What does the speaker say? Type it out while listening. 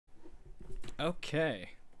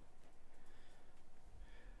Okay.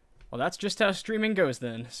 Well, that's just how streaming goes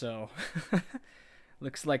then, so...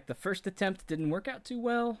 Looks like the first attempt didn't work out too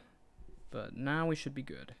well, but now we should be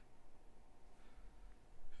good.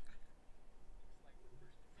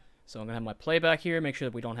 So I'm going to have my playback here, make sure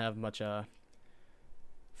that we don't have much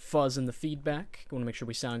fuzz in the feedback. I want to make sure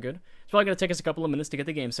we sound good. It's probably going to take us a couple of minutes to get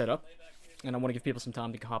the game set up, and I want to give people some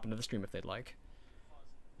time to hop into the stream if they'd like.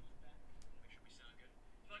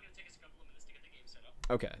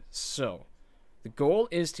 Okay, so the goal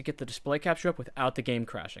is to get the display capture up without the game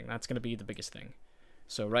crashing. That's going to be the biggest thing.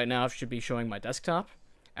 So right now I should be showing my desktop.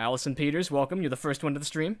 Allison Peters, welcome. You're the first one to the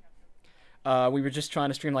stream. We were just trying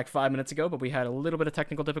to stream like 5 minutes ago, but we had a little bit of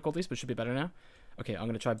technical difficulties, but it should be better now. Okay, I'm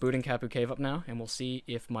going to try booting Kapu Cave up now, and we'll see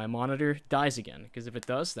if my monitor dies again, because if it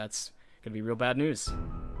does, that's going to be real bad news.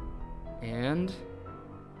 And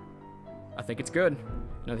I think it's good.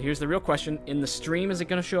 Now here's the real question. In the stream, is it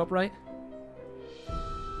going to show up right?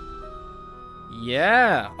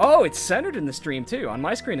 Yeah. Oh, it's centered in the stream too. On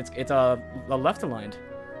my screen, it's left aligned.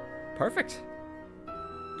 Perfect.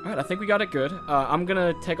 All right, I think we got it good. I'm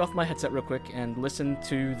gonna take off my headset real quick and listen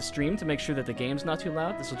to the stream to make sure that the game's not too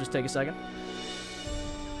loud. This will just take a second.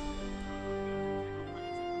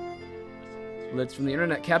 Lids from the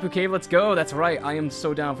internet. Kapu Cave, let's go. That's right. I am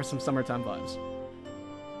so down for some summertime vibes.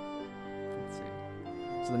 Let's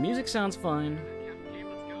see. So the music sounds fine.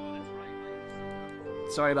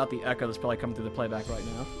 Sorry about the echo that's probably coming through the playback right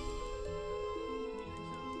now.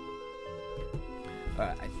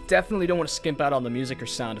 Alright, I definitely don't want to skimp out on the music or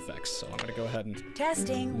sound effects, so I'm going to go ahead and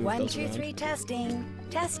testing, 1, 2, 3, testing.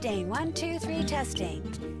 Testing, 1, 2, 3,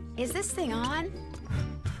 testing. Is this thing on?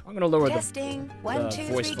 I'm going to lower testing, the 1, 2,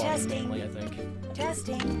 voice 3, volume testing. mainly, I think.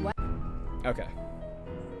 Testing, 1. Okay.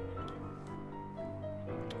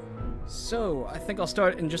 So, I think I'll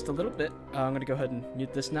start in just a little bit. I'm going to go ahead and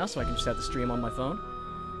mute this now so I can just have the stream on my phone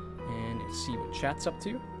and see what chat's up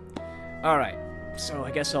to. Alright, so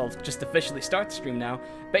I guess I'll just officially start the stream now.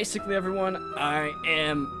 Basically, everyone, I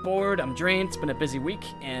am bored, I'm drained, it's been a busy week,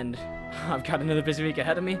 and I've got another busy week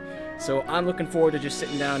ahead of me. So I'm looking forward to just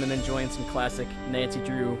sitting down and enjoying some classic Nancy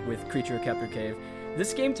Drew with Creature of Kapu Cave.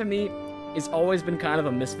 This game, to me, has always been kind of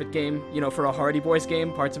a misfit game. You know, for a Hardy Boys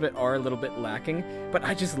game, parts of it are a little bit lacking, but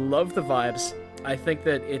I just love the vibes. I think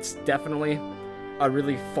that it's definitely a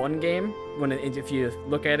really fun game if you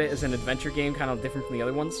look at it as an adventure game, kind of different from the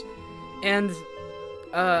other ones. And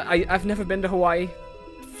I've never been to Hawaii,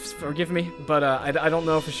 forgive me, but I don't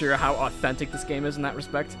know for sure how authentic this game is in that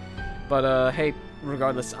respect. But hey,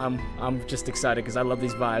 regardless, I'm just excited because I love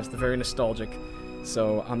these vibes. They're very nostalgic.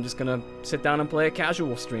 So I'm just gonna sit down and play a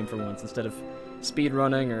casual stream for once instead of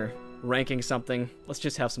speedrunning or ranking something. Let's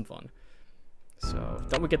just have some fun. So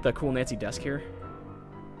don't we get the cool Nancy desk here?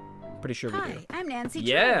 Pretty sure we do. Hi, I'm Nancy.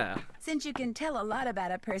 Yeah. Drew. Since you can tell a lot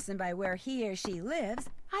about a person by where he or she lives,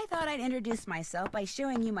 I thought I'd introduce myself by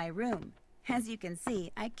showing you my room. As you can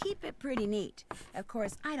see, I keep it pretty neat. Of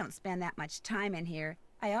course, I don't spend that much time in here.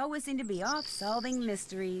 I always seem to be off solving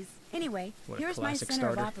mysteries. Anyway, here's my center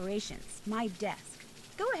of operations, my desk.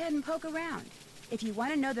 Go ahead and poke around. If you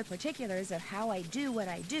want to know the particulars of how I do what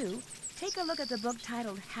I do, take a look at the book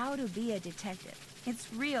titled How to Be a Detective.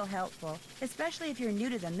 It's real helpful, especially if you're new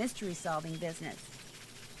to the mystery-solving business.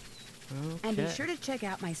 Okay. And be sure to check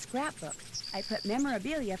out my scrapbook. I put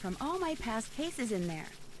memorabilia from all my past cases in there.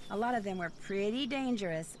 A lot of them were pretty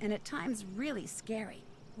dangerous and at times really scary.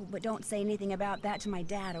 But don't say anything about that to my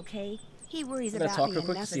dad, okay? He worries about me enough as it is. I'm gonna talk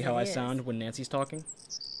real quick to see how I sound when Nancy's talking.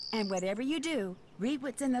 And whatever you do, read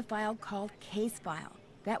what's in the file called Case File.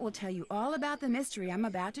 That will tell you all about the mystery I'm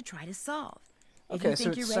about to try to solve. If you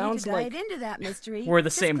think you're ready to dive into that mystery, we're the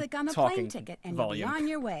same click on the plane ticket and you'll be on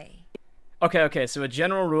your way. Okay, so a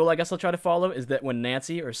general rule I guess I'll try to follow is that when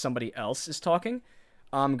Nancy or somebody else is talking,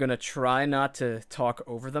 I'm gonna try not to talk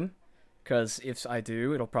over them, because if I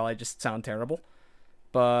do, it'll probably just sound terrible.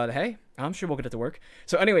 But hey, I'm sure we'll get it to work.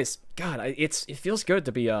 So anyways, God, it feels good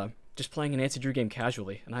to be just playing a Nancy Drew game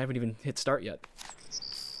casually, and I haven't even hit start yet.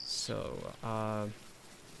 So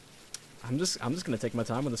I'm just gonna take my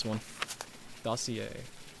time with this one. Dossier.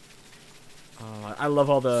 I love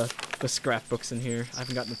all the scrapbooks in here. I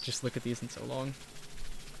haven't gotten to just look at these in so long.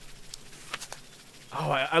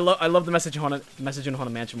 Oh, I love the Message in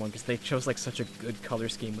Haunted Mansion one because they chose like such a good color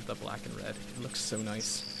scheme with the black and red. It looks so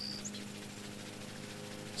nice.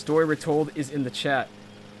 Story Retold is in the chat.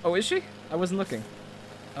 Oh, is she? I wasn't looking.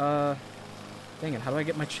 Dang it, how do I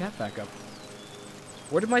get my chat back up?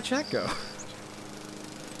 Where did my chat go?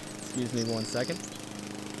 Excuse me 1 second.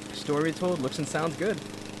 Story Retold looks and sounds good.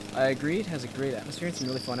 I agreed, has a great atmosphere and some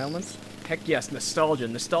really fun elements. Heck yes, nostalgia.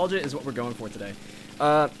 Nostalgia is what we're going for today.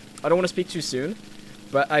 I don't want to speak too soon,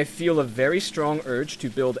 but I feel a very strong urge to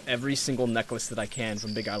build every single necklace that I can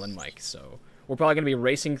from Big Island Mike. So we're probably going to be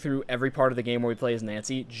racing through every part of the game where we play as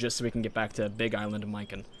Nancy, just so we can get back to Big Island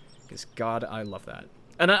Mike. Because, God, I love that.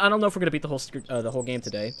 And I don't know if we're going to beat the whole game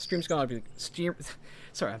today. The stream's going to be...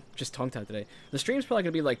 Sorry, I'm just tongue-tied today. The stream's probably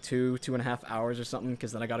going to be like 2.5 hours or something,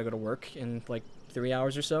 because then I got to go to work in like 3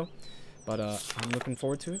 hours or so. But I'm looking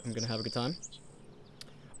forward to it. I'm going to have a good time.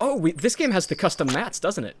 Oh, this game has the custom mats,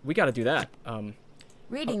 doesn't it? We got to do that.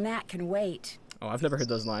 Reading that can wait. Oh, I've never heard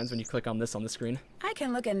those lines when you click on this on the screen. I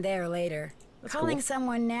can look in there later. That's Calling cool.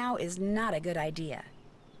 someone now is not a good idea.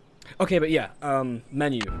 Okay, but yeah,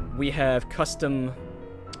 menu. We have custom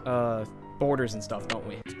borders and stuff, don't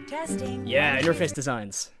we? Testing. Yeah, interface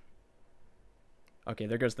designs. Okay,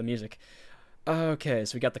 there goes the music. Okay,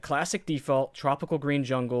 so we got the classic default, tropical green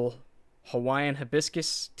jungle, Hawaiian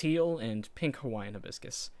hibiscus teal, and pink Hawaiian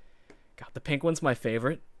hibiscus. God, the pink one's my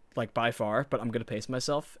favorite, like by far, but I'm gonna pace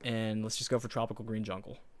myself, and let's just go for tropical green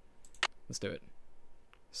jungle. Let's do it.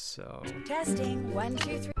 So... Testing. 1,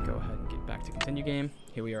 2, 3. Go ahead and get back to continue game.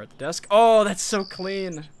 Here we are at the desk. Oh, that's so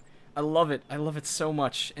clean! I love it. I love it so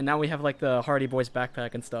much. And now we have like the Hardy Boys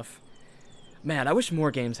backpack and stuff. Man, I wish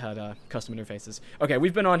more games had custom interfaces. Okay,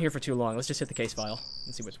 we've been on here for too long. Let's just hit the case file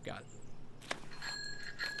and see what we've got.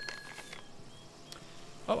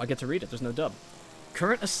 Oh, I get to read it. There's no dub.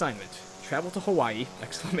 Current assignment. Travel to Hawaii, !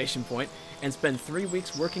 And spend 3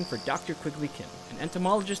 weeks working for Dr. Quigley Kim, an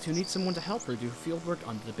entomologist who needs someone to help her do fieldwork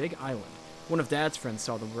on the Big Island. One of Dad's friends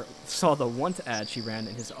saw the want ad she ran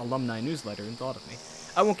in his alumni newsletter and thought of me.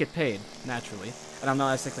 I won't get paid, naturally, and I'm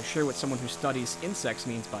not exactly sure what someone who studies insects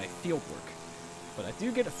means by fieldwork. But I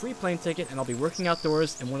do get a free plane ticket, and I'll be working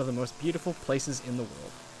outdoors in one of the most beautiful places in the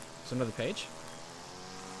world. Is there another page?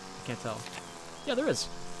 I can't tell. Yeah, there is.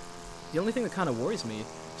 The only thing that kind of worries me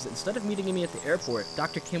is that instead of meeting me at the airport,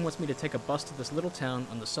 Dr. Kim wants me to take a bus to this little town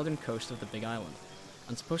on the southern coast of the Big Island.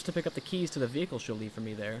 I'm supposed to pick up the keys to the vehicle she'll leave for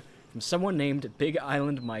me there from someone named Big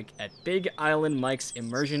Island Mike at Big Island Mike's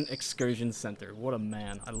Immersion Excursion Center. What a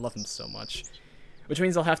man. I love him so much. Which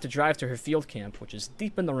means I'll have to drive to her field camp, which is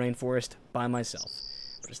deep in the rainforest, by myself.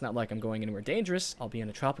 But it's not like I'm going anywhere dangerous. I'll be in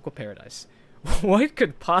a tropical paradise. What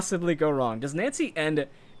could possibly go wrong? Does Nancy end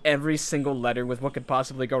every single letter with what could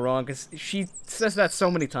possibly go wrong? Because she says that so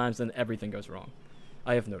many times and everything goes wrong.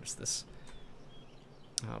 I have noticed this.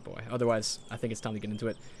 Oh boy. Otherwise, I think it's time to get into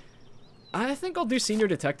it. I think I'll do Senior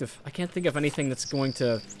Detective. I can't think of anything that's going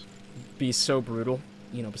to be so brutal,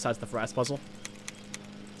 you know, besides the Frass puzzle.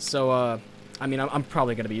 So, I mean, I'm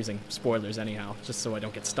probably going to be using spoilers anyhow, just so I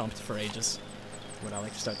don't get stumped for ages. Would I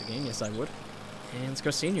like to start the game? Yes, I would. And let's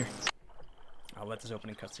go Senior. I'll let this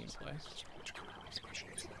opening cutscene play.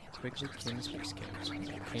 Quickly, Kim's Base Camp.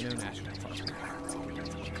 Volcano National Park.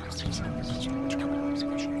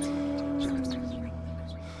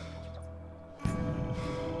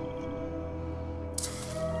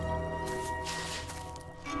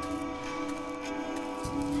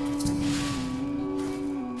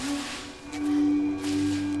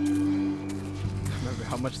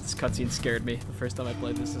 How much this cutscene scared me the first time I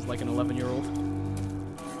played this as like an 11-year-old.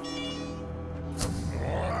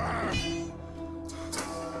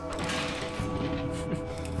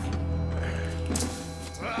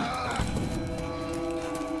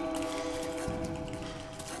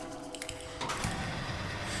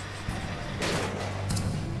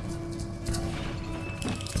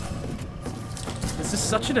 This is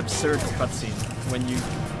such an absurd cutscene when you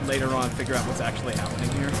later on figure out what's actually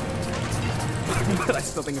happening here. But I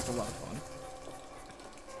still think it's a lot of fun.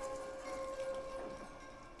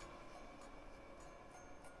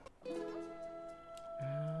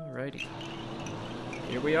 Alrighty.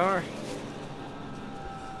 Here we are.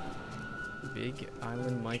 Big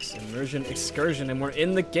Island Mike's Immersion Excursion, and we're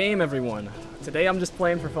in the game, everyone. Today I'm just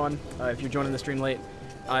playing for fun. If you're joining the stream late,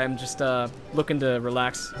 I'm just looking to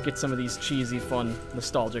relax, get some of these cheesy, fun,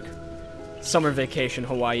 nostalgic summer vacation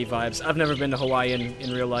Hawaii vibes. I've never been to Hawaii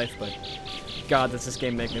in real life, but God, does this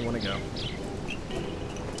game make me want to go.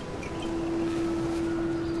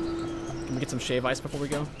 Can we get some shave ice before we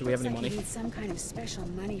go? Do we have any money? You need some kind of special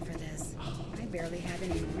money for this. I barely have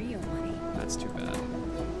any real money. That's too bad.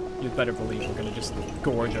 You'd better believe we're gonna just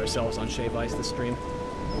gorge ourselves on shave ice this stream.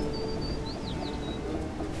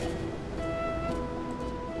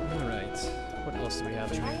 Alright. What else do we have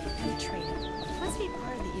in here? Must be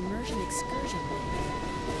part of the immersion excursion.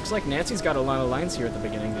 Looks like Nancy's got a lot of lines here at the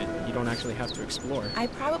beginning that you don't actually have to explore. I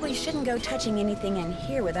probably shouldn't go touching anything in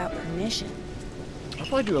here without permission. I'll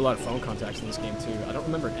probably do a lot of phone contacts in this game too. I don't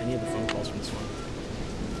remember any of the phone calls from this one.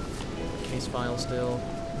 Case file still.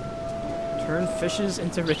 Turn fishes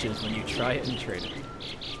into riches when you try it and trade it.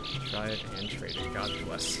 Try it and trade it. God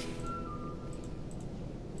bless.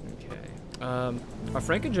 Okay. Are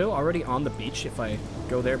Frank and Joe already on the beach if I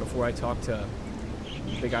go there before I talk to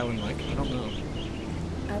Big Island Mike? I don't know.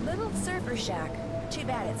 A little surfer shack. Too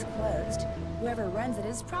bad it's closed. Whoever runs it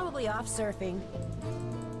is probably off surfing.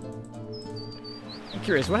 I'm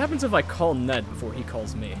curious, what happens if I call Ned before he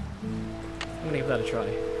calls me? I'm gonna give that a try.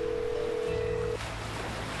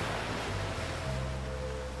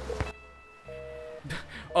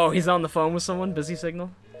 Oh, he's on the phone with someone? Busy signal?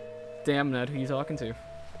 Damn, Ned, who you talking to?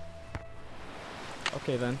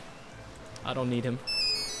 Okay, then. I don't need him.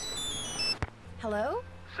 Hello?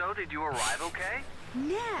 So, did you arrive okay?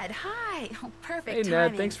 Ned, hi! Oh, perfect Hey, timing.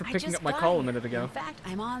 Ned, thanks for I picking just up my got call a here. minute ago. In fact,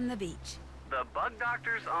 I'm on the beach. The bug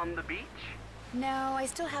doctor's on the beach? No, I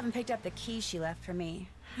still haven't picked up the key she left for me.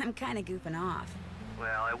 I'm kind of goofing off.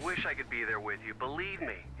 Well, I wish I could be there with you, believe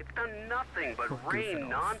me. It's done nothing but rain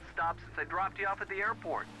non-stop since I dropped you off at the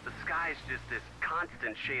airport. The sky's just this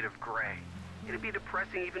constant shade of gray. It'd be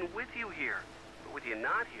depressing even with you here. But with you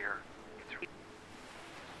not here, it's...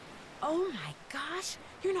 Oh my gosh!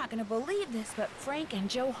 You're not gonna believe this, but Frank and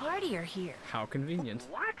Joe Hardy are here. How convenient.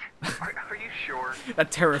 What? Are you sure? That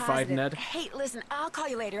terrified Positive. Ned. Hey, listen, I'll call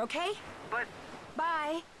you later, okay? But...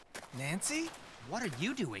 Bye. Nancy? What are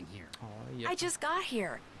you doing here? Oh, yeah. I just got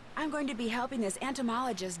here. I'm going to be helping this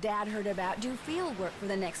entomologist Dad heard about do field work for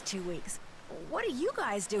the next 2 weeks. What are you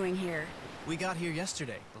guys doing here? We got here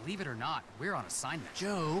yesterday. Believe it or not, we're on assignment.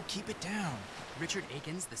 Joe, keep it down. Richard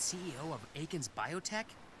Akins, the CEO of Akins Biotech,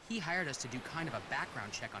 he hired us to do kind of a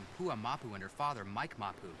background check on Pua Mapu and her father, Mike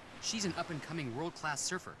Mapu. She's an up-and-coming world-class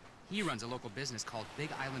surfer. He runs a local business called Big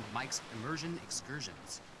Island Mike's Immersion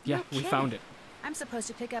Excursions. Yeah, No we kidding. found it. I'm supposed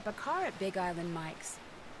to pick up a car at Big Island Mike's.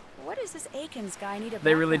 What does this Akins guy need a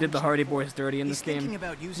They really did background the check Hardy for? Boys dirty in He's this game. thinking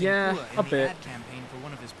about using Yeah, Pua a in the bit. ad campaign for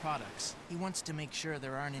one of his products. He wants to make sure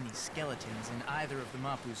there aren't any skeletons in either of the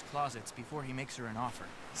Mapu's closets before he makes her an offer.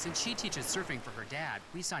 Since she teaches surfing for her dad,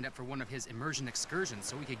 we signed up for one of his immersion excursions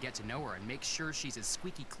so we could get to know her and make sure she's as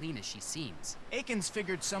squeaky clean as she seems. Akins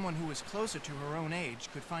figured someone who was closer to her own age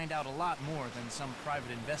could find out a lot more than some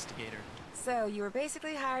private investigator. So you were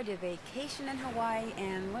basically hired to vacation in Hawaii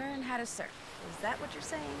and learn how to surf. Is that what you're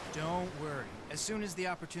saying? Don't worry. As soon as the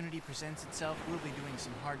opportunity presents itself, we'll be doing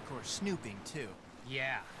some hardcore snooping, too.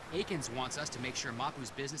 Yeah, Akins wants us to make sure Mapu's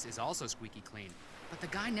business is also squeaky clean. But the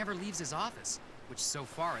guy never leaves his office, which so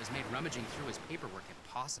far has made rummaging through his paperwork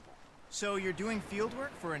impossible. So you're doing fieldwork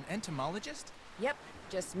for an entomologist? Yep,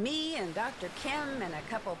 just me and Dr. Kim and a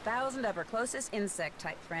couple thousand of her closest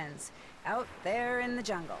insect-type friends out there in the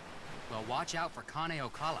jungle. Well, watch out for Kane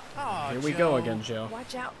Okala. Aw, Here we Joe. go again, Joe.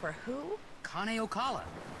 Watch out for who? Kane Okala.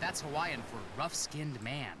 That's Hawaiian for rough-skinned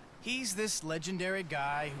man. He's this legendary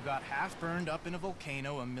guy who got half burned up in a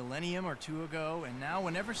volcano a millennium or two ago, and now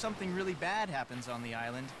whenever something really bad happens on the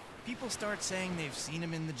island, people start saying they've seen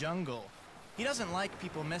him in the jungle. He doesn't like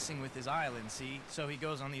people messing with his island, see, so he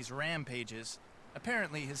goes on these rampages.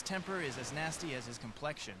 Apparently, his temper is as nasty as his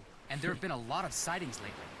complexion. And there have been a lot of sightings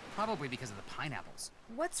lately, probably because of the pineapples.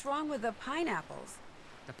 What's wrong with the pineapples?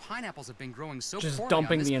 The pineapples have been growing so Just poorly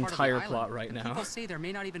dumping on this the part of entire island plot right that now. People say there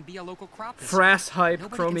may not even be a local crop this Frass year. hype,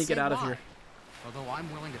 Nobody can Chromie, say get out of why. here. Although I'm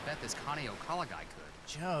willing to bet this Kane Okala guy could.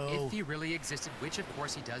 Joe. If he really existed, which of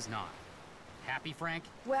course he does not. Happy, Frank?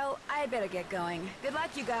 Well, I'd better get going. Good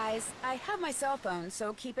luck, you guys. I have my cell phone,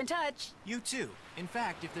 so keep in touch. You too. In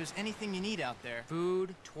fact, if there's anything you need out there,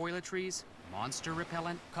 Food, toiletries, monster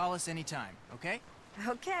repellent. call us anytime, okay?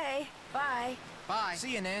 Okay, bye. Bye.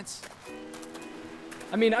 See you, Nance.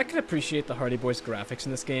 I mean, I can appreciate the Hardy Boys graphics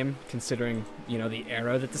in this game, considering, you know, the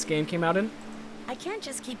era that this game came out in. I can't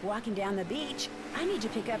just keep walking down the beach. I need to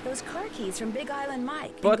pick up those car keys from Big Island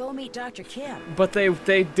Mike But- and go meet Dr. Kim. But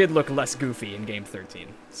they did look less goofy in Game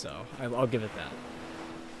 13, so I'll give it that.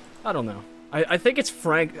 I don't know. I think it's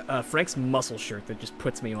Frank's muscle shirt that just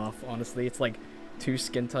puts me off, honestly. It's like too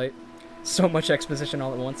skin tight. So much exposition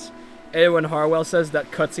all at once. Eowyn Harwell says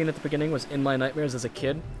that cutscene at the beginning was in my nightmares as a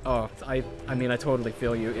kid. Oh, I mean, I totally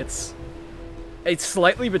feel you. It's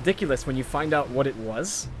slightly ridiculous when you find out what it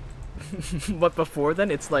was. But before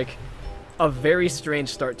then, it's like a very strange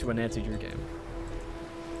start to a Nancy Drew game.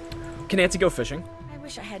 Can Nancy go fishing? I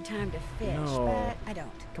wish I had time to fish, No. but I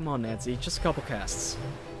don't. Come on, Nancy. Just a couple casts.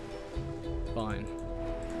 Fine.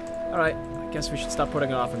 Alright, I guess we should stop putting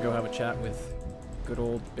it off and go have a chat with good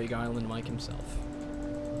old Big Island Mike himself.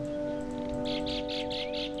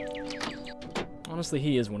 Honestly,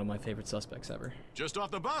 he is one of my favorite suspects ever. Just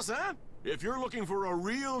off the bus, huh? If you're looking for a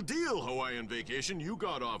real deal Hawaiian vacation, you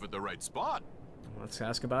got off at the right spot. Let's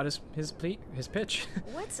ask about his pitch.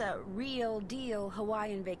 What's a real deal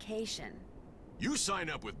Hawaiian vacation? You sign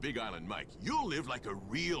up with Big Island Mike, you'll live like a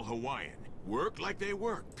real Hawaiian. Work like they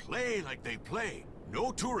work, play like they play.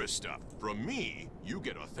 No tourist stuff. From me, you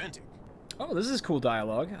get authentic. Oh, this is cool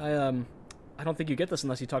dialogue. I don't think you get this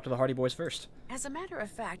unless you talk to the Hardy Boys first. As a matter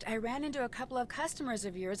of fact, I ran into a couple of customers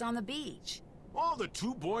of yours on the beach. Oh, the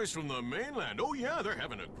two boys from the mainland. Oh yeah, they're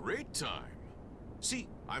having a great time. See,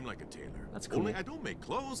 I'm like a tailor. That's cool. Only I don't make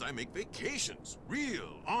clothes, I make vacations.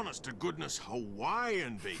 Real, honest-to-goodness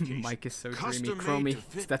Hawaiian vacations. Mike is so dreamy. Custom-made Chromie. to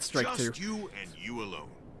fit That's strike just 2. you and you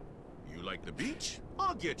alone. You like the beach?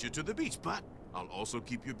 I'll get you to the beach, but I'll also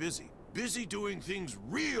keep you busy. Busy doing things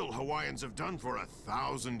real Hawaiians have done for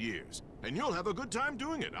 1,000 years. And you'll have a good time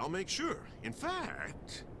doing it, I'll make sure. In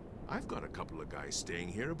fact, I've got a couple of guys staying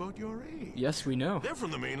here about your age. Yes, we know. They're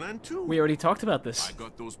from the mainland, too. We already talked about this. I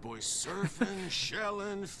got those boys surfing,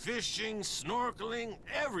 shelling, fishing, snorkeling,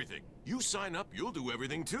 everything. You sign up, you'll do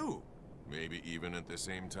everything, too. Maybe even at the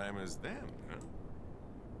same time as them, huh?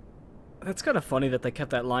 That's kind of funny that they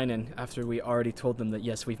kept that line in after we already told them that,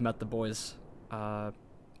 yes, we've met the boys.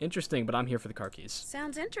 Interesting, but I'm here for the car keys.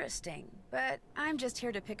 Sounds interesting, but I'm just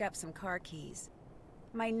here to pick up some car keys.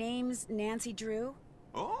 My name's Nancy Drew.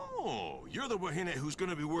 Oh, you're the wahine who's going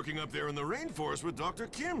to be working up there in the rainforest with Dr.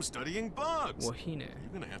 Kim studying bugs. Wahine. You're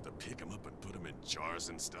going to have to pick them up and put them in jars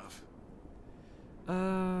and stuff.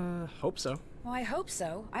 Hope so. Well, I hope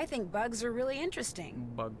so. I think bugs are really interesting.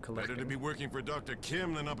 Bug collecting. Better to be working for Dr.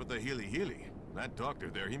 Kim than up at the Healy Healy. That doctor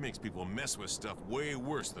there, he makes people mess with stuff way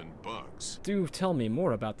worse than bugs. Do tell me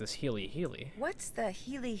more about this Healy Healy. What's the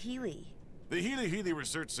Healy Healy? The Healy Healy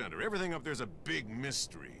Research Center, everything up there's a big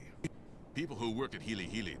mystery. People who work at Healy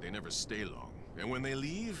Healy, they never stay long. And when they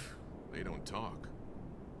leave, they don't talk.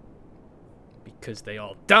 Because they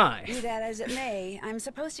all die. Be that as it may, I'm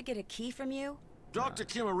supposed to get a key from you? Dr.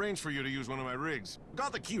 Kim arranged for you to use one of my rigs.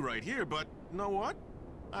 Got the key right here, but know what?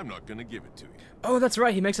 I'm not gonna give it to you. Oh, that's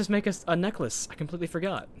right. He makes us make a necklace. I completely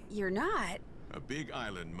forgot. You're not. A Big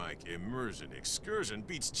Island Mike immersion excursion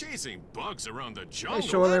beats chasing bugs around the jungle. Hey,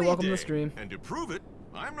 Shorter, any welcome to day. the stream. And to prove it,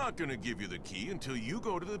 I'm not gonna give you the key until you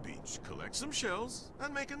go to the beach, collect some shells,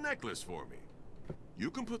 and make a necklace for me. You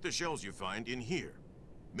can put the shells you find in here.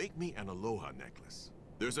 Make me an aloha necklace.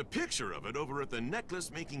 There's a picture of it over at the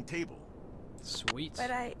necklace making table. Sweet.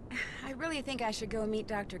 But I really think I should go meet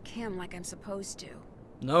Dr. Kim like I'm supposed to.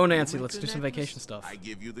 No, Nancy, You let's make do the some necklace, vacation stuff. I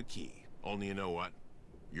give you the key. Only you know what?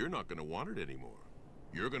 You're not gonna want it anymore.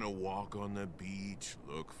 You're gonna walk on the beach,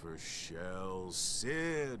 look for shells,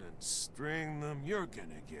 sit and string them. You're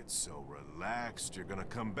gonna get so relaxed, you're gonna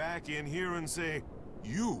come back in here and say,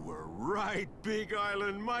 "You were right, Big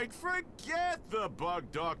Island Mike. Forget the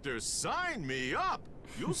bug doctor. Sign me up."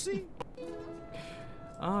 You'll see.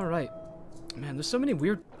 All right. Man, there's so many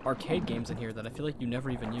weird arcade games in here that I feel like you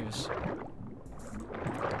never even use.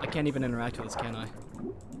 I can't even interact with this, can I?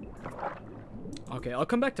 Okay, I'll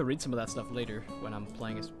come back to read some of that stuff later when I'm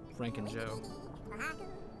playing as Frank and Joe.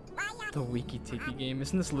 The Wiki Tiki game.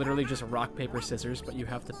 Isn't this literally just rock, paper, scissors, but you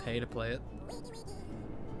have to pay to play it?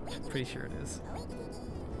 Pretty sure it is.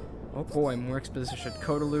 Oh boy, more exposition.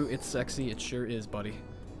 Kodalu, it's sexy. It sure is, buddy.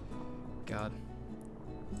 God.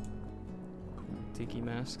 Cool tiki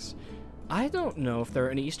masks. I don't know if there are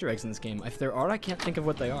any Easter eggs in this game. If there are, I can't think of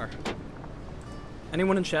what they are.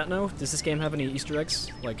 Anyone in chat know? Does this game have any Easter eggs?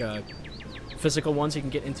 Like, physical ones you can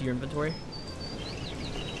get into your inventory?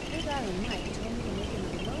 Big Island Mike told me to make an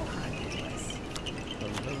aloha necklace.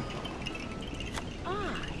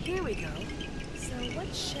 Ah, here we go. So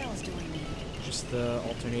what shells do I need? Just the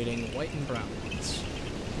alternating white and brown ones.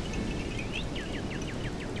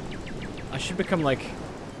 I should become like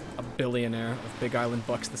a billionaire of Big Island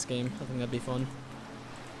bucks this game. I think that'd be fun.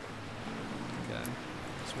 Okay,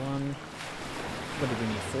 this one. What did we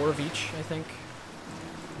need? 4 of each, I think.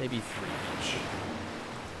 Maybe 3 of each.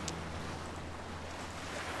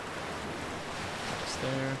 That's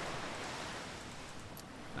there.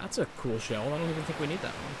 That's a cool shell. I don't even think we need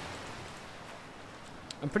that one.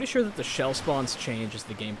 I'm pretty sure that the shell spawns change as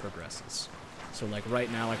the game progresses. So like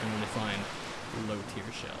right now I can only find low tier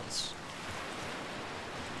shells.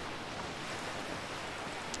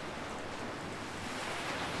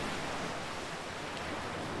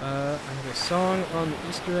 I have a song on the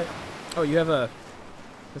Easter egg. Oh, you have a,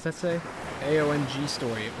 what's that say? AONG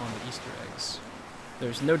story on the Easter eggs.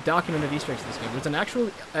 There's no documented Easter eggs in this game. There's an actual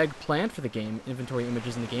egg planned for the game, inventory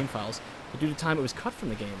images in the game files, but due to time it was cut from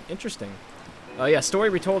the game. Interesting. Yeah, story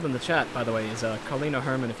retold in the chat, by the way, is Carlina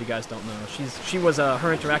Herman, if you guys don't know. She was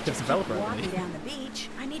her Interactive's developer, I Walking believe. down the beach,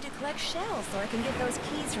 I need to collect shells so I can get those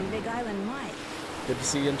keys from Big Island Mike. Good to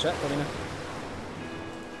see you in chat, Carlina.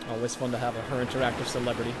 Always fun to have her interactive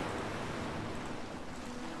celebrity.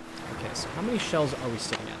 Okay, so how many shells are we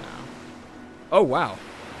sitting at now? Oh, wow.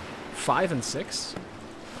 5 and 6?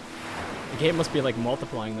 The game must be, like,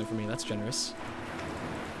 multiplying them for me. That's generous.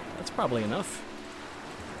 That's probably enough.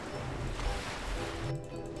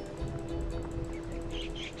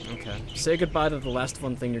 Okay. Say goodbye to the last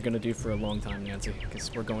fun thing you're gonna do for a long time, Nancy,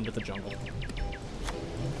 because we're going to the jungle.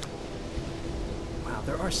 Wow,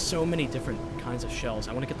 there are so many different kinds of shells.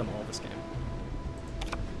 I want to get them all this game.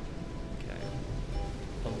 Okay.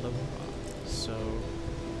 Aloha. So...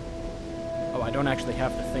 Oh, I don't actually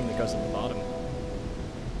have the thing that goes at the bottom.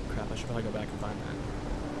 Crap, I should probably go back and find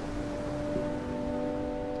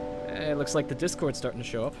that. Hey, looks like the Discord's starting to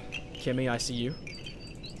show up. Kimmy, I see you.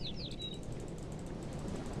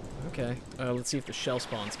 Okay, let's see if the shell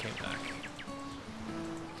spawns came back.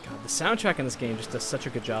 God, the soundtrack in this game just does such a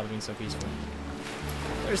good job of being so peaceful.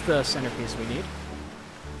 There's the centerpiece we need.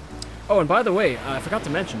 Oh, and by the way, I forgot to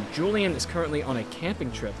mention, Julian is currently on a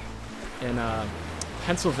camping trip in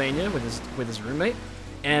Pennsylvania with his roommate.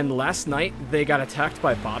 And last night they got attacked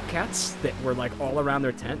by bobcats that were like all around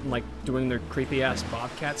their tent and like doing their creepy ass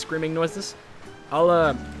bobcat screaming noises.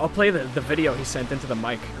 I'll play the video he sent into the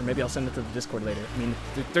mic, or maybe I'll send it to the Discord later. I mean,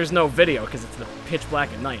 there's no video because it's pitch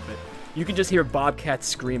black at night, but you can just hear bobcats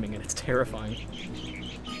screaming and it's terrifying.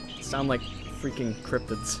 Sound like freaking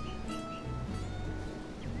cryptids.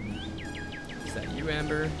 Is that you,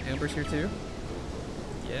 Amber? Amber's here too?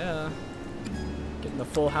 Yeah. Getting the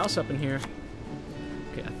full house up in here.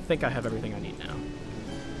 Okay, I think I have everything I need now.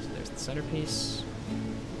 So there's the centerpiece.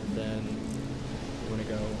 Then we're gonna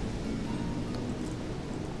go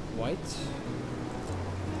white.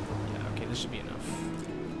 Yeah, okay, this should be enough.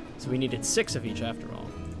 So we needed 6 of each after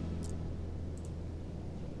all.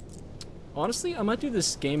 Honestly, I might do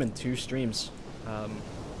this game in 2 streams.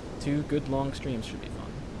 2 good long streams should be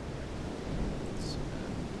fun. So,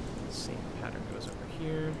 same pattern goes over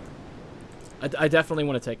here. I definitely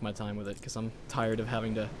want to take my time with it because I'm tired of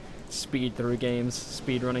having to speed through games,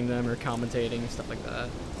 speed running them or commentating, stuff like that.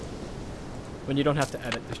 When you don't have to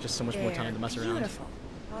edit, there's just so much more time to mess around. Beautiful.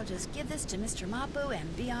 I'll just give this to Mr. Mapu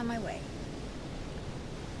and be on my way.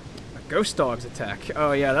 A ghost dogs attack.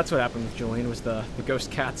 Oh yeah, that's what happened with Julian, was the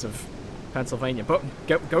ghost cats of Pennsylvania.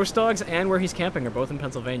 Ghost dogs and where he's camping are both in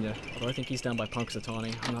Pennsylvania. Although I think he's down by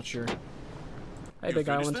Punxsutawney. I'm not sure. Hey, Big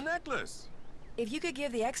Island. The necklace. If you could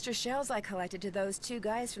give the extra shells I collected to those 2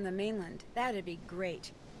 guys from the mainland, that'd be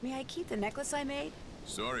great. May I keep the necklace I made?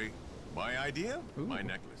 Sorry. My idea? Ooh. My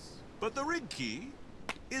necklace. But the rig key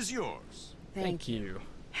is yours. Thank you.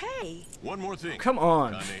 Hey! One more thing. Come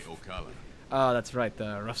on. Kane Okala. Oh, that's right,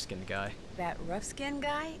 the rough-skinned guy. That rough-skinned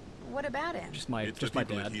guy? What about him? Just my It's the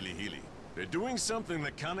people dad. at Healy Healy. They're doing something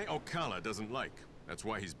that Kane Okala doesn't like. That's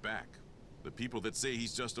why he's back. The people that say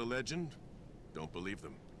he's just a legend, don't believe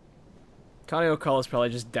them. Connie O'Call is probably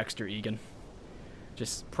just Dexter Egan.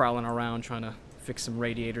 Just prowling around trying to fix some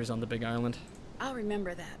radiators on the Big Island. I'll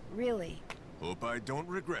remember that, really. Hope I don't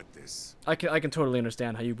regret this. I can totally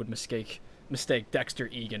understand how you would mistake Dexter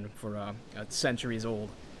Egan for a centuries-old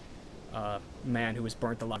man who was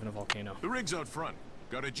burnt alive in a volcano. The rig's out front.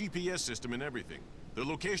 Got a GPS system and everything. The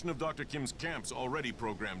location of Dr. Kim's camp's already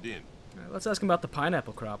programmed in. Let's ask him about the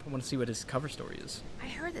pineapple crop. I want to see what his cover story is. I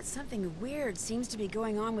heard that something weird seems to be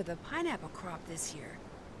going on with the pineapple crop this year.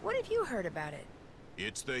 What have you heard about it?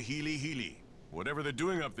 It's the Healy Healy. Whatever they're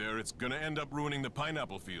doing up there, it's gonna end up ruining the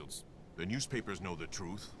pineapple fields. The newspapers know the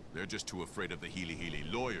truth. They're just too afraid of the Healy Healy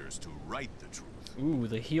lawyers to write the truth. Ooh,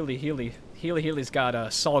 the Healy Healy. Healy Healy's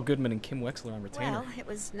got Saul Goodman and Kim Wexler on retainer. Well, it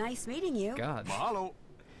was nice meeting you. God. Mahalo.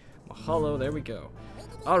 Mahalo, there we go.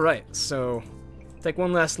 Alright, so take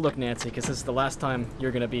one last look, Nancy, because this is the last time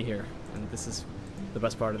you're going to be here. And this is the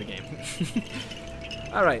best part of the game.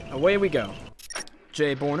 Alright, away we go.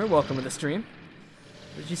 Jay Borner, welcome to the stream.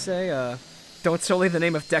 What did you say? Don't sully the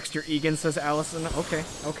name of Dexter Egan, says Allison.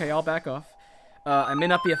 Okay, I'll back off. I may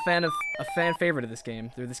not be a fan favorite of this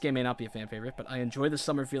game. This game may not be a fan favorite, but I enjoy the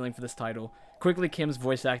summer feeling for this title. Quigley Kim's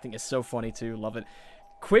voice acting is so funny too, love it.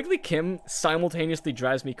 Quigley Kim simultaneously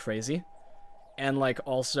drives me crazy, and like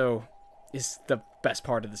also is the best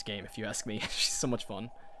part of this game, if you ask me. She's so much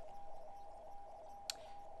fun.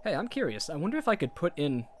 Hey, I'm curious. I wonder if I could put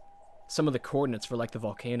in some of the coordinates for like the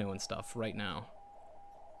volcano and stuff right now.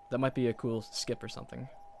 That might be a cool skip or something.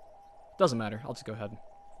 Doesn't matter. I'll just go ahead.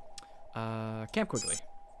 Camp Quigley.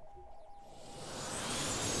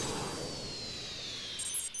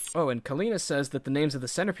 Oh, and Kalina says that the names of the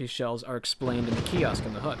centerpiece shells are explained in the kiosk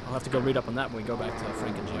in the hut. I'll have to go read up on that when we go back to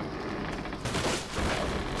Frank and Jim.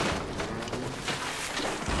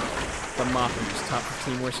 the Mopper's top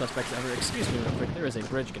 15 worst suspects ever. Excuse me real quick, there is a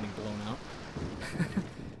bridge getting blown out.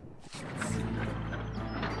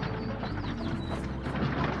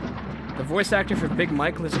 The voice actor for Big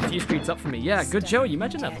Mike lives a few streets up from me. Yeah, good Joe, you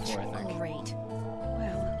mentioned that before, I think. Great.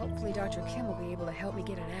 Well, hopefully Dr. Kim will be able to help me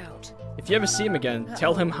get it out. If you ever see him again,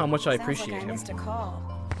 tell him how much I appreciate Sounds like I him. missed a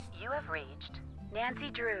call. You have reached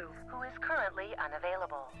Nancy Drew, who is currently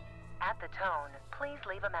unavailable. At the tone, please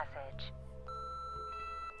leave a message.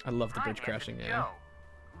 I love the bridge Hi, crashing, Nancy, yeah. Joe.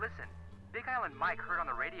 Listen, Big Island Mike heard on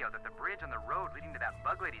the radio that the bridge on the road leading to that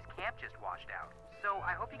bug lady's camp just washed out. So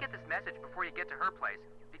I hope you get this message before you get to her place,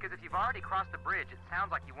 because if you've already crossed the bridge, it sounds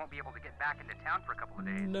like you won't be able to get back into town for a couple of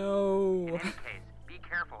days. No. In any case, be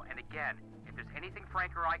careful, and again, if there's anything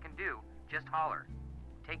Frank or I can do, just holler.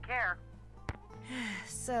 Take care.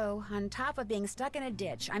 So, on top of being stuck in a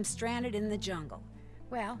ditch, I'm stranded in the jungle.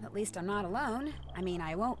 Well, at least I'm not alone. I mean,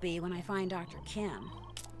 I won't be when I find Dr. Kim.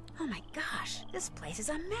 Oh my gosh, this place is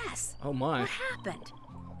a mess. Oh my. What happened?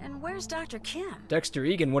 And where's Dr. Kim? Dexter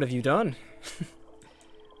Egan, what have you done?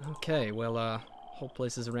 Okay, well, whole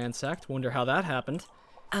place is ransacked. Wonder how that happened.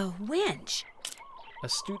 A winch.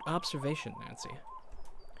 Astute observation, Nancy.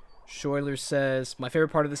 Schuyler says, my favorite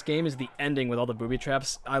part of this game is the ending with all the booby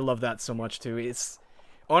traps. I love that so much, too. It's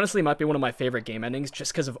honestly might be one of my favorite game endings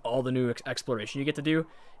just because of all the new exploration you get to do.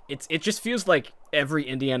 It just feels like every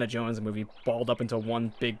Indiana Jones movie balled up into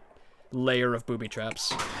one big layer of booby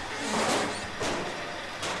traps.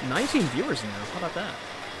 19 viewers now. How about that?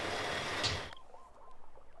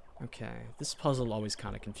 Okay, this puzzle always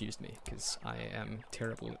kind of confused me, because I am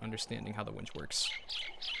terrible at understanding how the winch works.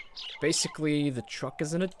 Basically, the truck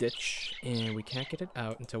is in a ditch, and we can't get it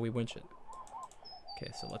out until we winch it.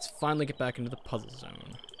 Okay, so let's finally get back into the puzzle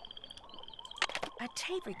zone. A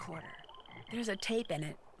tape recorder. There's a tape in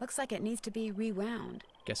it. Looks like it needs to be rewound.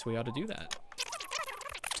 Guess we ought to do that.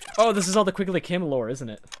 Oh, this is all the Quigley Kim lore, isn't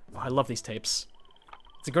it? Oh, I love these tapes.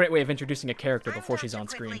 It's a great way of introducing a character before she's on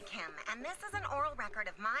screen. I'm Dr. Quigley Kim, and this is an oral record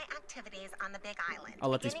of my activities on the Big Island. I'll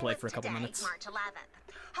let these play for a couple minutes. March 11th.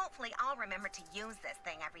 Hopefully, I'll remember to use this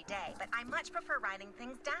thing every day, but I much prefer writing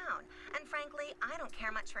things down. And frankly, I don't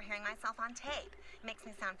care much for hearing myself on tape. It makes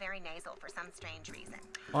me sound very nasal for some strange reason.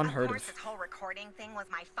 Unheard of. Course, of. this whole recording thing was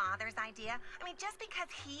my father's idea. I mean, just because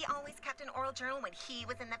he always kept an oral journal when he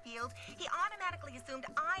was in the field, he automatically assumed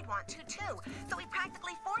I'd want to too. So he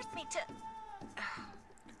practically forced me to.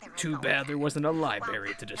 Too bad there wasn't a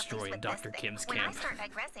library to destroy in Dr. Kim's camp. When I camp. start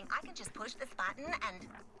digressing, I can just push this button and...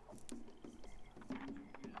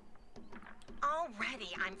 Already,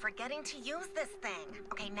 I'm forgetting to use this thing.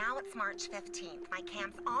 Okay, now it's March 15th. My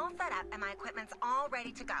camp's all set up and my equipment's all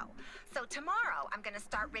ready to go. So tomorrow, I'm gonna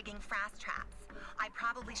start rigging fast traps. I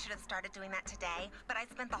probably should have started doing that today, but I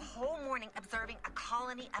spent the whole morning observing a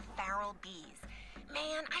colony of feral bees.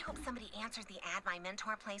 Man, I hope somebody answers the ad my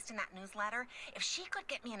mentor placed in that newsletter. If she could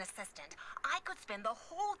get me an assistant, I could spend the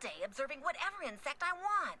whole day observing whatever insect I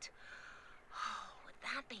want. Oh, would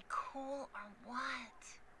that be cool or what?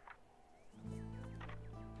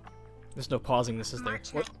 There's no pausing this, is there?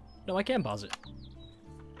 What? No, I can pause it.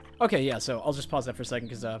 Okay, yeah, so I'll just pause that for a second,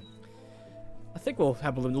 because, I think we'll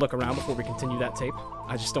have a look around before we continue that tape.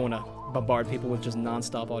 I just don't want to bombard people with just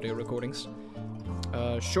non-stop audio recordings.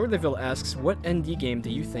 Shortlyville asks, what ND game do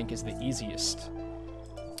you think is the easiest?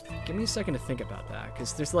 Give me a second to think about that,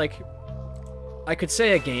 because there's, like... I could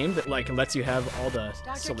say a game that, like, lets you have all the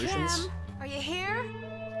Dr. solutions. Kim, are you here?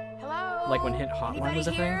 Hello? Like when Hint Hotline Anybody was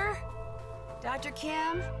a thing? here? Dr.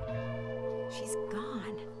 Kim? She's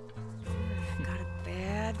gone. I've got a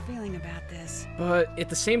bad feeling about this. But at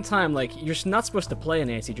the same time, like, you're not supposed to play a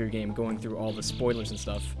Nancy Drew game going through all the spoilers and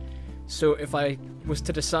stuff. So if I was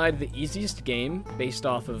to decide the easiest game based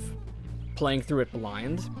off of playing through it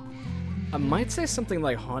blind, I might say something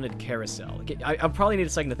like Haunted Carousel. I probably need a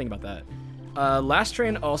second to think about that. Last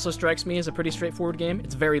Train also strikes me as a pretty straightforward game.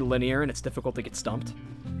 It's very linear and it's difficult to get stumped.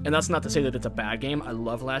 And that's not to say that it's a bad game. I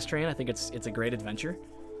love Last Train. I think it's a great adventure.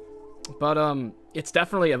 But it's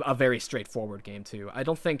definitely a very straightforward game too. I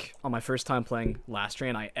don't think on my first time playing Last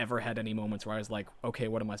Train I ever had any moments where I was like, okay,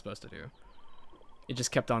 what am I supposed to do? It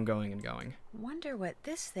just kept on going and going. Wonder what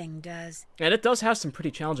this thing does. And it does have some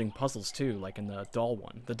pretty challenging puzzles too, like in the doll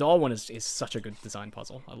one. The doll one is such a good design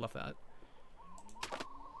puzzle. I love that.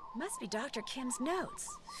 Must be Dr. Kim's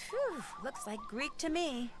notes. Phew, looks like Greek to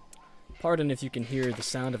me. Pardon if you can hear the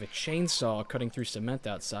sound of a chainsaw cutting through cement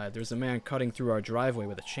outside. There's a man cutting through our driveway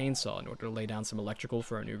with a chainsaw in order to lay down some electrical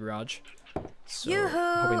for our new garage. So,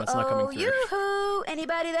 Yoo-hoo! hoping that's not coming through. Yoo-hoo!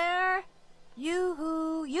 Anybody there?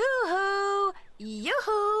 Yoo-hoo! Yoo-hoo!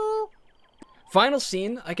 Yoo-hoo! Final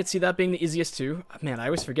scene, I could see that being the easiest too. Man, I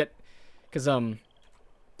always forget, because,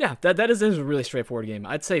 Yeah, that is a really straightforward game.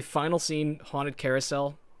 I'd say Final Scene, Haunted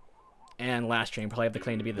Carousel, and Last Train probably have the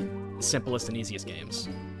claim to be the simplest and easiest games.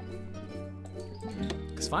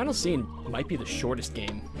 Because Final Scene might be the shortest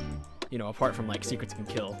game, you know, apart from like Secrets Can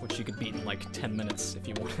Kill, which you could beat in like 10 minutes if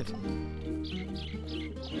you wanted.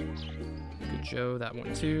 Good Joe, that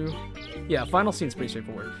one too. Yeah, Final Scene's pretty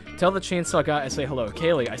straightforward. Tell the chainsaw guy I say hello.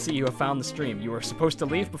 Kaylee, I see you have found the stream. You are supposed to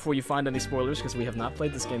leave before you find any spoilers because we have not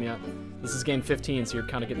played this game yet. This is game 15, so you're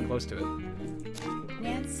kind of getting close to it.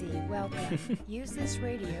 Nancy, welcome. Use this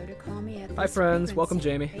radio to call me at Hi friends, welcome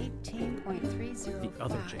Jamie. 18.305. The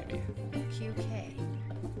other Jamie. QK.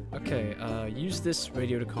 Okay, use this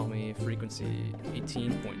radio to call me, frequency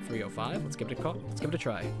 18.305. Let's give it a call. Let's give it a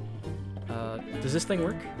try. Does this thing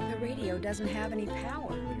work? The radio doesn't have any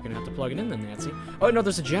power. You're gonna have to plug it in then, Nancy. Oh no,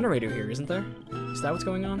 there's a generator here, isn't there? Is that what's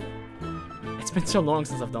going on? It's been so long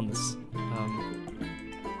since I've done this.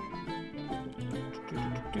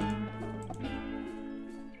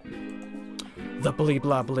 The blee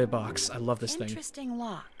blah blee box. I love this thing. Interesting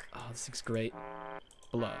lock. Oh, this thing's great.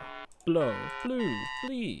 Blah. Blow. Blue.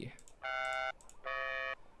 Blee.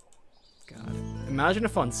 God. Imagine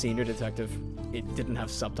if on Senior Detective it didn't have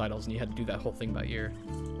subtitles and you had to do that whole thing by ear.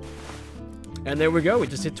 And there we go, we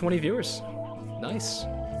just hit 20 viewers. Nice.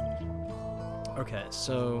 Okay,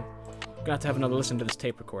 so I'm gonna have to have another listen to this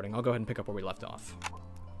tape recording. I'll go ahead and pick up where we left off.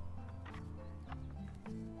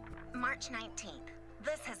 March 19th.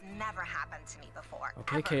 This has never happened to me before.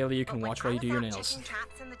 Okay, ever. Kaylee, you can But watch when while you do your I was out nails. checking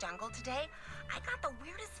traps in the jungle today, I got the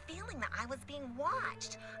weirdest feeling that I was being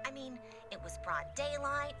watched. I mean, it was broad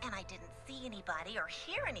daylight and I didn't see anybody or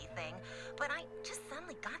hear anything, but I just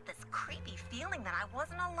suddenly got this creepy feeling that I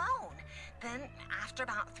wasn't alone. Then, after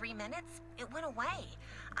about 3 minutes, it went away.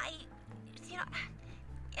 You know,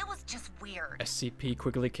 it was just weird. SCP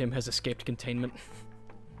Quigley Kim has escaped containment.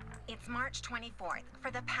 It's March 24th.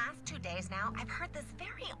 For the past 2 days now, I've heard this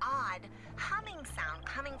very odd humming sound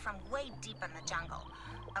coming from way deep in the jungle.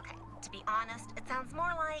 Okay, to be honest, it sounds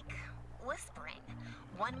more like whispering.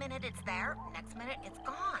 1 minute it's there, next minute it's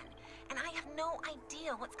gone. And I have no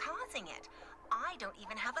idea what's causing it. I don't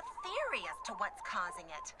even have a theory as to what's causing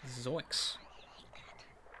it. Zoinks.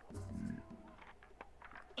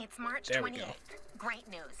 It's March There we 28th. go. Great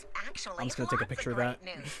news. Actually, I'm just gonna take a picture of great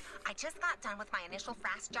that. news. I just got done with my initial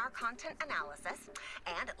fast jar content analysis,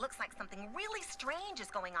 and it looks like something really strange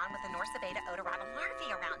is going on with the Norsa Beta odorata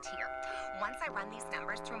larvae around here. Once I run these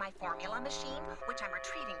numbers through my formula machine, which I'm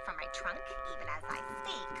retrieving from my trunk even as I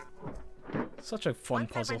speak. Such a fun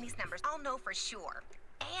Once puzzle. I run these numbers, I'll know for sure.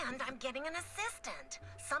 And I'm getting an assistant.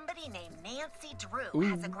 Somebody named Nancy Drew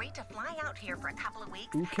has agreed to fly out here for a couple of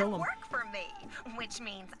weeks kill and him. work for me, which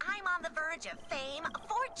means I'm on the verge of fame,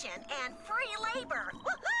 fortune, and free labor.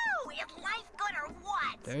 Woohoo! Is life good or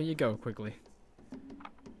what? There you go, Quigley.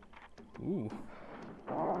 Ooh.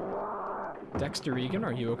 Dexter Egan,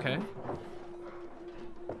 are you okay?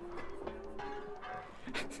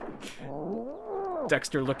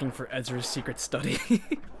 Dexter looking for Ezra's secret study.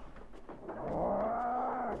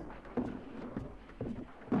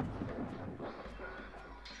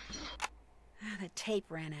 The tape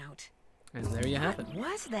ran out. And there you have it.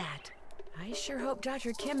 What was that? I sure hope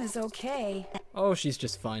Dr. Kim is okay. Oh, she's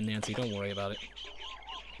just fine, Nancy. Don't worry about it.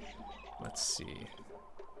 Let's see.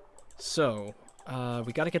 So,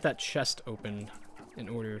 we gotta get that chest open in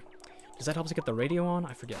order... Does that help us get the radio on?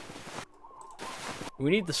 I forget. We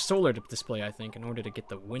need the solar display, I think, in order to get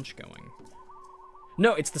the winch going.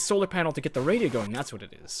 No, it's the solar panel to get the radio going. That's what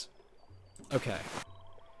it is. Okay.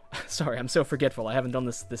 Sorry, I'm so forgetful. I haven't done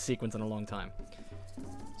this sequence in a long time.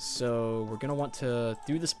 So, we're gonna want to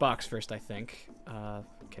do this box first, I think.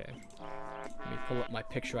 Okay. Let me pull up my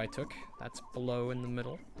picture I took. That's below in the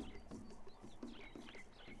middle.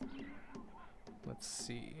 Let's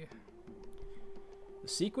see. The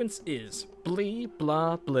sequence is blee,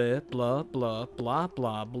 blah, bleh, blah, blah, blah,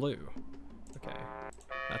 blah, blue. Okay.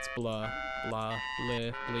 That's blah, blah,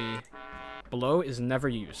 bleh, blee. Below is never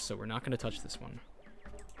used, so we're not gonna touch this one.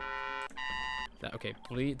 Okay,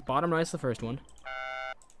 blee, the bottom right is the first one.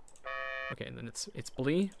 Okay, and then it's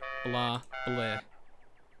blee, blah, bleh.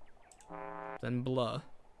 Then blah.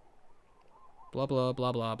 Blah, blah,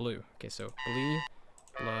 blah, blah, blue. Okay, so blee,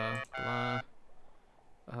 blah, blah.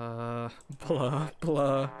 Blah,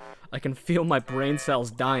 blah. I can feel my brain cells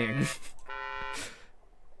dying.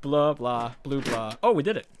 Blah, blah, blue, blah. Oh, we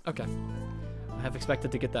did it. Okay. I have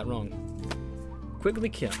expected to get that wrong. Quigley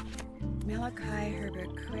Kim. Malachi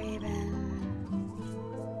Herbert Craven.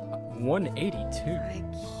 182.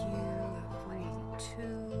 IQ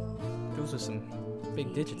 22. Those are some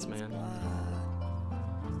big digits, man.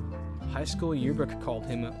 High school yearbook called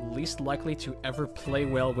him least likely to ever play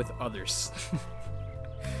well with others.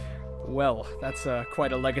 Well, that's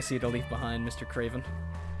quite a legacy to leave behind, Mr. Craven.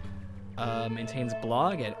 Maintains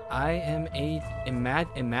blog at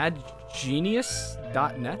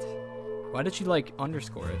imagenius.net. Why did she, like,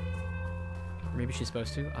 underscore it? Or maybe she's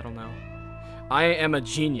supposed to? I don't know. I am a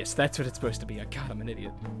genius. That's what it's supposed to be. God, I'm an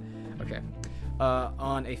idiot. Okay.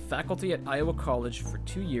 On a faculty at Iowa College for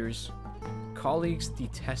 2 years, colleagues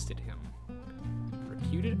detested him.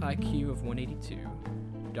 Reputed IQ of 182.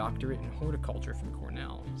 Doctorate in horticulture from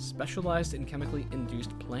Cornell. Specialized in chemically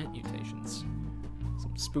induced plant mutations.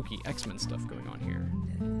 Some spooky X-Men stuff going on here.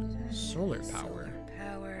 Solar power.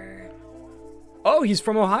 Oh, he's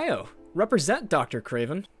from Ohio. Represent, Dr.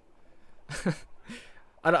 Craven.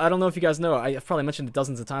 I don't know if you guys know. I've probably mentioned it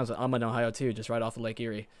dozens of times, but I'm in Ohio too, just right off of Lake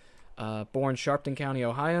Erie. Born Sharpton County,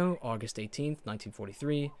 Ohio, August 18th,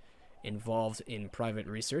 1943. Involved in private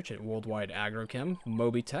research at Worldwide Agrochem,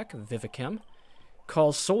 Mobitech, Vivichem.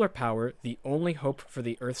 Calls solar power the only hope for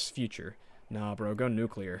the Earth's future. Nah, bro, go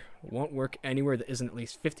nuclear. Won't work anywhere that isn't at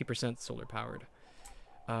least 50% solar powered.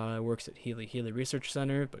 Works at Healy Research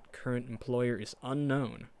Center, but current employer is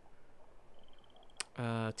unknown.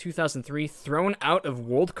 2003, thrown out of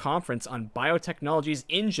World Conference on Biotechnologies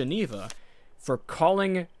in Geneva for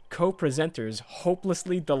calling co-presenters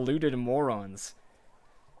hopelessly deluded morons.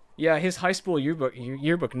 Yeah, his high school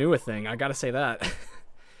yearbook knew a thing, I gotta say that.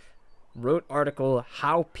 Wrote article,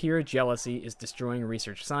 How Peer Jealousy is Destroying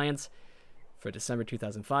Research Science, for December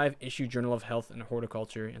 2005, issue Journal of Health and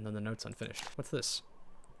Horticulture, and then the notes unfinished. What's this?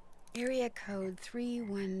 Area code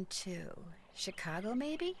 312. Chicago,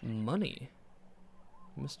 maybe? Money.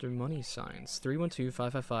 Mr. Money Signs.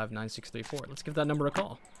 312-555-9634. Let's give that number a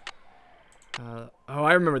call. Oh,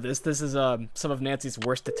 I remember this. This is some of Nancy's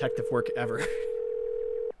worst detective work ever.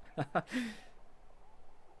 LifeWorks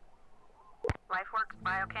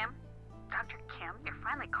Biochem? Dr. Kim, you're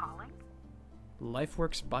finally calling?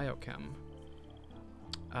 LifeWorks Biochem.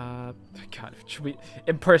 God, should we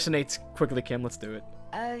impersonate quickly, Kim? Let's do it.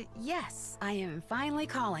 Yes, I am finally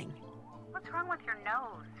calling. What's wrong with your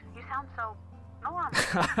nose? You sound so normal.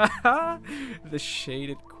 The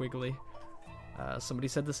shaded Quigley. Somebody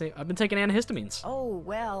said the same. I've been taking antihistamines. Oh,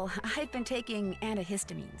 well, I've been taking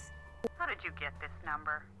antihistamines. How did you get this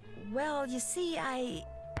number? Well, you see,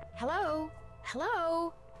 Hello?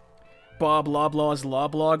 Hello? Bob Loblaw's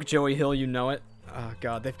Loblog. Joey Hill, you know it. Oh,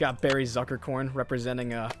 God, they've got Barry Zuckercorn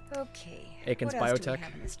representing, Okay. Aiken's what else Biotech. do we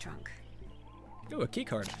have in this trunk? Ooh, a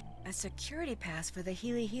keycard. A security pass for the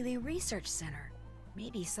Healy Research Center.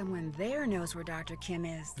 Maybe someone there knows where Dr. Kim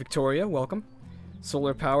is. Victoria, welcome.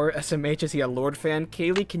 Solar Power, SMH, is he a Lord fan?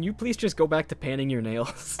 Kaylee, can you please just go back to painting your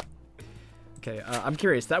nails? Okay, I'm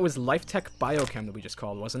curious. That was LifeTech Biochem that we just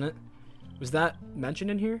called, wasn't it? Was that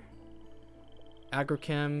mentioned in here?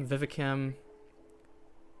 Agrochem, Vivichem.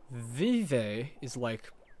 Vive is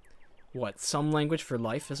like, what, some language for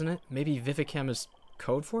life, isn't it? Maybe Vivichem is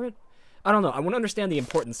code for it? I don't know. I want to understand the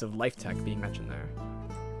importance of LifeTech being mentioned there.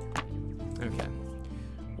 Okay.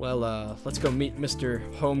 Well, let's go meet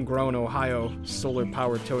Mr. Homegrown Ohio solar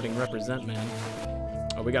power toting represent man.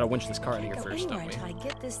 Oh, we gotta winch this car out of here first, don't we? Until I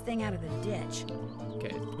get this thing out of the ditch.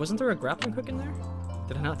 Okay, wasn't there a grappling hook in there?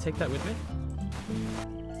 Did I not take that with me?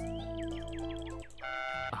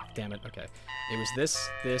 Ah, damn it, okay. It was this,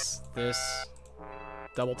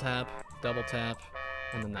 double tap,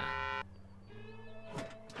 and then that.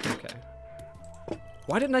 Okay.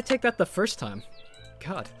 Why didn't I take that the first time?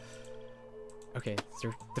 God. Okay, is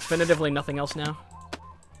there definitively nothing else now?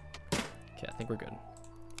 Okay, I think we're good.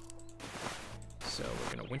 So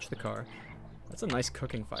we're gonna winch the car. That's a nice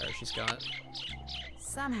cooking fire she's got.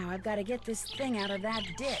 Somehow I've got to get this thing out of that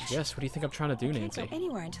ditch. Yes, what do you think I'm trying to do, Nancy? Can't go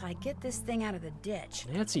anywhere until I get this thing out of the ditch.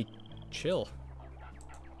 Nancy, chill.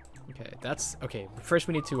 Okay, that's... Okay, first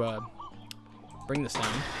we need to, bring this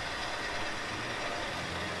down.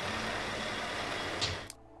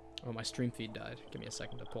 Oh, my stream feed died. Give me a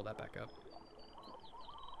second to pull that back up.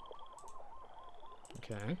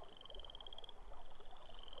 Okay.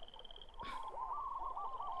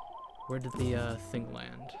 Where did the, thing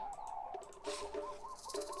land?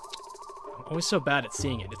 I'm always so bad at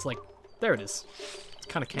seeing it. It's like... There it is. It's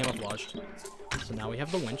kind of camouflaged. So now we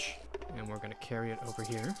have the winch, and we're going to carry it over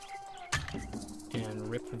here. And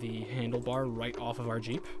rip the handlebar right off of our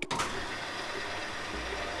Jeep.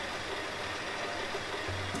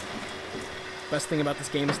 Best thing about this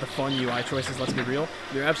game is the fun UI choices, let's be real.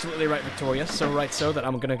 You're absolutely right, Victoria. So right so that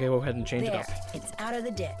I'm gonna go ahead and change it up. It's out of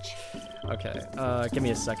the ditch. Okay, give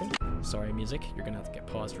me a second. Sorry, music. You're gonna have to get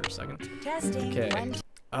paused for a second. Testing. Okay.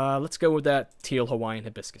 Let's go with that teal Hawaiian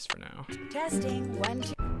hibiscus for now. Testing. 1,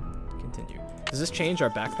 2. Continue. Does this change our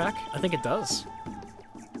backpack? I think it does.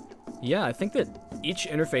 Yeah, I think that each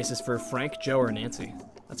interface is for Frank, Joe, or Nancy.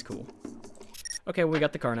 That's cool. Okay, well, we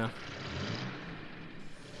got the car now.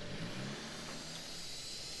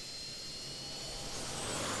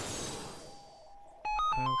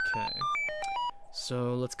 Okay.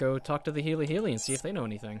 So let's go talk to the Healy Healy and see if they know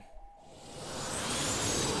anything.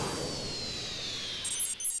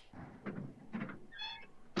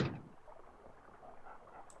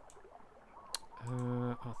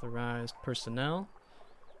 Authorized personnel.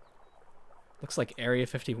 Looks like Area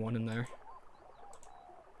 51 in there.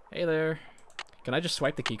 Hey there. Can I just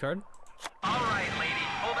swipe the keycard? All right, lady,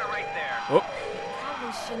 hold her right there. Oh.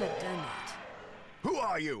 Probably shouldn't have done that. Who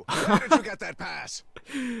are you? Where did you get that pass?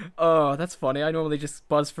 Oh, that's funny. I normally just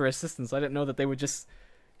buzz for assistance. I didn't know that they would just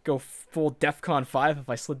go full DEFCON 5 if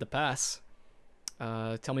I slid the pass.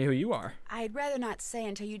 Tell me who you are. I'd rather not say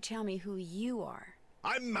until you tell me who you are.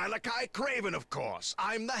 I'm Malachi Craven, of course.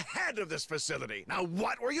 I'm the head of this facility. Now,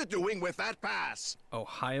 what were you doing with that pass?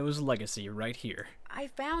 Ohio's legacy, right here. I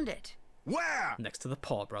found it. Where? Next to the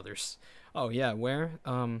Paul brothers. Oh, yeah, where?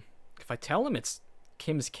 If I tell him it's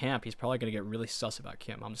Kim's camp, he's probably gonna get really sus about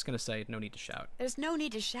Kim. I'm just gonna say no need to shout. There's no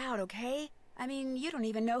need to shout, okay? I mean, you don't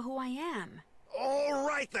even know who I am. All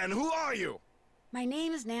right, then. Who are you? My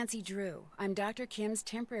name is Nancy Drew. I'm Dr. Kim's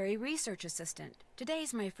temporary research assistant.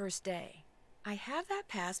 Today's my first day. I have that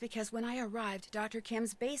pass because when I arrived, Dr.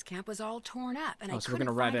 Kim's base camp was all torn up, and I so we're couldn't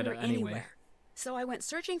gonna ride find at her it anyway. anywhere. So I went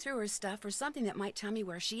searching through her stuff for something that might tell me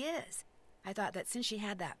where she is. I thought that since she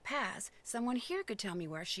had that pass, someone here could tell me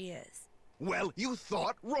where she is. Well, you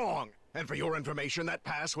thought wrong. And for your information, that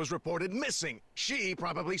pass was reported missing. She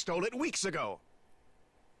probably stole it weeks ago.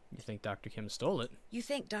 You think Dr. Kim stole it? You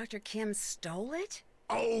think Dr. Kim stole it?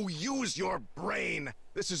 Oh, use your brain.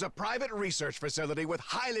 This is a private research facility with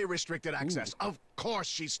highly restricted access. Ooh. Of course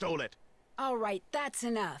she stole it. All right, that's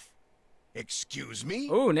enough. Excuse me?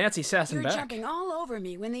 Oh, Nancy sassing You're back. jumping all over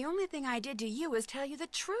me when the only thing I did to you is tell you the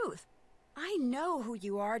truth. I know who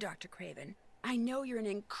you are, Dr. Craven. I know you're an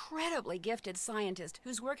incredibly gifted scientist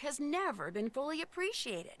whose work has never been fully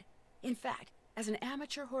appreciated. In fact, as an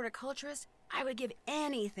amateur horticulturist, I would give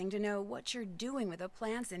anything to know what you're doing with the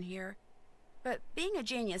plants in here. But being a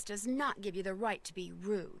genius does not give you the right to be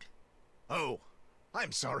rude. Oh,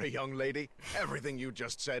 I'm sorry, young lady. Everything you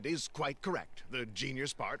just said is quite correct. The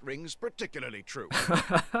genius part rings particularly true.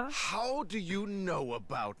 How do you know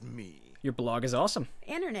about me? Your blog is awesome.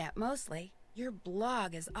 Internet, mostly. Your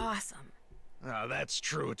blog is awesome. That's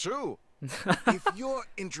true, too. If you're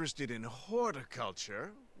interested in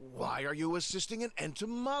horticulture, why are you assisting an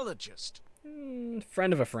entomologist?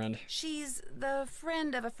 Friend of a friend. She's the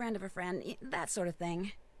friend of a friend of a friend, that sort of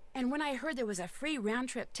thing. And when I heard there was a free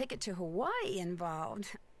round-trip ticket to Hawaii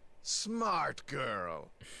involved... Smart girl.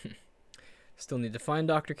 Still need to find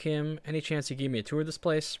Dr. Kim. Any chance you give me a tour of this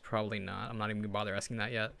place? Probably not. I'm not even gonna bother asking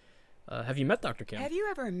that yet. Have you met Dr. Kim? Have you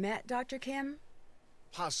ever met Dr. Kim?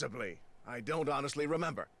 Possibly. I don't honestly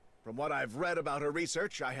remember. From what I've read about her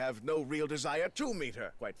research, I have no real desire to meet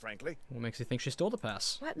her, quite frankly. What makes you think she stole the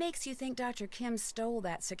pass? What makes you think Dr. Kim stole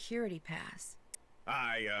that security pass?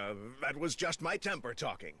 That was just my temper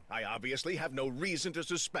talking. I obviously have no reason to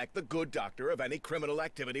suspect the good doctor of any criminal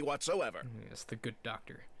activity whatsoever. Yes, the good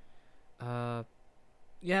doctor.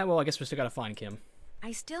 Yeah, well, I guess we still gotta find Kim.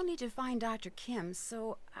 I still need to find Dr. Kim,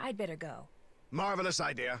 so I'd better go. Marvelous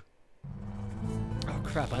idea. Oh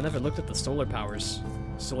crap, I never looked at the solar panels,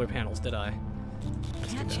 did I?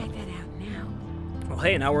 Can't check that out now. Well,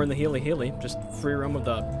 hey, now we're in the Healy Healy, just free room of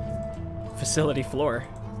the facility floor.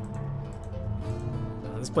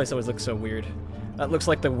 This place always looks so weird. That looks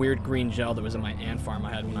like the weird green gel that was in my ant farm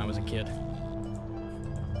I had when I was a kid.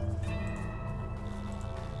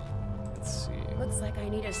 Let's see. Looks like I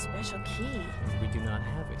need a special key. We do not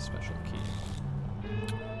have a special key.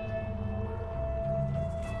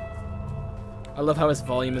 I love how his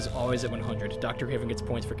volume is always at 100. Dr. Craven gets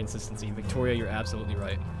points for consistency. Victoria, you're absolutely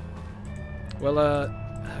right. Well,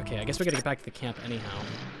 okay, I guess we gotta get back to the camp anyhow.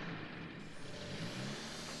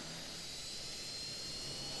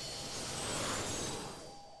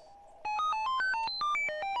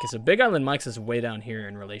 Okay, so Big Island Mike's is way down here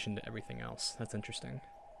in relation to everything else. That's interesting.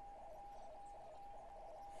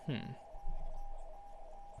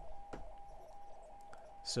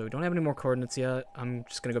 So, don't have any more coordinates yet. I'm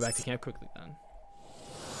just gonna go back to camp quickly then.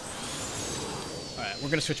 Alright, we're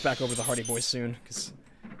gonna switch back over to the Hardy Boys soon, because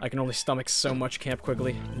I can only stomach so much Camp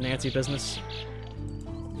Quigley Nancy business.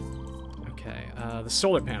 Okay, the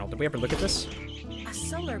solar panel. Did we ever look at this? A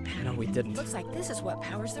solar panel? No, we didn't. Looks like this is what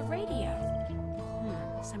powers the radio.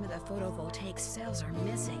 Some of the photovoltaic cells are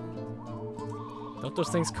missing. Don't those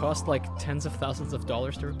things cost like tens of thousands of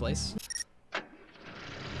dollars to replace?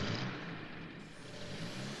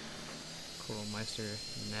 Meister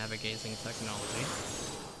navigating technology.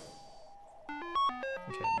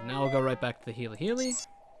 Okay, now we'll go right back to the Healy Healy.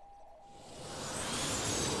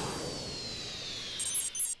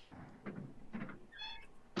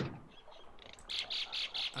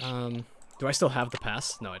 Do I still have the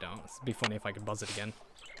pass? No, I don't. It'd be funny if I could buzz it again.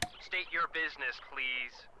 State your business,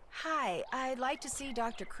 please. Hi, I'd like to see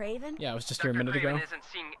Dr. Craven. Yeah, I was just here a minute ago. Dr. Craven isn't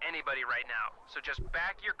seeing anybody right now, so just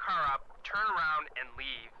back your car up, turn around, and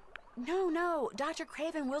leave. No, Dr.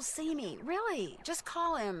 Craven will see me. Really, just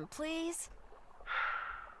call him, please.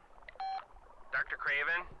 Dr.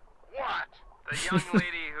 Craven? What? The young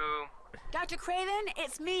lady who... Dr. Craven,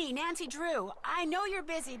 it's me, Nancy Drew. I know you're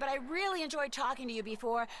busy, but I really enjoyed talking to you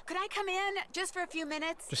before. Could I come in just for a few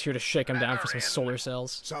minutes? Just here to shake him down for some solar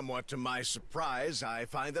cells. Somewhat to my surprise, I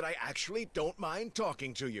find that I actually don't mind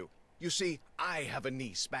talking to you. You see, I have a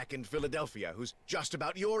niece back in Philadelphia who's just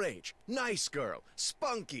about your age. Nice girl,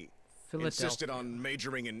 spunky. Insisted on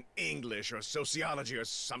majoring in English or sociology or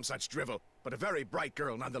some such drivel, but a very bright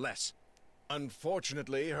girl nonetheless.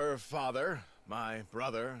 Unfortunately, her father, my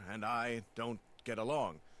brother, and I don't get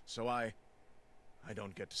along, so I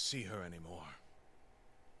don't get to see her anymore.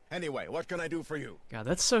 Anyway, what can I do for you? God,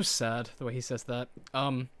 that's so sad, the way he says that.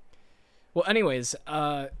 Well, anyways,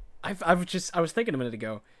 I was thinking a minute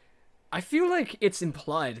ago, I feel like it's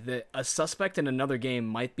implied that a suspect in another game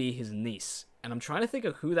might be his niece, and I'm trying to think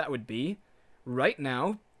of who that would be. Right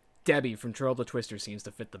now, Debbie from Troll the Twister seems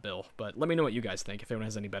to fit the bill, but let me know what you guys think, if anyone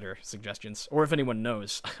has any better suggestions, or if anyone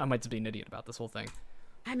knows. I might just be an idiot about this whole thing.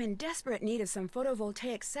 I'm in desperate need of some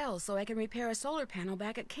photovoltaic cells so I can repair a solar panel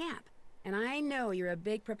back at camp. And I know you're a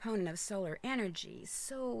big proponent of solar energy,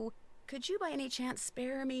 so could you by any chance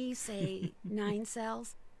spare me, say, 9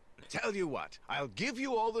 cells? Tell you what, I'll give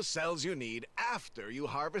you all the cells you need after you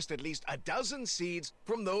harvest at least a dozen seeds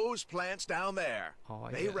from those plants down there. Oh,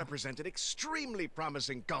 they yeah. represent an extremely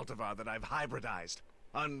promising cultivar that I've hybridized.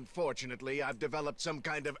 Unfortunately, I've developed some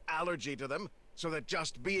kind of allergy to them, so that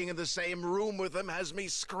just being in the same room with them has me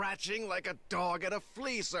scratching like a dog at a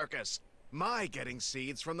flea circus. My getting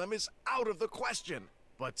seeds from them is out of the question.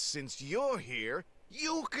 But since you're here,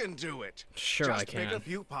 you can do it. Sure, just I can. pick a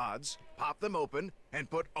few pods, pop them open, and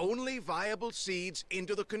put only viable seeds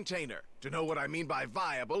into the container. To know what I mean by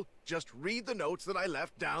viable, just read the notes that I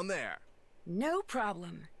left down there. No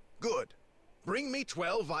problem. Good. Bring me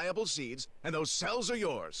 12 viable seeds, and those cells are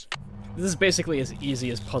yours. This is basically as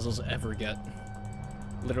easy as puzzles ever get.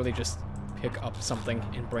 Literally just pick up something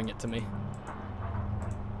and bring it to me.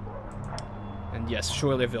 And yes,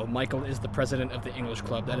 Shirleyville, Michael is the president of the English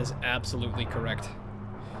Club. That is absolutely correct.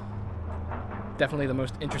 Definitely the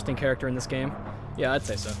most interesting character in this game. Yeah, I'd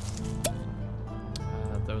say so.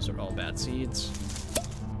 Those are all bad seeds.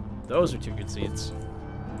 Those are 2 good seeds.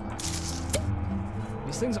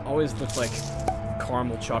 These things always look like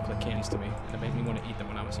caramel chocolate candies to me, and it made me want to eat them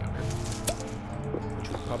when I was younger. Which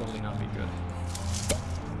would probably not be good.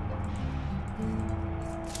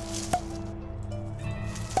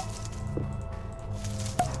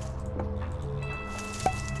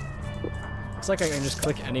 Looks like I can just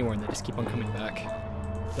click anywhere and they just keep on coming back.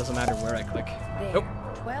 Doesn't matter where I click. There, Nope.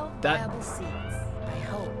 12 viable seeds. I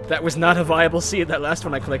hope. That was not a viable seed, that last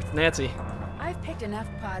one I clicked. Nancy. I've picked enough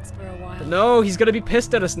pods for a while. No, he's gonna be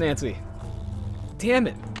pissed at us, Nancy. Damn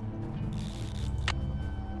it.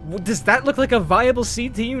 Does that look like a viable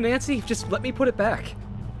seed to you, Nancy? Just let me put it back.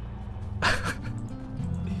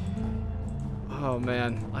 Oh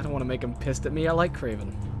man, I don't want to make him pissed at me. I like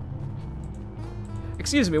Craven.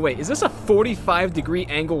 Excuse me, wait, is this a 45-degree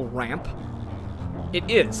angle ramp? It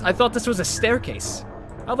is. I thought this was a staircase.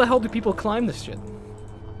 How the hell do people climb this shit?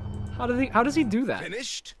 How does he do that?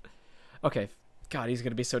 Finished? Okay. God, he's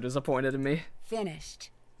gonna be so disappointed in me. Finished.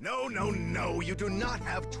 No, you do not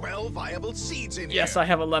have 12 viable seeds in here. Yes, I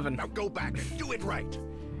have 11. Now go back and do it right.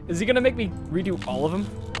 Is he gonna make me redo all of them?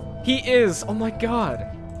 He is! Oh my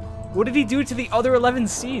god. What did he do to the other 11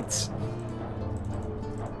 seeds?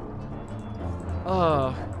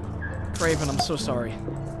 Oh, Craven, I'm so sorry.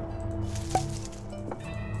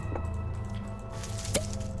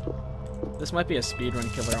 This might be a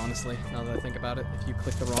speedrun killer, honestly, now that I think about it, if you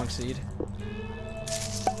click the wrong seed.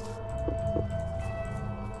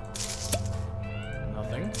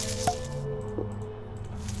 Nothing.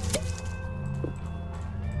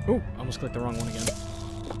 Ooh, almost clicked the wrong one again.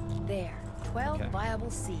 There, 12 Okay. viable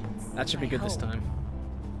seeds. That should be I good this hope. time.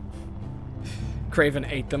 Craven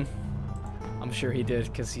ate them. I'm sure he did,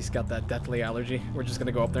 because he's got that deathly allergy. We're just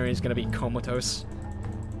gonna go up there and he's gonna be comatose.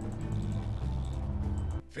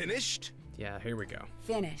 Finished? Yeah, here we go.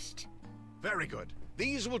 Finished. Very good.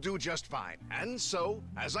 These will do just fine. And so,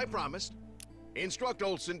 as I promised, instruct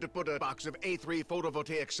Olsen to put a box of A3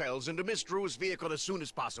 photovoltaic cells into Miss Drew's vehicle as soon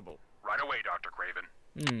as possible. Right away, Dr. Craven.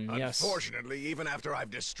 Yes. Unfortunately, even after I've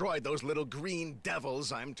destroyed those little green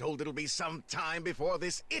devils, I'm told it'll be some time before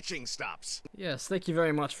this itching stops. Yes, thank you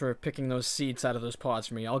very much for picking those seeds out of those pods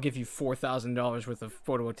for me. I'll give you $4,000 worth of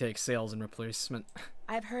photovoltaic sales in replacement.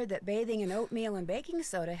 I've heard that bathing in oatmeal and baking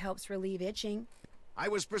soda helps relieve itching. I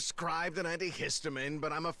was prescribed an antihistamine,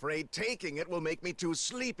 but I'm afraid taking it will make me too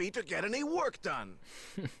sleepy to get any work done.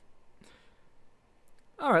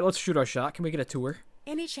 Alright, let's shoot our shot. Can we get a tour?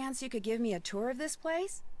 Any chance you could give me a tour of this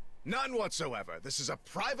place? None whatsoever. This is a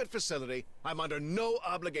private facility. I'm under no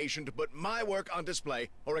obligation to put my work on display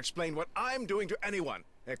or explain what I'm doing to anyone,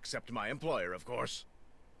 except my employer, of course.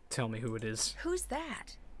 Tell me who it is. Who's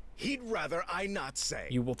that? He'd rather I not say.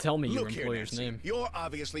 You will tell me your Look here, employer's Nancy, name. You're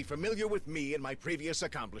obviously familiar with me and my previous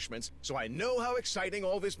accomplishments, so I know how exciting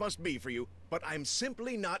all this must be for you, but I'm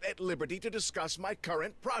simply not at liberty to discuss my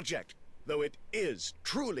current project, though it is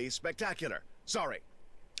truly spectacular. Sorry.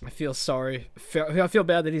 I feel sorry. I feel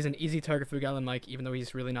bad that he's an easy target for Galen Mike, even though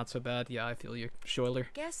he's really not so bad. Yeah, I feel you, Schuyler.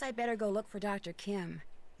 Guess I better go look for Dr. Kim.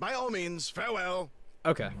 By all means, farewell.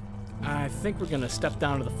 Okay. I think we're gonna step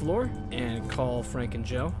down to the floor and call Frank and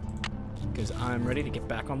Joe, because I'm ready to get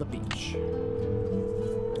back on the beach.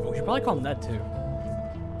 Oh, we should probably call Ned, too.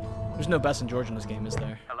 There's no Bess and George in this game, is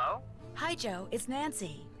there? Hello? Hi, Joe. It's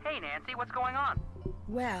Nancy. Hey, Nancy, what's going on?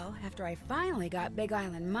 Well, after I finally got Big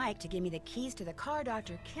Island Mike to give me the keys to the car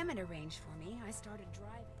Dr. Kim had arranged for me, I started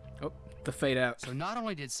driving. Oh, the fade out. So not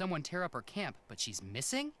only did someone tear up her camp, but she's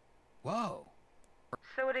missing? Whoa.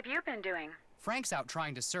 So what have you been doing? Frank's out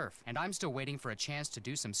trying to surf, and I'm still waiting for a chance to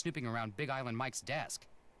do some snooping around Big Island Mike's desk.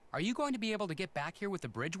 Are you going to be able to get back here with the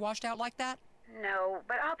bridge washed out like that? No,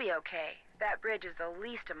 but I'll be okay. That bridge is the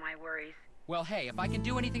least of my worries. Well, hey, if I can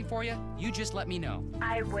do anything for you, you just let me know.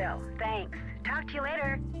 I will. Thanks. Talk to you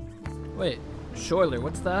later. Wait, Schuyler,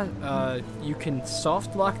 what's that? You can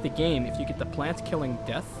soft lock the game if you get the plant killing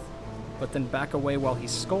death, but then back away while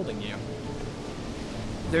he's scolding you.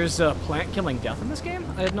 There's a plant killing death in this game?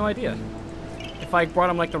 I had no idea. If I brought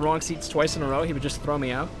him like the wrong seats twice in a row, he would just throw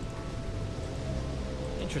me out.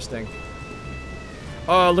 Interesting.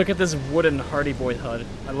 Oh, look at this wooden Hardy Boy HUD.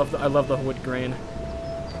 I love the wood grain.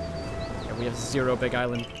 Yeah, we have 0 Big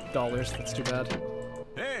Island dollars. That's too bad.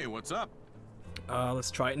 Hey, what's up?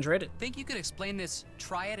 Let's try it and trade it. Think you could explain this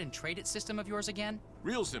try it and trade it system of yours again?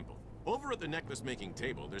 Real simple. Over at the necklace making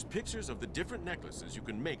table, there's pictures of the different necklaces you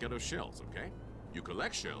can make out of shells, okay? You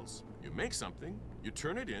collect shells, you make something, you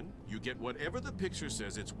turn it in, you get whatever the picture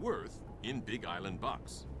says it's worth in Big Island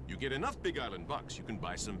bucks. You get enough Big Island bucks, you can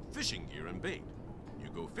buy some fishing gear and bait. You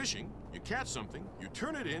go fishing, you catch something, you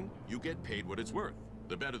turn it in, you get paid what it's worth.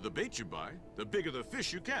 The better the bait you buy, the bigger the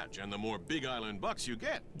fish you catch, and the more Big Island bucks you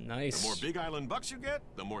get. Nice. The more Big Island bucks you get,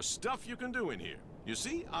 the more stuff you can do in here. You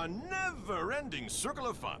see, a never-ending circle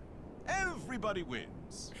of fun. Everybody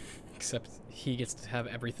wins. Except he gets to have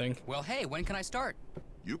everything. Well, hey, when can I start?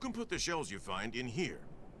 You can put the shells you find in here.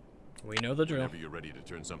 We know the drill. Whenever you're ready to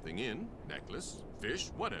turn something in, necklace, fish,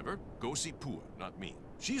 whatever, go see Pua, not me.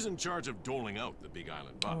 She's in charge of doling out the Big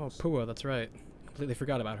Island bucks. Oh, Pua, that's right. Completely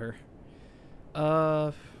forgot about her.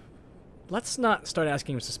 Let's not start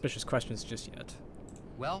asking him suspicious questions just yet.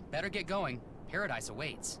 Well, better get going. Paradise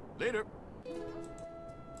awaits. Later.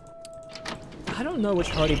 I don't know which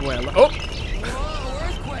Hardy Boy I like. Oh! Whoa,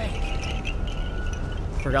 earthquake!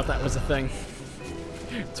 Forgot that was a thing.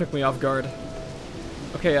 Took me off guard.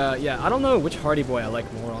 Okay, yeah, I don't know which Hardy Boy I like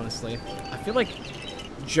more, honestly. I feel like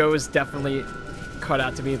Joe's definitely cut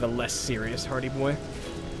out to be the less serious Hardy Boy,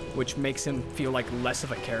 which makes him feel like less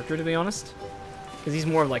of a character, to be honest. Because he's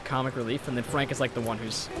more of like comic relief, and then Frank is like the one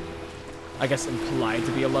who's, I guess, implied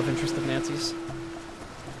to be a love interest of Nancy's.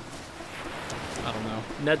 I don't know.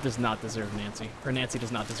 Ned does not deserve Nancy. Or Nancy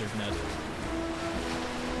does not deserve Ned.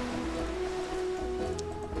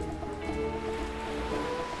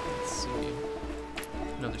 Let's see.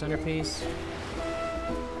 Another centerpiece.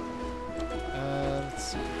 Let's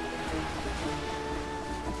see.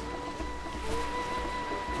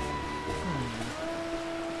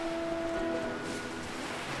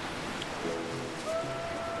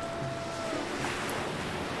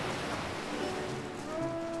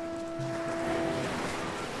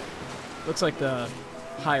 Looks like the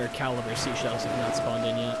higher caliber seashells have not spawned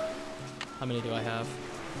in yet. How many do I have?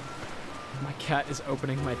 My cat is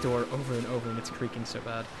opening my door over and over and it's creaking so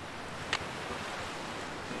bad.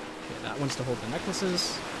 Okay, that one's to hold the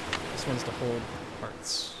necklaces. This one's to hold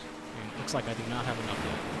hearts. And it looks like I do not have enough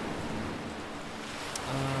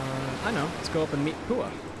I know. Let's go up and meet Pua.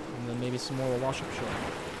 And then maybe some more will wash up shore.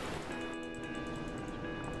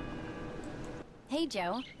 Hey,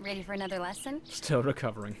 Joe. Ready for another lesson? Still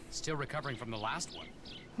recovering. Still recovering from the last one.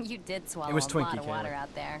 You did swallow It was a Twinkie, lot of water Kayla.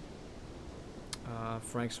 out there.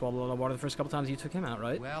 Frank swallowed a lot of water the first couple times you took him out,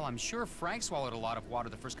 right? Well, I'm sure Frank swallowed a lot of water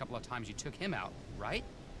the first couple of times you took him out, right?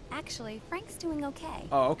 Actually, Frank's doing okay.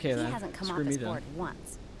 Oh, okay then. He hasn't come Screw off me his then. board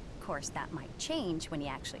once. Of course, that might change when he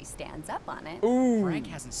actually stands up on it. Ooh. Frank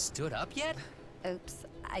hasn't stood up yet? Oops,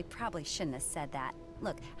 I probably shouldn't have said that.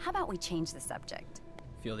 Look, how about we change the subject?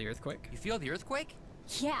 Feel the earthquake? You feel the earthquake?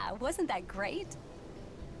 Yeah, wasn't that great?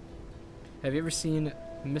 Have you ever seen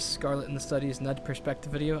Miss Scarlet in the Study's Ned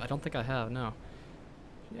Perspective video? I don't think I have, no.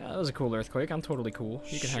 Yeah, that was a cool earthquake. I'm totally cool.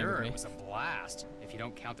 You can hang with Sure, me. it was a blast, if you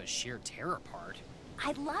don't count the sheer terror part.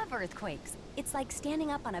 I love earthquakes. It's like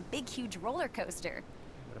standing up on a big, huge roller coaster.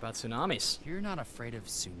 What about tsunamis? You're not afraid of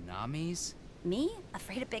tsunamis? Me?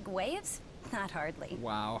 Afraid of big waves? Not hardly.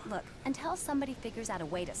 Wow. Look, until somebody figures out a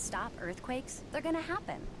way to stop earthquakes, they're gonna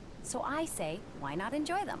happen. So I say, why not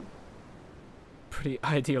enjoy them? Pretty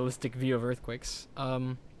idealistic view of earthquakes.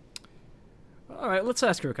 Alright, let's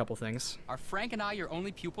ask her a couple things. Are Frank and I your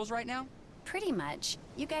only pupils right now? Pretty much.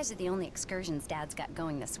 You guys are the only excursions Dad's got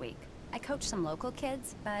going this week. I coach some local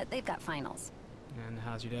kids, but they've got finals. And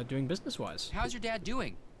how's your dad doing business-wise? How's your dad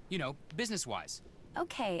doing? You know, business-wise.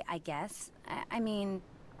 Okay, I guess. I mean,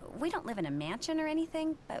 we don't live in a mansion or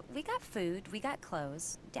anything, but we got food, we got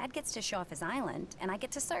clothes. Dad gets to show off his island, and I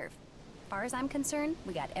get to surf. As far as I'm concerned,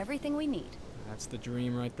 we got everything we need. That's the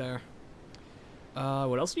dream right there.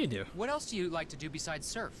 What else do you do? What else do you like to do besides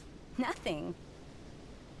surf? Nothing.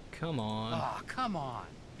 Come on. Aw, come on.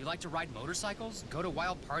 You like to ride motorcycles? Go to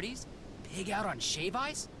wild parties? Pig out on shave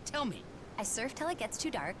ice? Tell me. I surf till it gets too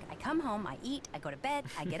dark, I come home, I eat, I go to bed,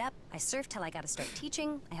 I get up, I surf till I gotta start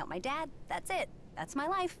teaching, I help my dad. That's it. That's my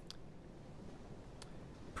life.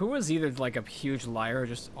 Pua's either like a huge liar or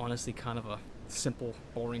just honestly kind of a simple,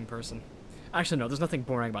 boring person. Actually, no, there's nothing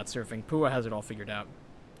boring about surfing. Pua has it all figured out.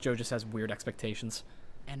 Joe just has weird expectations.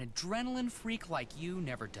 An adrenaline freak like you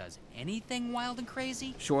never does anything wild and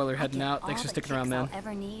crazy? Schorler heading out. Thanks for sticking around, man. I'll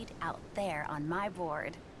ever need out there on my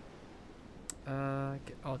board.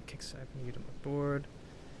 Get all the kicks I need on my board.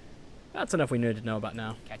 That's enough we need to know about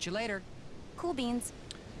now. Catch you later. Cool beans.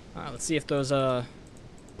 Alright, let's see if those,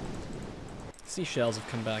 seashells have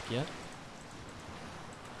come back yet.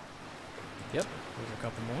 Yep, there's a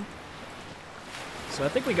couple more. So I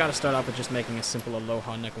think we gotta start off with just making a simple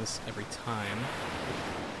aloha necklace every time.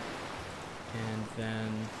 And then,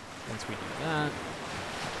 once we do that,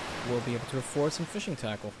 we'll be able to afford some fishing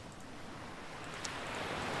tackle.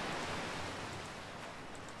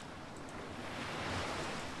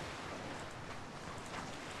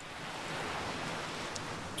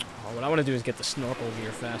 Oh, what I want to do is get the snorkel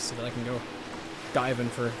gear fast so that I can go diving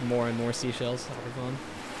for more and more seashells. That'll be fun.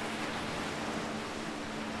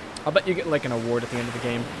 I'll bet you get like an award at the end of the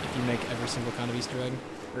game if you make every single kind of Easter egg.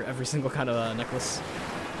 Or every single kind of necklace.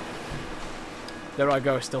 There I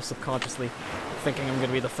go, still subconsciously thinking I'm going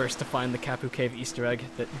to be the first to find the Kapu Cave Easter egg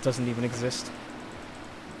that doesn't even exist.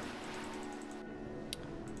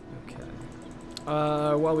 Okay.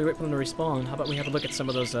 While we wait for them to respawn, how about we have a look at some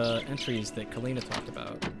of those entries that Kalina talked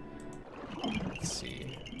about. Let's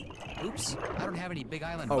see. Oops, I don't have any Big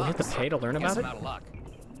Island Oh, we bugs. have to pay to learn Guess about it? I'm out of luck.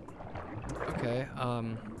 Okay,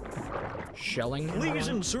 shelling? Please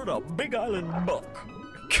insert a Big Island buck.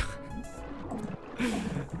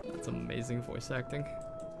 That's amazing voice acting.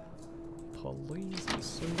 Please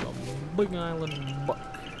insert a Big Island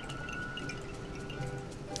buck.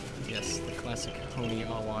 Yes, the classic Honey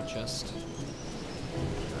Awa chest.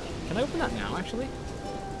 Can I open that now, actually?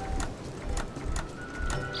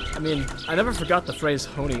 I mean, I never forgot the phrase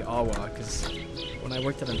Honey Awa, because when I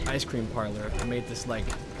worked at an ice cream parlor, I made this, like,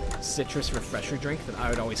 citrus refresher drink that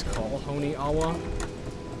I would always call Honey Awa.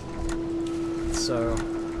 So,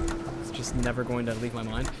 it's just never going to leave my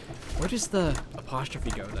mind. Where does the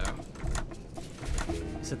apostrophe go, though?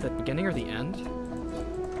 Is it the beginning or the end?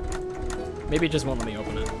 Maybe it just won't let me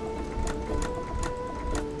open it.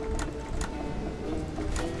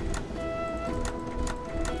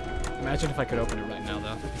 Imagine if I could open it right now,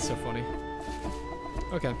 though. It's so funny.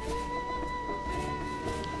 Okay.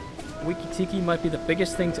 Wiki-Tiki might be the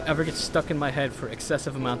biggest thing to ever get stuck in my head for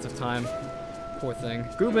excessive amounts of time. Poor thing.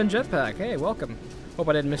 Gooba and Jetpack, hey, welcome. Hope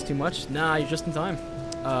I didn't miss too much. Nah, you're just in time.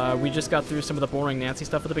 We just got through some of the boring Nancy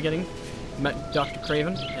stuff at the beginning. Met Dr.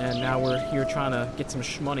 Craven, and now we're here trying to get some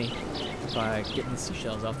shmoney by getting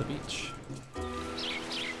seashells off the beach.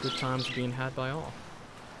 Good times being had by all.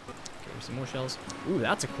 Okay, here's some more shells. Ooh,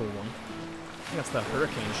 that's a cool one. I think that's the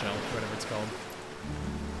hurricane shell, whatever it's called.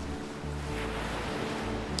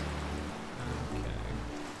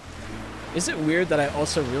 Is it weird that I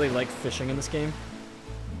also really like fishing in this game?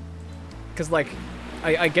 Because, like,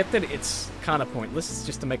 I get that it's kind of pointless. It's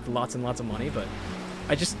just to make lots and lots of money, but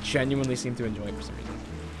I just genuinely seem to enjoy it for some reason.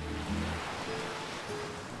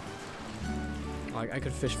 Like, I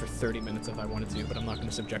could fish for 30 minutes if I wanted to, but I'm not going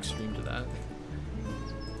to subject stream to that.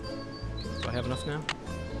 Do I have enough now?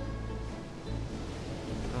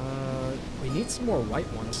 We need some more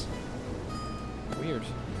white ones. Weird.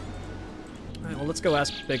 Alright, well, let's go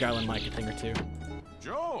ask Big Island Mike a thing or two.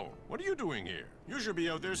 Joe, what are you doing here? You should be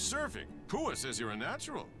out there surfing. Pua says you're a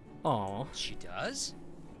natural. Aw. She does?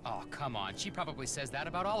 Oh, come on. She probably says that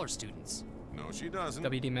about all her students. No, she doesn't.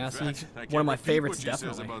 W.D. Massey, In fact, I can't one of my repeat favorites, what she says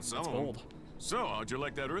definitely. about some That's of them. bold. So, how'd you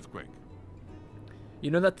like that earthquake? You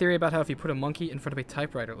know that theory about how if you put a monkey in front of a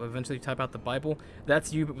typewriter, it will eventually type out the Bible?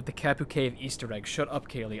 That's you, but with the Kapu Cave Easter egg. Shut up,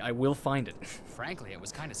 Kaylee. I will find it. Frankly, it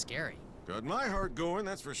was kind of scary. Got my heart going,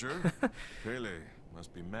 that's for sure. Pele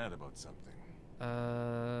must be mad about something.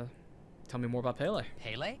 Tell me more about Pele.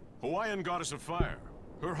 Pele? Hawaiian goddess of fire.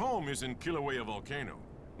 Her home is in Kilauea Volcano.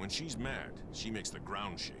 When she's mad, she makes the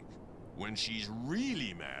ground shake. When she's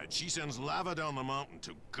really mad, she sends lava down the mountain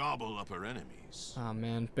to gobble up her enemies. Oh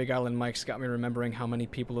man, Big Island Mike's got me remembering how many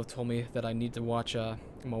people have told me that I need to watch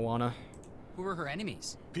Moana. Who are her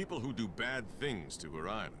enemies? People who do bad things to her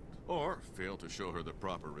island, or fail to show her the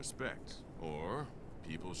proper respect, or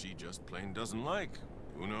people she just plain doesn't like.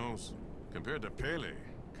 Who knows? Compared to Pele,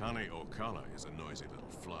 Kane Okala is a noisy little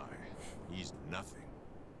fly. He's nothing.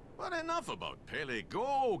 But enough about Pele.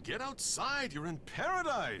 Go, get outside. You're in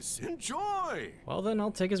paradise. Enjoy. Well then,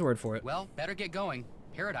 I'll take his word for it. Well, better get going.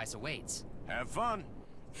 Paradise awaits. Have fun.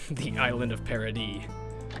 The island of Paradis.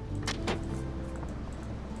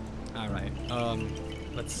 Alright,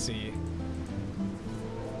 let's see.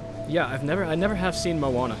 Yeah, I never have seen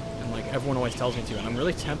Moana, and like everyone always tells me to, and I'm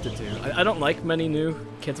really tempted to. I don't like many new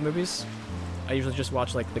kids movies. I usually just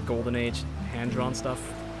watch like the Golden Age hand-drawn stuff.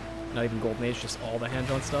 Not even Golden Age, just all the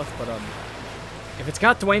hand-drawn stuff. But if it's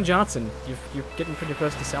got Dwayne Johnson, you're getting pretty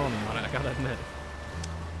close to selling me on it, I gotta admit.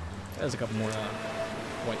 There's a couple more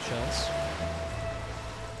white shells.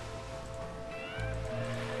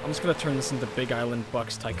 I'm just gonna turn this into Big Island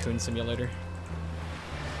Bucks Tycoon Simulator.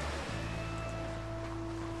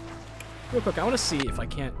 Real quick, I want to see if I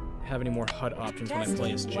can't have any more HUD options when I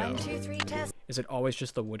play as Joe. 1, 2, 3, test. Is it always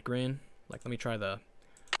just the wood grain? Like, let me try the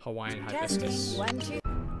Hawaiian hibiscus. 1, 2.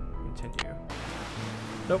 Continue.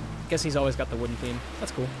 Nope. Guess he's always got the wooden theme.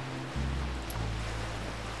 That's cool.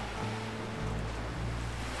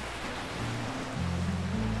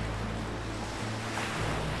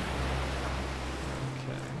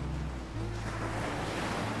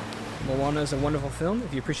 Moana is a wonderful film.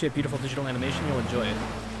 If you appreciate beautiful digital animation, you'll enjoy it.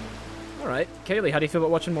 Alright, Kaylee, how do you feel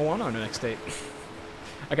about watching Moana on the next date?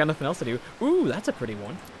 I got nothing else to do. Ooh, that's a pretty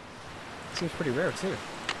one. Seems pretty rare, too.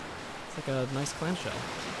 It's like a nice clamshell.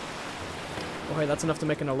 Oh, hey, that's enough to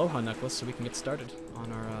make an Aloha necklace, so we can get started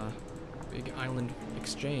on our Big Island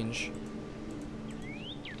exchange.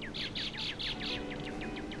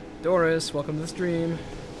 Doris, welcome to the stream.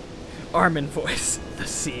 Armin voice, the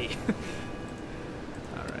sea.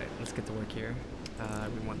 Alright, let's get to work here.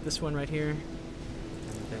 We want this one right here. And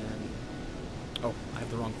then... Oh, I have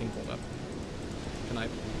the wrong thing pulled up. Can I...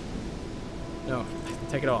 No,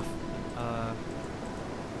 take it off.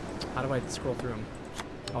 How do I scroll through them?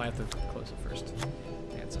 Oh, I have to close it first.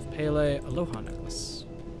 Dance of Pele, Aloha necklace.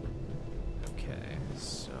 Okay,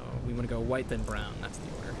 so we want to go white then brown. That's the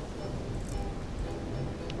order.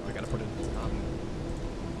 Oh, I gotta put it at the top.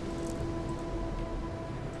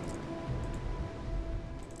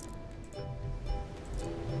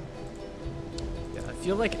 Yeah, I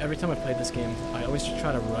feel like every time I play this game, I always just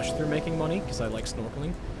try to rush through making money because I like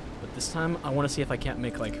snorkeling. But this time, I want to see if I can't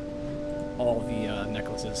make like all the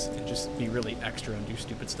necklaces and just be really extra and do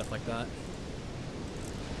stupid stuff like that.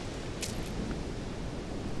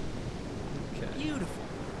 Okay. Beautiful.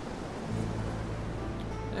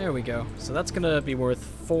 There we go. So that's gonna be worth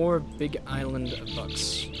 4 Big Island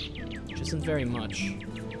bucks, which isn't very much.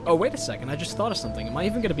 Oh, wait a second. I just thought of something. Am I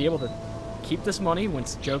even gonna be able to keep this money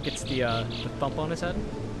once Joe gets the thump on his head?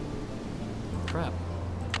 Crap.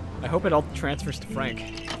 I hope it all transfers to Frank.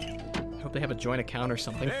 I hope they have a joint account or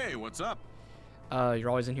something. Hey, what's up? You're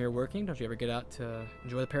always in here working? Don't you ever get out to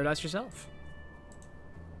enjoy the paradise yourself?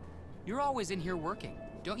 You're always in here working.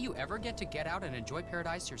 Don't you ever get out and enjoy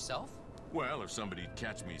paradise yourself? Well, if somebody'd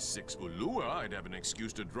catch me 6 ulua, I'd have an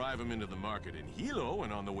excuse to drive them into the market in Hilo,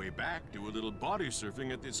 and on the way back, do a little body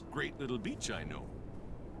surfing at this great little beach I know.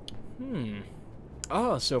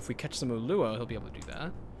 Oh, so if we catch some ulua, he'll be able to do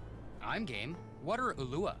that. I'm game. What are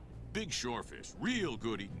ulua? Big shorefish, real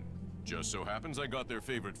good eating. Just so happens I got their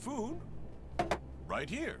favorite food right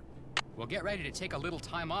here. Well, get ready to take a little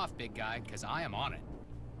time off, big guy, because I am on it.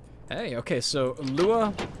 Hey, okay, so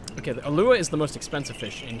ulua... Okay, the ulua is the most expensive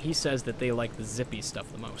fish, and he says that they like the zippy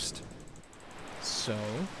stuff the most. So...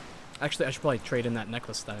 Actually, I should probably trade in that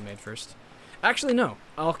necklace that I made first. Actually, no.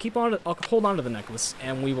 I'll hold on to the necklace,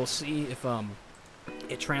 and we will see if,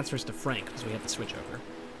 it transfers to Frank, because we have to switch over.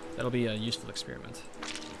 That'll be a useful experiment.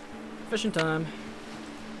 Fishing time.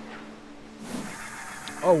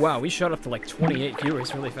 Oh, wow, we shot up to like 28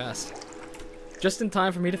 viewers really fast. Just in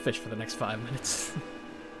time for me to fish for the next 5 minutes.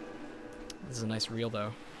 This is a nice reel,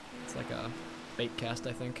 though. It's like a bait cast,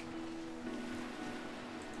 I think.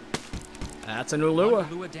 That's an ulua. One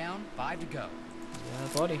ulua down, 5 to go. Yeah,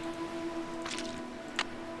 buddy.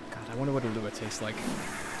 God, I wonder what ulua tastes like.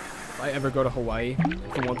 If I ever go to Hawaii,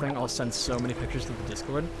 for one thing, I'll send so many pictures to the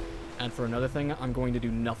Discord. And for another thing, I'm going to do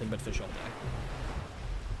nothing but fish all day.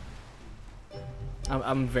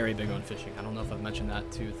 I'm very big on fishing. I don't know if I've mentioned that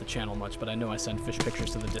to the channel much, but I know I send fish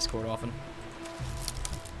pictures to the Discord often.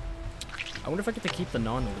 I wonder if I get to keep the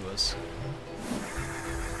non-uluas.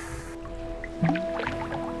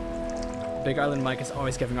 Big Island Mike is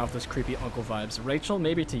always giving off those creepy uncle vibes. Rachel,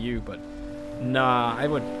 maybe to you, but nah, I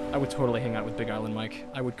would totally hang out with Big Island Mike.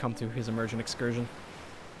 I would come to his immersion excursion.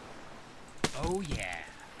 Oh yeah.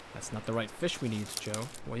 That's not the right fish we need, Joe.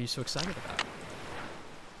 What are you so excited about?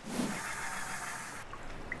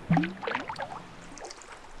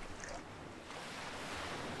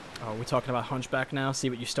 Oh, we're talking about Hunchback now? See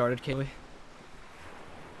what you started, Kaylee?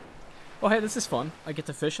 Oh, hey, this is fun. I get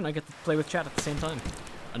to fish and I get to play with chat at the same time.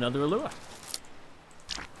 Another ulua.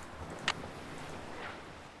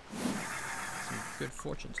 Some good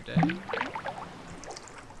fortune today.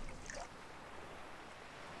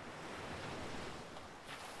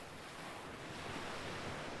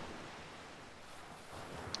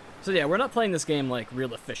 So yeah, we're not playing this game like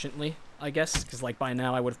real efficiently, I guess, because like by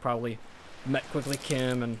now I would have probably met Quickly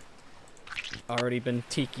Kim and already been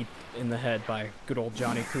tiki'd in the head by good old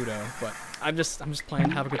Johnny Kudo. But I'm just playing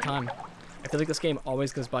to have a good time. I feel like this game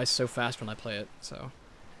always goes by so fast when I play it. So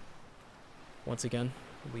once again,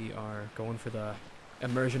 we are going for the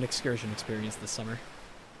immersion excursion experience this summer.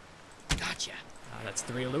 Gotcha. That's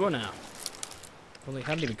 3 ulua now. Only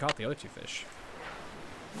haven't even caught the other 2 fish.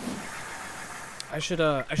 I should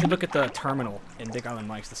look at the terminal in Big Island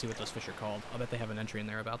Mike's to see what those fish are called. I'll bet they have an entry in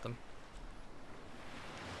there about them.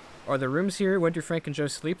 Are there rooms here? When do Frank and Joe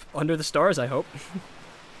sleep? Under the stars, I hope.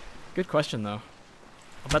 Good question, though.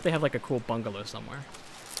 I'll bet they have like a cool bungalow somewhere.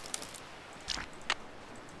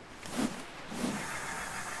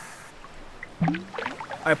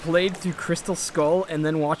 I played through Crystal Skull and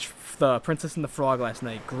then watched The Princess and the Frog last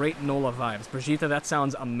night. Great NOLA vibes. Brigitte, that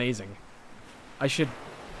sounds amazing.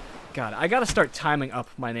 God, I gotta start timing up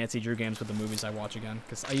my Nancy Drew games with the movies I watch again,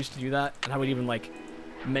 because I used to do that, and I would even, like,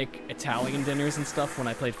 make Italian dinners and stuff when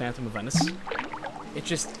I played Phantom of Venice. It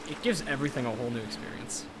gives everything a whole new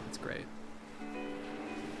experience. It's great.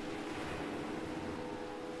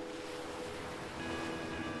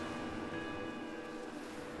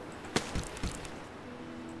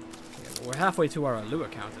 Okay, well, we're halfway to our ulua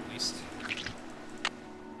count, at least.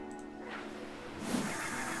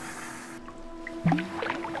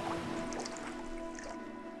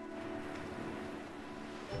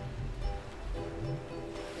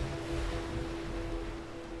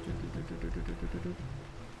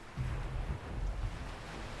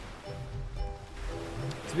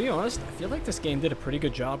 To be honest, I feel like this game did a pretty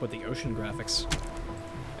good job with the ocean graphics.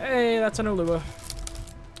 Hey, that's an ulua. I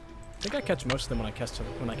think I catch most of them when I cast to the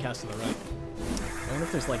right. I wonder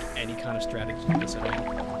if there's like any kind of strategy to this at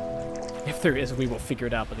all. If there is, we will figure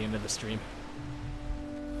it out by the end of the stream.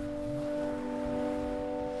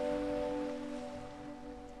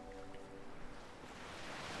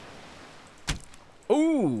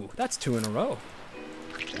 Ooh, that's 2 in a row.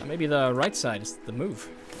 Yeah, maybe the right side is the move.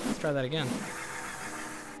 Let's try that again.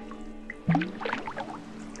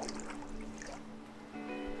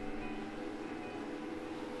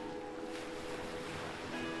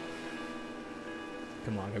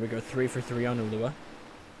 Come on, here we go. 3 for 3 on ulua.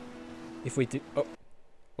 If we do... Oh,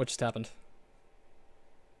 what just happened?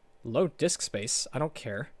 Low disk space? I don't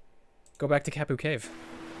care. Go back to Kapu Cave.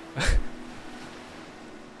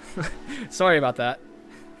 Sorry about that.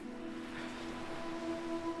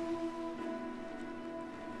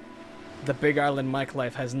 The Big Island Mike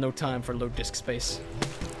life has no time for low disk space.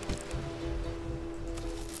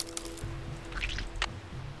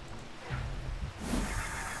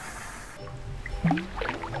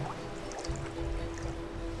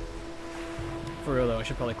 For real though, I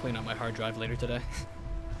should probably clean out my hard drive later today.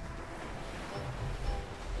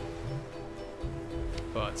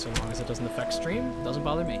 But so long as it doesn't affect stream, it doesn't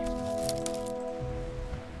bother me. Alright,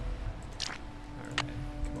 come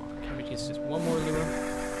on. Can we just one more lure?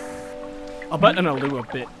 I'll button a lure a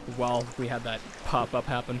bit while we had that pop-up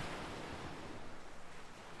happen.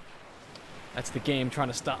 That's the game trying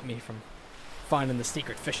to stop me from finding the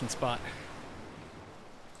secret fishing spot.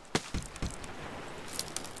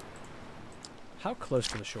 How close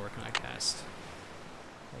to the shore can I cast?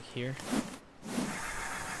 Like here?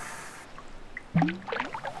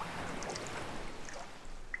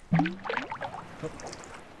 Oh.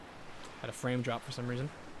 Had a frame drop for some reason.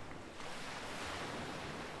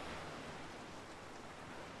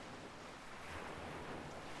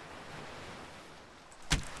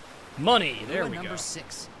 Money! There we go. Number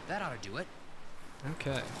 6. That ought to do it.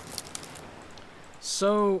 Okay.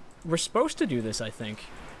 So, we're supposed to do this, I think,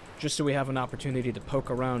 just so we have an opportunity to poke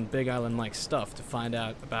around Big Island-like stuff to find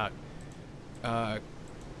out about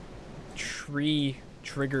tree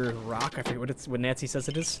trigger rock. I forget what Nancy says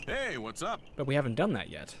it is. Hey, what's up? But we haven't done that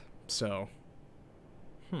yet, so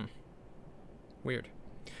weird.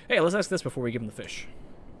 Hey, let's ask this before we give him the fish.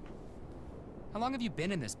 How long have you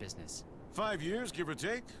been in this business? 5 years, give or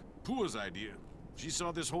take. Pua's idea. She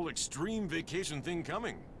saw this whole extreme vacation thing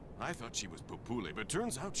coming. I thought she was Pupule, but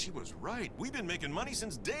turns out she was right. We've been making money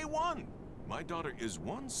since day one. My daughter is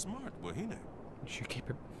one smart wahine. You should keep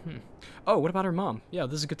her. Oh, what about her mom? Yeah,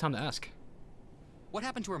 this is a good time to ask. What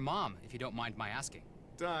happened to her mom, if you don't mind my asking?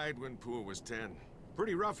 Died when Pua was 10.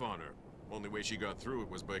 Pretty rough on her. Only way she got through it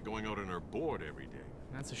was by going out on her board every day.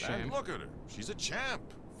 That's a shame. And look at her. She's a champ.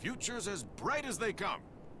 Future's as bright as they come.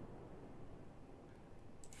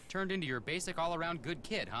 Turned into your basic all-around good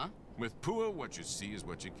kid, huh? With Pua, what you see is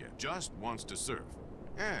what you get. Just wants to surf.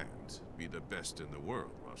 And be the best in the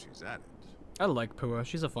world while she's at it. I like Pua.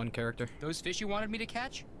 She's a fun character. Those fish you wanted me to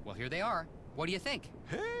catch? Well, here they are. What do you think?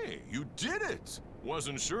 Hey, you did it!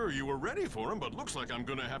 Wasn't sure you were ready for them, but looks like I'm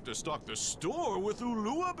gonna have to stock the store with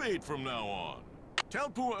Ulua bait from now on. Tell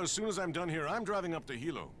Pua as soon as I'm done here, I'm driving up to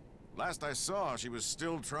Hilo. Last I saw, she was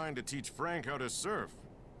still trying to teach Frank how to surf.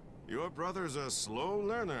 Your brother's a slow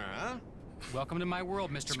learner, huh? Welcome to my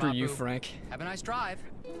world, Mr. Screw Mapu. you, Frank. Have a nice drive.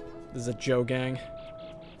 This is a Joe gang.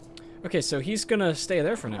 Okay, so he's gonna stay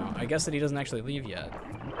there for now. I guess that he doesn't actually leave yet.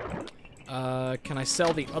 Can I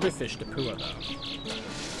sell the other fish to Pua,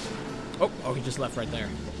 though? Oh, he just left right there.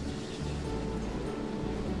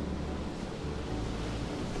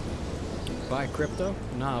 Buy crypto?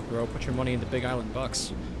 Nah, bro. Put your money into Big Island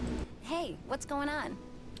bucks. Hey, what's going on?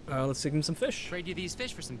 Let's give him some fish. Trade you these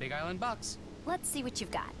fish for some Big Island bucks. Let's see what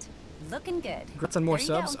you've got. Looking good. Congrats on more There you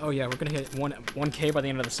subs. go. Oh yeah, we're gonna hit 1K by the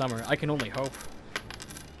end of the summer. I can only hope.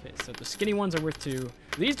 Okay, so the skinny ones are worth 2.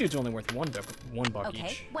 These dudes are only worth $1 buck Okay,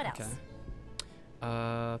 each. what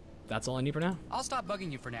else? That's all I need for now. I'll stop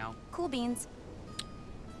bugging you for now. Cool beans.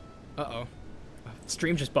 Uh-oh.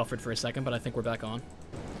 Stream just buffered for a second, but I think we're back on.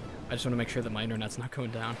 I just want to make sure that my internet's not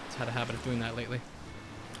going down. It's had a habit of doing that lately.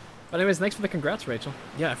 But anyways, thanks for the congrats, Rachel.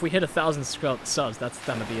 Yeah, if we hit 1,000 subs, that's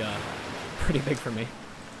gonna be pretty big for me.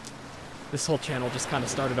 This whole channel just kind of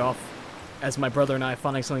started off as my brother and I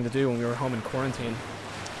finding something to do when we were home in quarantine.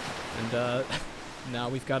 And now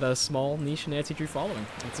we've got a small niche Nancy Drew following.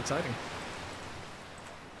 It's exciting.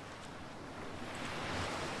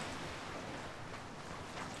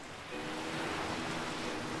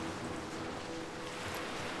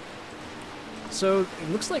 So, it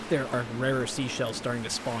looks like there are rarer seashells starting to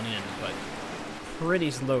spawn in, but pretty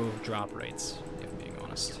slow drop rates, if I'm being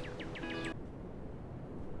honest.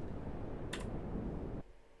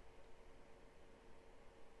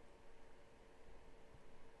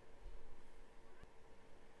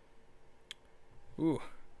 Ooh,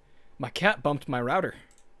 my cat bumped my router.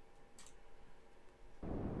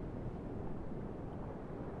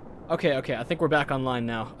 Okay, I think we're back online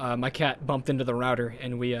now. My cat bumped into the router,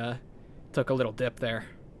 and we, took a little dip there.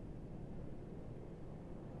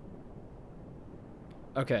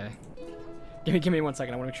 Okay. Give me 1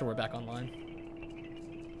 second. I want to make sure we're back online.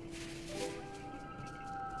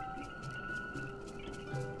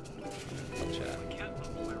 Chat.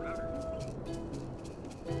 Okay, I think we're back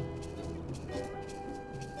online now. My cat bumped into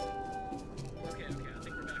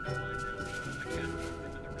the router,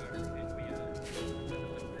 and we, took a little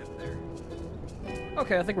dip there.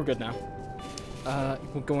 Okay, I think we're good now.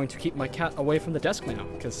 I'm going to keep my cat away from the desk now,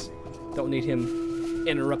 because don't need him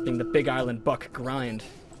interrupting the Big Island buck grind.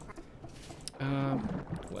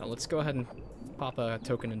 Well, let's go ahead and pop a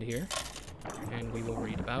token into here, and we will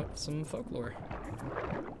read about some folklore.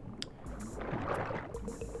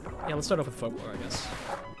 Yeah, let's start off with folklore, I guess.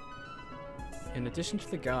 In addition to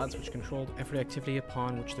the gods which controlled every activity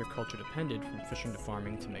upon which their culture depended, from fishing to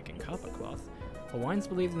farming to making Kapu cloth, Hawaiians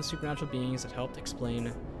believed in supernatural beings that helped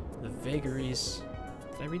explain the vagaries...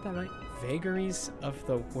 Did I read that right? Vagaries of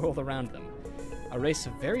the world around them. A race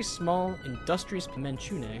of very small, industrious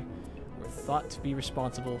Mencune were thought to be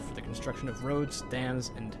responsible for the construction of roads,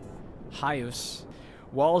 dams, and hayus,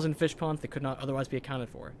 walls and fish ponds that could not otherwise be accounted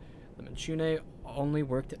for. The Mencune only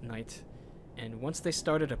worked at night, and once they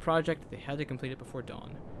started a project, they had to complete it before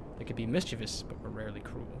dawn. They could be mischievous, but were rarely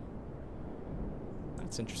cruel.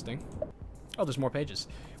 That's interesting. Oh, there's more pages.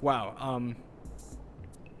 Wow,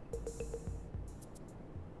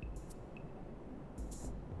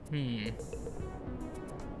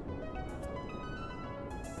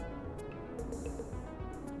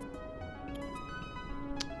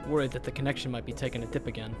 Worried that the connection might be taking a dip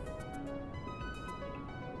again.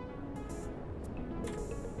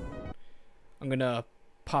 I'm gonna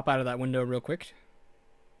pop out of that window real quick.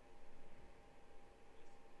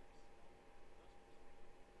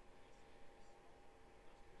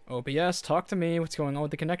 OBS, talk to me. What's going on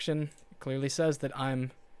with the connection? It clearly says that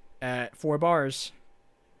I'm at 4 bars.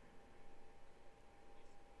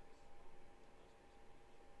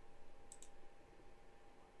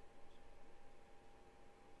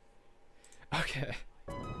 Okay.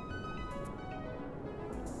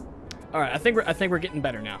 All right, I think we're getting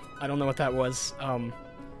better now. I don't know what that was.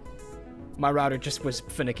 My router just was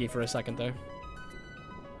finicky for a second there.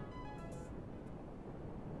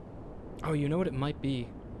 Oh, you know what it might be?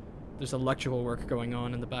 There's electrical work going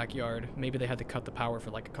on in the backyard. Maybe they had to cut the power for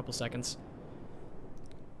like a couple seconds.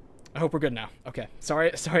 I hope we're good now. Okay.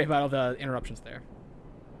 Sorry about all the interruptions there.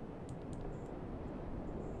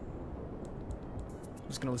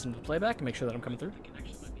 Just gonna listen to the playback and make sure that I'm coming through.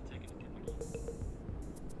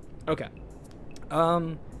 Okay.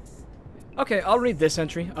 Okay, I'll read this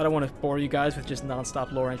entry. I don't want to bore you guys with just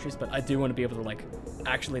non-stop lore entries, but I do want to be able to, like,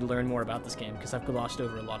 actually learn more about this game, because I've glossed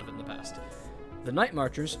over a lot of it in the past. The Night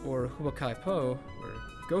Marchers, or Huakai Po, were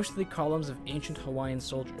ghostly columns of ancient Hawaiian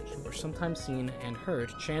soldiers who were sometimes seen and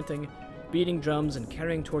heard chanting, beating drums, and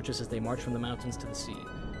carrying torches as they marched from the mountains to the sea,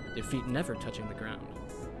 their feet never touching the ground.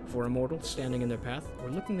 For a mortal standing in their path or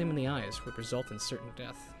looking them in the eyes would result in certain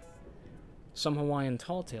death. Some Hawaiian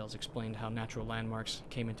tall tales explained how natural landmarks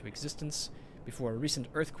came into existence. Before a recent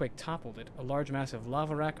earthquake toppled it, a large massive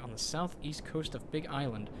lava rack on the southeast coast of Big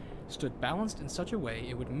Island stood balanced in such a way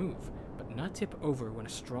it would move, but not tip over when a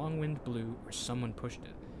strong wind blew or someone pushed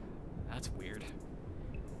it. That's weird.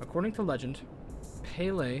 According to legend,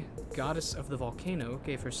 Pele, goddess of the volcano,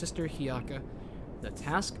 gave her sister Hiaka the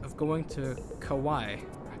task of going to Kauai,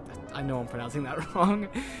 I know I'm pronouncing that wrong,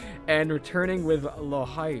 and returning with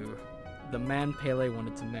Lohayu, the man Pele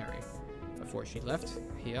wanted to marry. Before she left,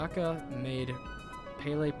 Hiaka made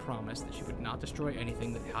Pele promise that she would not destroy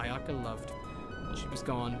anything that Hiaka loved while she was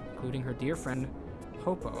gone, including her dear friend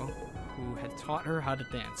Hopo, who had taught her how to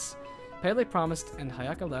dance. Pele promised, and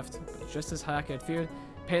Hiaka left, but just as Hiaka had feared,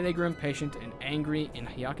 Pele grew impatient and angry in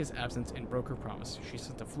Hiaka's absence and broke her promise. She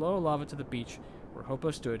sent a flow of lava to the beach where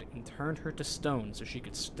Hopo stood and turned her to stone so she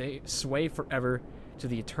could sway forever to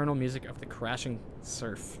the eternal music of the crashing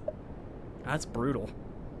surf. That's brutal.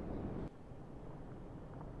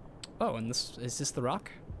 Oh, and is this the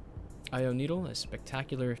rock? Io Needle, a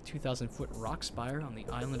spectacular 2,000-foot rock spire on the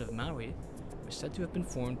island of Maui, was said to have been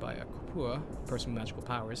formed by a kupua, a person with magical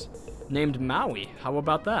powers, named Maui. How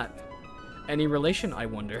about that? Any relation, I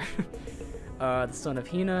wonder? The son of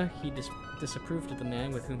Hina, he disapproved of the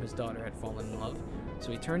man with whom his daughter had fallen in love,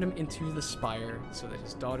 so he turned him into the spire so that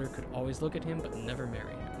his daughter could always look at him but never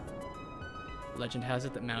marry him. Legend has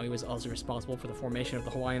it that Maui was also responsible for the formation of the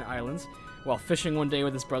Hawaiian Islands. While fishing one day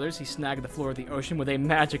with his brothers, he snagged the floor of the ocean with a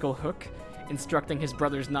magical hook. Instructing his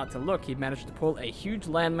brothers not to look, he managed to pull a huge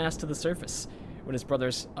landmass to the surface. When his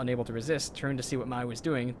brothers, unable to resist, turned to see what Maui was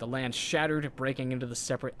doing, the land shattered, breaking into the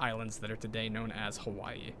separate islands that are today known as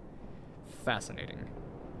Hawaii. Fascinating.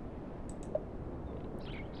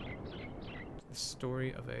 The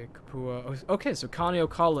story of a kupua. Oh, okay, so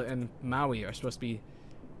Kaneokala and Maui are supposed to be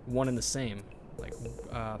one and the same. Like,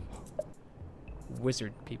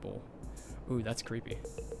 wizard people. Ooh, that's creepy.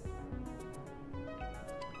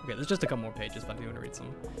 Okay, there's just a couple more pages, but I do want to read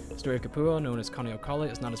some. The story of Kapua, known as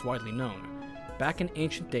Kaneokala, is not as widely known. Back in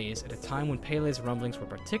ancient days, at a time when Pele's rumblings were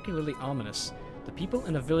particularly ominous, the people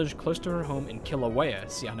in a village close to her home in Kilauea,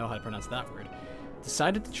 see, I know how to pronounce that word,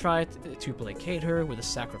 decided to try to placate her with a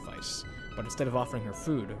sacrifice. But instead of offering her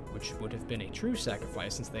food, which would have been a true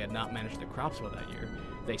sacrifice since they had not managed the crops well that year,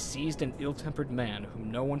 they seized an ill-tempered man whom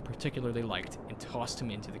no one particularly liked and tossed him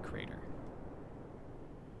into the crater.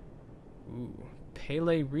 Ooh.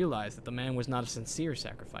 Pele realized that the man was not a sincere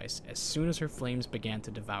sacrifice as soon as her flames began to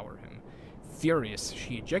devour him. Furious,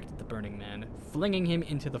 she ejected the burning man, flinging him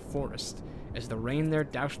into the forest. As the rain there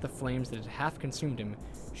doused the flames that had half consumed him,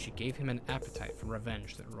 she gave him an appetite for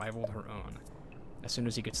revenge that rivaled her own. As soon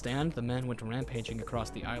as he could stand, the man went rampaging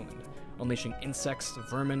across the island, unleashing insects,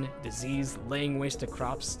 vermin, disease, laying waste to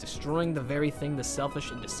crops, destroying the very thing the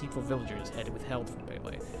selfish and deceitful villagers had withheld from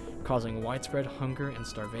Pele, causing widespread hunger and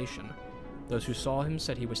starvation. Those who saw him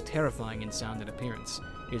said he was terrifying in sound and appearance,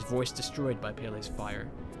 his voice destroyed by Pele's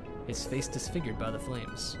fire, his face disfigured by the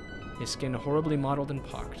flames, his skin horribly mottled and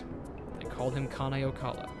pocked. They called him Kane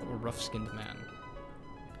Okala, or rough-skinned man.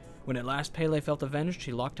 When at last Pele felt avenged,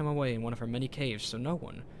 she locked him away in one of her many caves so no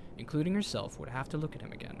one, including herself, would have to look at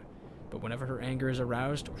him again. But whenever her anger is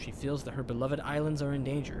aroused, or she feels that her beloved islands are in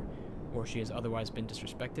danger, or she has otherwise been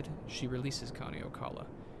disrespected, she releases Kane Okala,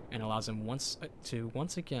 and allows him once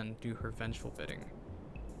again do her vengeful bidding.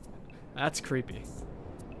 That's creepy.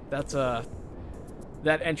 That's,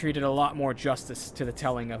 that entry did a lot more justice to the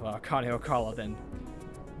telling of Kane Okala than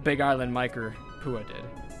Big Island Mike or Pua did.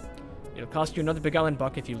 It'll cost you another Big Island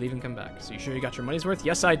buck if you leave and come back. So you sure you got your money's worth?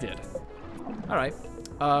 Yes, I did. Alright.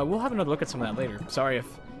 We'll have another look at some of that later. Sorry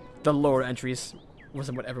if the lore entries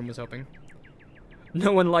wasn't what everyone was hoping.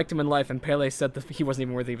 No one liked him in life, and Pele said that he wasn't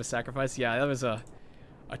even worthy of a sacrifice. Yeah, that was a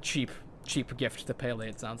cheap gift to Pele,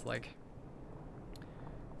 it sounds like.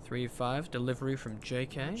 3-5, delivery from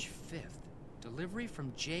JK. March 5th. Delivery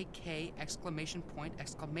from JK, exclamation point,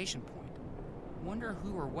 exclamation point. Wonder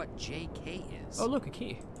who or what JK is. Oh, look, a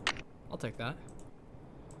key. I'll take that.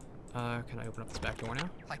 Can I open up this back door now?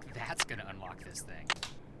 Like that's gonna unlock this thing.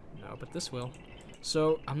 No, but this will.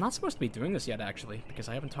 So, I'm not supposed to be doing this yet, actually, because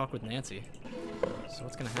I haven't talked with Nancy. So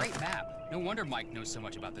what's gonna happen? Great map. No wonder Mike knows so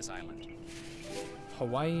much about this island.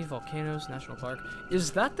 Hawaii Volcanoes National Park.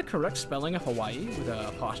 Is that the correct spelling of Hawaii with an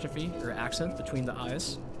apostrophe or accent between the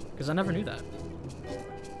I's? Because I never knew that.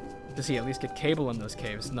 Does he at least get cable in those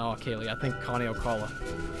caves? No, Kaylee, I think Kane Okala.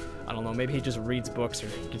 I don't know, maybe he just reads books or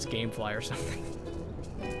gets Gamefly or something.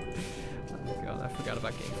 Oh god, I forgot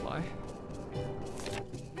about Gamefly.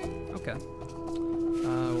 Okay.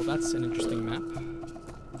 Well that's an interesting map.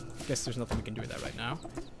 Guess there's nothing we can do with that right now.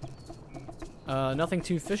 Nothing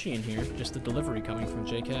too fishy in here, just a delivery coming from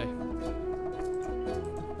JK.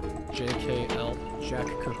 JKL, Jack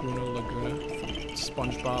Kahuna Laguna,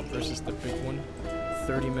 SpongeBob versus the Big One,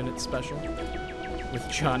 30-minute special with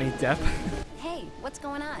Johnny Depp. Hey, what's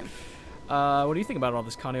going on? What do you think about all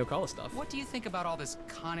this Kane Okala stuff? What do you think about all this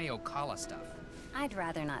Kane Okala stuff? I'd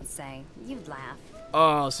rather not say. You'd laugh.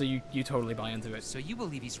 Oh, so you totally buy into it. So you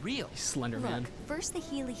believe he's real? He's Slender Man. Look, first the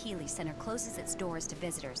Healy Center closes its doors to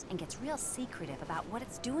visitors and gets real secretive about what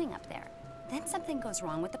it's doing up there. Then something goes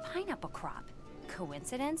wrong with the pineapple crop.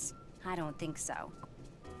 Coincidence? I don't think so.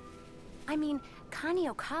 I mean, Kane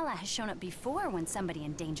Okala has shown up before when somebody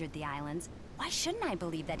endangered the islands. Why shouldn't I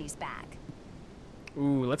believe that he's back?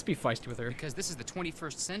 Ooh, let's be feisty with her. Because this is the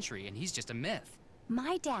 21st century and he's just a myth.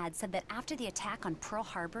 My dad said that after the attack on Pearl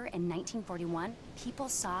Harbor in 1941, people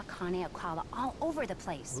saw Kane Okala all over the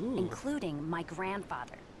place, including my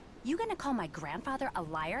grandfather. You gonna call my grandfather a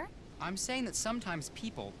liar? I'm saying that sometimes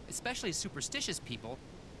people, especially superstitious people,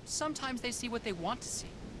 sometimes they see what they want to see.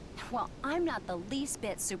 Well, I'm not the least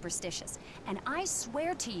bit superstitious, and I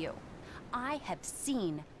swear to you, I have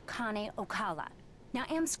seen Kane Okala. Now,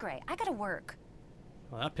 Amscray, I gotta work.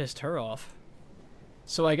 Well, that pissed her off.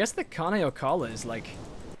 So I guess the Kane Okala is, like,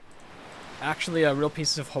 actually a real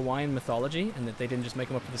piece of Hawaiian mythology, and that they didn't just make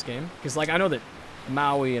him up for this game. Because, like, I know that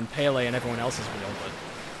Maui and Pele and everyone else is real, but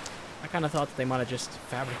I kind of thought that they might have just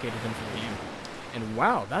fabricated him for the game. And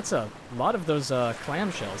wow, that's a lot of those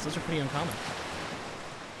clam shells. Those are pretty uncommon.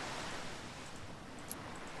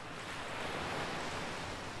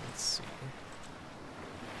 Let's see.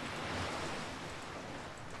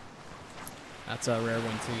 That's a rare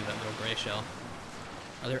one too, that little gray shell.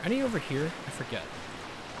 Are there any over here? I forget.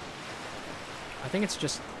 I think it's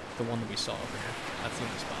just the one that we saw over here. That's the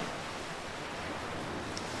only spot.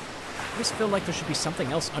 I always feel like there should be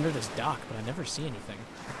something else under this dock, but I never see anything.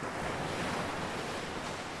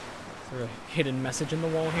 Is there a hidden message in the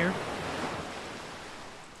wall here?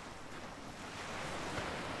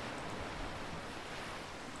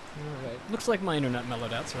 Alright. Looks like my internet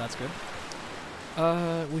mellowed out, so that's good.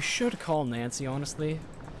 We should call Nancy, honestly.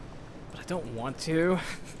 But I don't want to.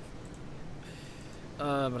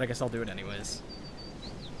 But I guess I'll do it anyways.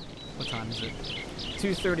 What time is it?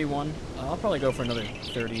 2:31. I'll probably go for another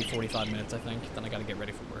 30, 45 minutes, I think. Then I gotta get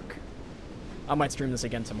ready for work. I might stream this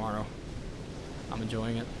again tomorrow. I'm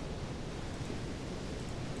enjoying it.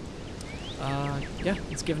 Yeah,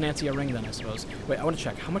 let's give Nancy a ring then, I suppose. Wait, I want to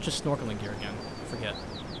check. How much is snorkeling gear again? I forget.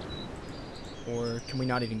 Or can we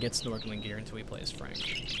not even get snorkeling gear until we play as Frank?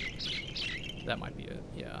 That might be it,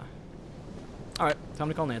 yeah. Alright, time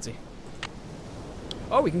to call Nancy.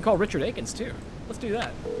 Oh, we can call Richard Akins, too. Let's do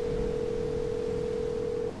that.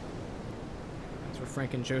 That's where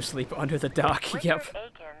Frank and Joe sleep under the dock. Richard Yep.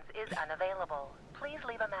 Akins is unavailable. Please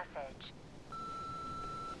leave a message.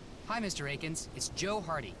 Hi, Mr. Akins. It's Joe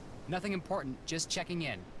Hardy. Nothing important, just checking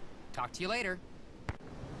in. Talk to you later.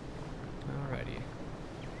 Alrighty.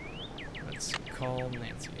 Let's call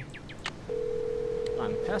Nancy.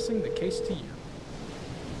 I'm passing the case to you.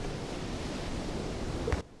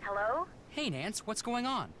 Hello? Hey, Nance, what's going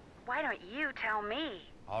on? Why don't you tell me?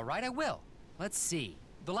 All right, I will. Let's see.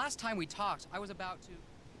 The last time we talked, I was about to...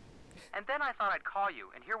 And then I thought I'd call you,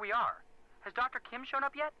 and here we are. Has Dr. Kim shown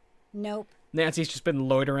up yet? Nope. Nancy's just been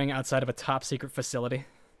loitering outside of a top-secret facility.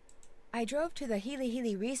 I drove to the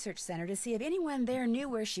Healy Research Center to see if anyone there knew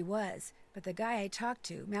where she was, but the guy I talked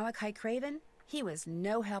to, Malachi Craven, he was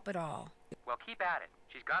no help at all. Well, keep at it.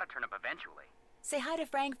 She's got to turn up eventually. Say hi to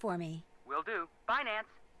Frank for me. Will do. Bye, Nance.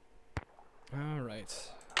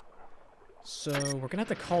 Alright. So, we're gonna have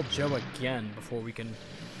to call Joe again before we can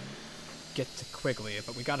get to Quigley,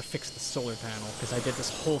 but we gotta fix the solar panel, because I did this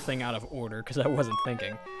whole thing out of order, because I wasn't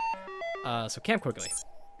thinking. So Camp Quigley.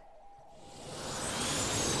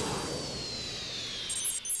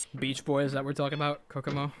 Beach Boys, is that what we're talking about?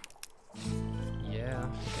 Kokomo? Yeah.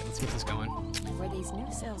 Okay, let's get this going. Where these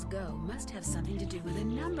new cells go must have something to do with the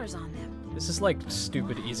numbers on them. This is like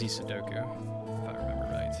stupid easy Sudoku, if I remember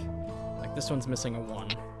right. Like this one's missing a 1.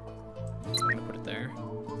 So I'm gonna put it there.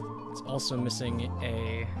 It's also missing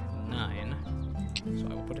a 9. So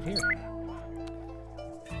I will put it here.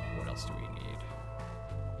 What else do we need?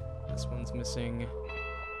 This one's missing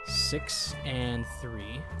 6 and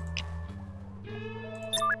 3.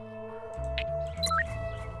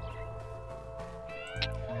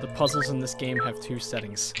 The puzzles in this game have 2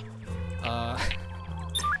 settings.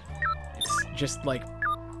 It's just like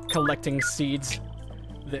collecting seeds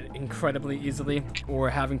that incredibly easily, or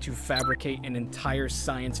having to fabricate an entire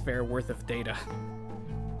science fair worth of data.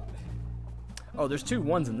 Oh, there's 2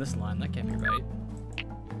 1s in this line. That can't be right.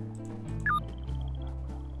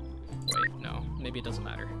 Wait, no. Maybe it doesn't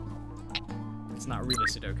matter. It's not really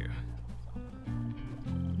Sudoku.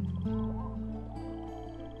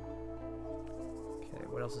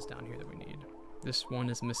 What else is down here that we need? This one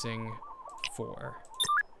is missing 4.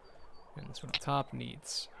 And this one up top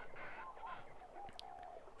needs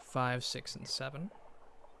 5, 6, and 7.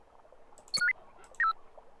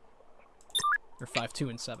 Or 5, 2,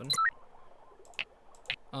 and 7.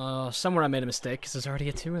 Somewhere I made a mistake because there's already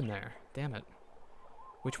a 2 in there. Damn it.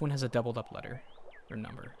 Which one has a doubled up letter? Or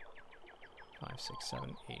number? 5, 6,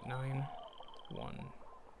 7, 8, 9, 1.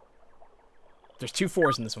 There's 2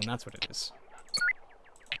 4s in this one, that's what it is.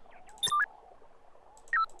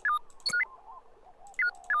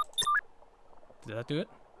 Did that do it?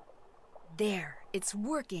 There, it's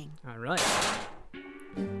working. Alright.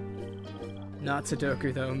 Not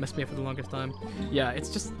Sudoku though, messed me up for the longest time. Yeah, it's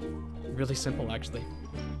just really simple actually.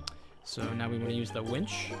 So now we want to use the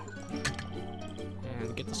winch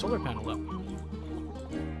and get the solar panel up.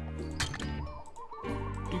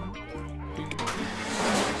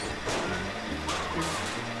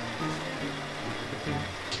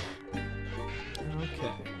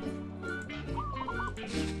 Okay.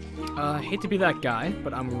 I hate to be that guy,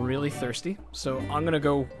 but I'm really thirsty, so I'm gonna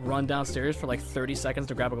go run downstairs for like 30 seconds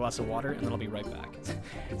to grab a glass of water, and then I'll be right back.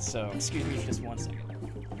 So, excuse me for just 1 second.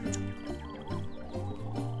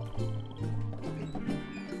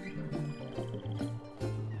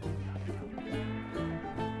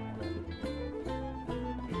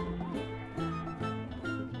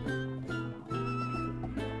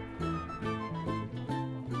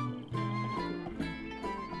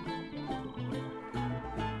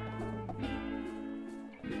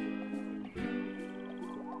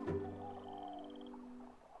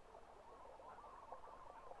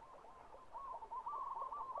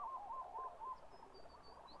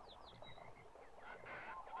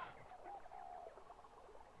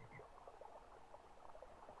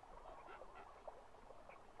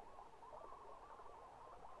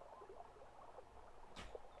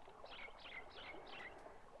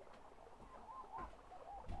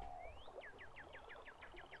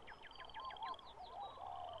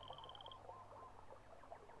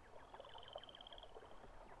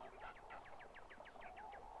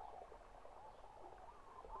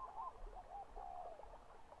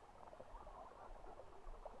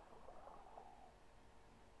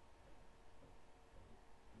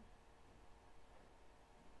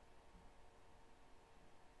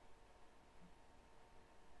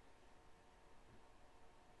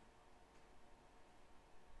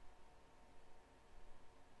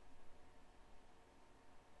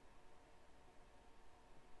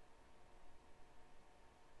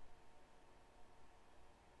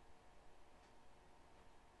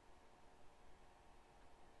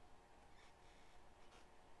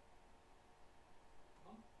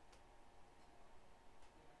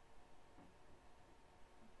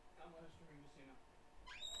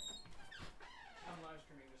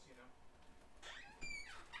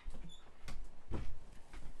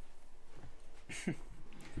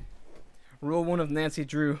 Rule 1 of Nancy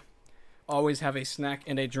Drew. Always have a snack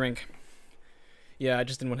and a drink. Yeah, I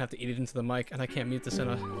just didn't want to have to eat it into the mic, and I can't mute this in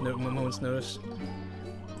a moment's notice.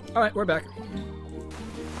 Alright, we're back.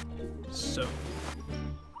 So.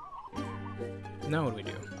 Now what do we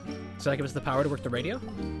do? Does that give us the power to work the radio?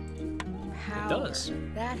 Power. It does.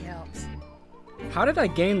 That helps. How did I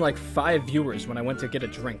gain like 5 viewers when I went to get a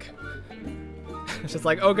drink? It's just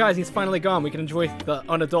like, oh guys, he's finally gone. We can enjoy the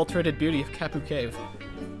unadulterated beauty of Kapu Cave.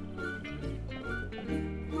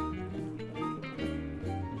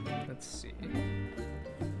 Let's see.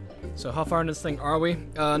 So how far in this thing are we?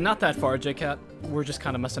 Not that far, JCat. We're just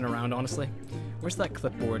kind of messing around, honestly. Where's that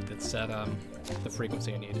clipboard that said the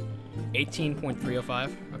frequency I need?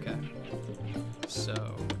 18.305? Okay. So...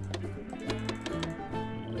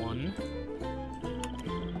 1...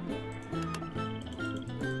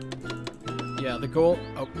 Yeah, the goal...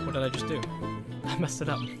 Oh, what did I just do? I messed it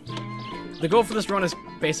up. The goal for this run is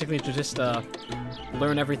basically to just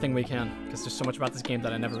learn everything we can, because there's so much about this game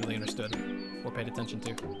that I never really understood or paid attention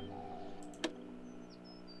to.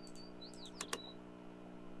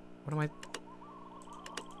 What am I...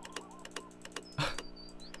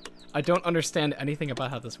 I don't understand anything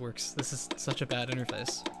about how this works. This is such a bad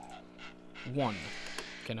interface. 1.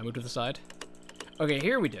 Can I move to the side? Okay,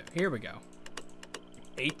 here we do. Here we go.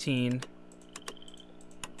 18...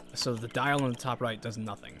 So the dial on the top right does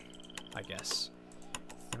nothing, I guess.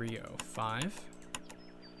 305.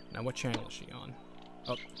 Now what channel is she on?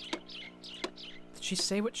 Oh. Did she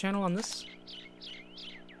say what channel on this?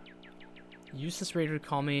 Use this radio to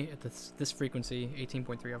call me at this frequency,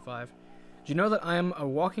 18.305. Do you know that I am a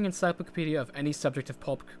walking encyclopedia of any subject of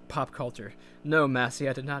pop culture? No, Massey,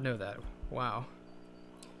 I did not know that. Wow.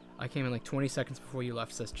 I came in like 20 seconds before you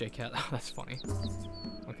left, says JCat. Oh, that's funny.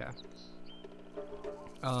 Okay.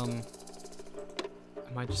 Am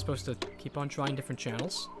I just supposed to keep on trying different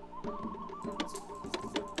channels?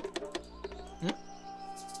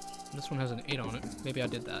 This one has an 8 on it. Maybe I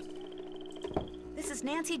did that. This is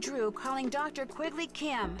Nancy Drew calling Dr. Quigley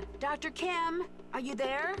Kim. Dr. Kim, are you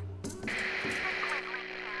there?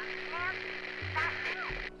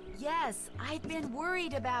 Yes, I've been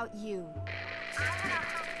worried about you.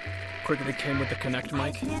 Quigley Kim with the Connect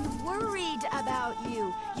mic. I've been worried about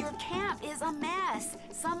you. Your camp is a mess.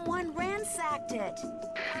 Someone ransacked it.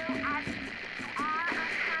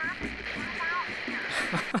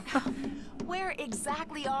 Where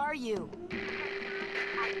exactly are you?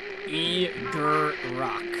 Eager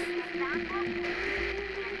Rock.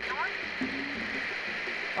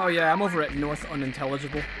 Oh yeah, I'm over at North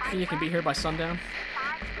Unintelligible. Think you can be here by sundown?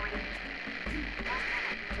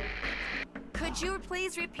 Could you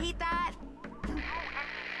please repeat that?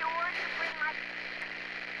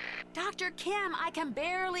 Dr. Kim, I can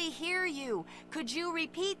barely hear you. Could you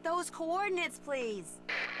repeat those coordinates, please?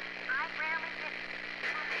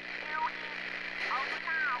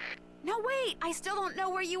 No, wait! I still don't know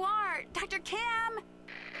where you are! Dr. Kim!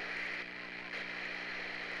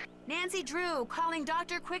 Nancy Drew, calling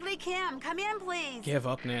Dr. Quigley Kim. Come in, please. Give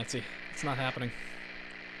up, Nancy. It's not happening.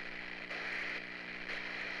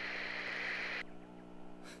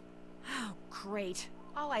 Oh, great.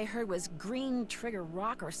 All I heard was Green Trigger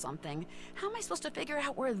Rock or something. How am I supposed to figure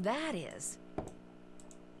out where that is?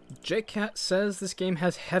 JCat says this game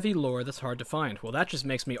has heavy lore that's hard to find. Well, that just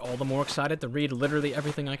makes me all the more excited to read literally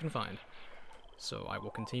everything I can find. So I will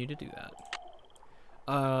continue to do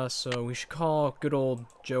that. So we should call good old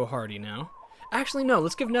Joe Hardy now. Actually, no,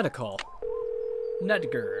 let's give Ned a call.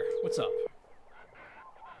 Nedgar, what's up?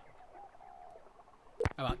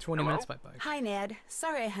 About 20 minutes by bike. Hi, Ned.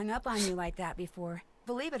 Sorry I hung up on you like that before.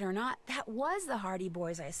 Believe it or not, that was the Hardy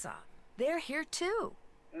Boys I saw. They're here too.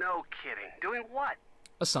 No kidding. Doing what?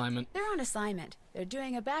 Assignment. They're on assignment. They're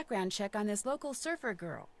doing a background check on this local surfer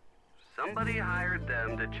girl. Somebody hired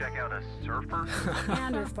them to check out a surfer?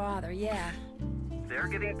 And her father, yeah. They're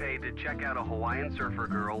getting paid to check out a Hawaiian surfer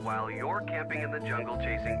girl while you're camping in the jungle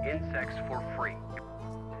chasing insects for free.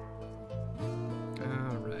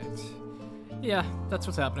 Alright. Yeah, that's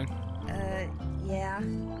what's happening. Yeah.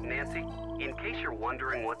 Nancy, in case you're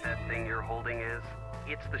wondering what that thing you're holding is,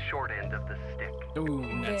 it's the short end of the stick. Ooh,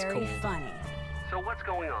 that's Very cold. funny. So what's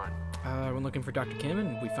going on? We're looking for Dr. Kim,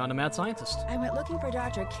 and we found a mad scientist. I went looking for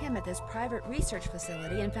Dr. Kim at this private research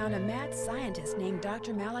facility and found a mad scientist named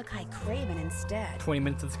Dr. Malachi Craven instead. 20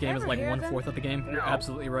 minutes of this game is Ever like hear of 1/4 of the game. No. You're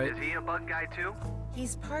absolutely right. Is he a bug guy too?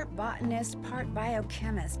 He's part botanist, part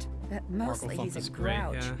biochemist, but mostly Markle he's Thump is a great,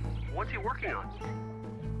 grouch. yeah. What's he working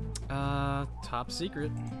on? Top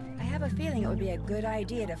secret. I have a feeling it would be a good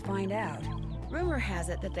idea to find out. Rumor has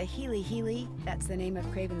it that the Healy, that's the name of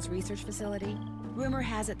Craven's research facility, Rumor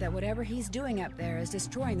has it that whatever he's doing up there is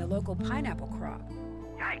destroying the local pineapple crop.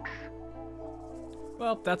 Yikes.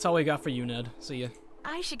 Well, that's all we got for you, Ned. See ya.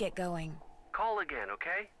 I should get going. Call again,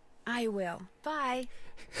 okay? I will. Bye.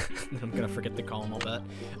 I'm gonna forget to call him, I'll bet.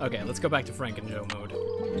 Okay, let's go back to Frank and Joe mode.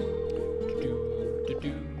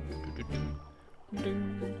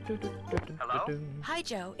 Hello? Hi,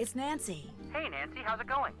 Joe. It's Nancy. Hey, Nancy, how's it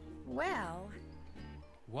going? Well...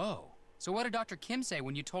 Whoa. So what did Dr. Kim say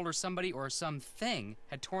when you told her somebody or something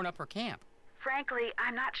had torn up her camp? Frankly,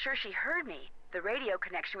 I'm not sure she heard me. The radio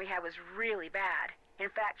connection we had was really bad. In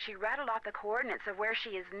fact, she rattled off the coordinates of where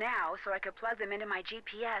she is now so I could plug them into my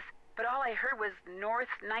GPS, but all I heard was north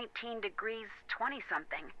 19 degrees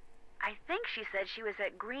 20-something. I think she said she was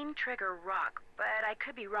at Green Trigger Rock, but I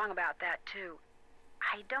could be wrong about that, too.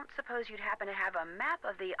 I don't suppose you'd happen to have a map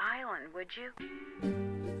of the island, would you?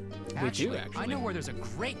 Actually, I know where there's a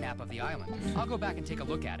great map of the island. I'll go back and take a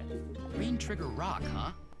look at it. Green Trigger Rock,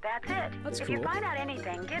 huh? That's it. That's if cool. you find out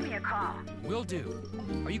anything, give me a call. Will do.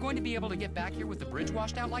 Are you going to be able to get back here with the bridge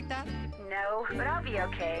washed out like that? No, but I'll be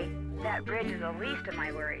okay. That bridge is the least of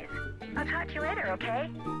my worries. I'll talk to you later, okay?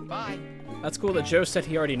 Bye. That's cool that Joe said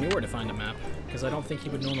he already knew where to find a map, because I don't think he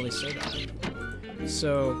would normally say that.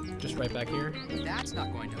 So, just right back here. That's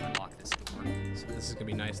not going to unlock this door. So this is gonna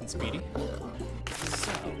be nice and speedy.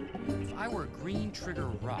 So, if I were Green Trigger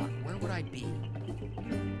Rock, where would I be?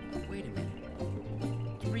 Wait a minute.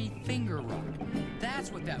 Three Finger Rock.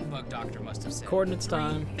 That's what that bug doctor must have said. Coordinates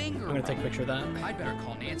time. Finger I'm gonna take a picture of that. I'd better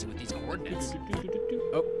call Nancy with these coordinates.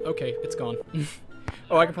 Oh, okay, it's gone.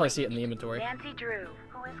 Oh, I can probably see it in the inventory. Nancy Drew,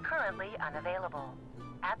 who is currently unavailable.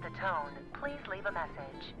 At the tone, please leave a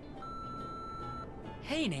message.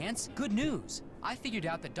 Hey, Nance, good news. I figured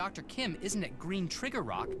out that Dr. Kim isn't at Green Trigger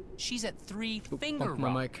Rock. She's at Three Finger my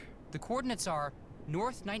Rock. mic. The coordinates are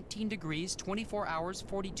north 19 degrees, 24 hours,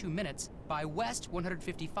 42 minutes, by west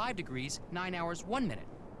 155 degrees, 9 hours, 1 minute.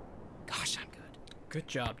 Gosh, I'm good. Good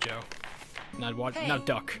job, Joe. Now watch. Hey. Now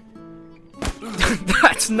duck.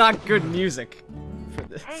 That's not good music for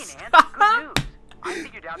this. Hey, Nance, good news. I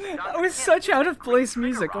figured out that Dr. That was Kim such is out of at place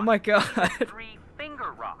Green Trigger music. Oh Rock. my god. Three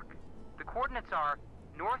Finger Rock. The coordinates are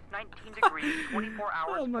north 19 degrees, 24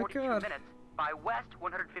 hours, Oh my 42 God. minutes, by west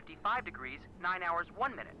 155 degrees, 9 hours,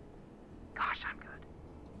 1 minute. Gosh, I'm good.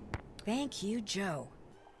 Thank you, Joe.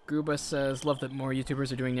 Gruba says, love that more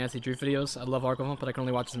YouTubers are doing Nancy Drew videos. I love Argo, but I can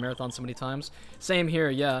only watch his marathon so many times. Same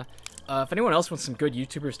here, yeah. If anyone else wants some good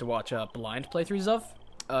YouTubers to watch blind playthroughs of,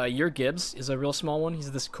 Your Gibbs is a real small one.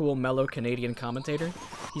 He's this cool, mellow Canadian commentator.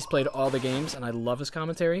 He's played all the games, and I love his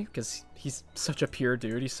commentary, because he's such a pure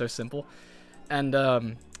dude. He's so simple. And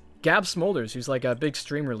Gab Smolders, who's like a big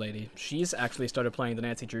streamer lady, she's actually started playing the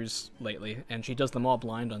Nancy Drews lately, and she does them all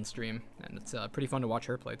blind on stream, and it's pretty fun to watch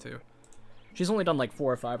her play too. She's only done like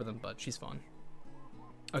 4 or 5 of them, but she's fun.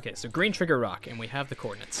 Okay, so Green Trigger Rock, and we have the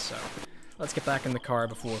coordinates, so let's get back in the car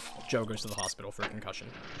before Joe goes to the hospital for a concussion.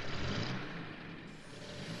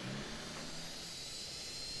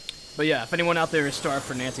 But yeah, if anyone out there is starved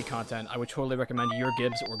for Nancy content, I would totally recommend Your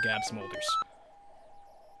Gibbs or Gab Smolders.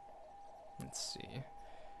 Let's see.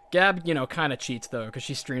 Gab, you know, kind of cheats, though, because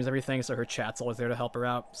she streams everything, so her chat's always there to help her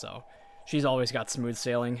out, so she's always got smooth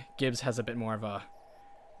sailing. Gibbs has a bit more of a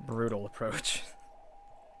brutal approach.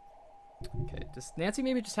 Okay, does Nancy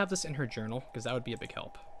maybe just have this in her journal? Because that would be a big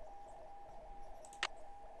help.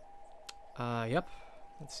 Yep.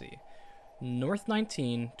 Let's see. North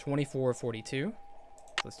 19, 24, 42.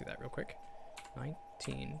 Let's do that real quick.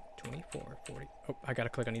 19, 24, 40. Oh, I gotta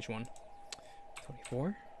click on each one.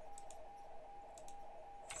 24.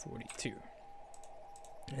 42.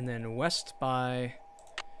 And then west by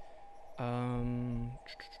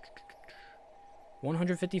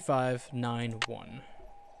 155.91.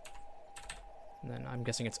 And then I'm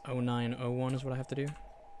guessing it's 0901 is what I have to do.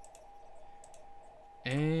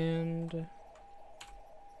 And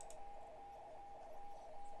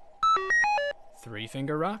Three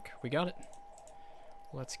Finger Rock, we got it.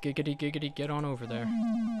 Let's giggity giggity get on over there.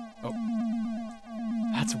 Oh,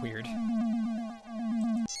 that's weird.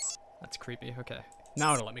 That's creepy. Okay,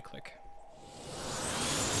 now it'll let me click.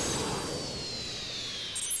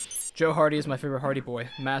 Joe Hardy is my favorite Hardy boy.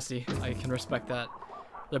 Massey, I can respect that.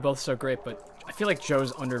 They're both so great, but I feel like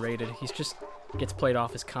Joe's underrated. He's just gets played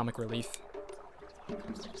off as comic relief.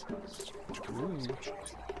 Ooh.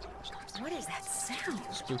 What is that sound?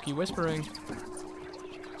 Spooky whispering.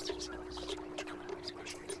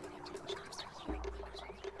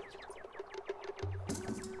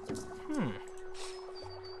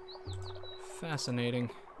 Fascinating.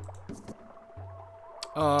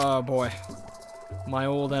 Oh boy. My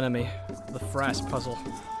old enemy, the Frass puzzle.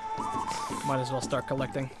 Might as well start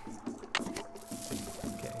collecting.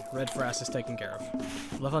 Red Frass is taken care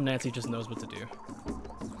of. Love how Nancy just knows what to do.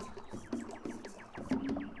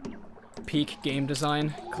 Peak game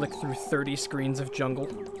design. Click through 30 screens of jungle.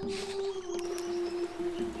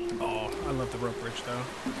 Oh, I love the rope bridge though.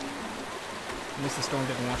 At least the storm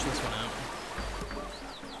didn't watch this one out.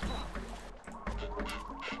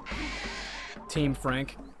 Team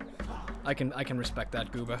Frank. I can respect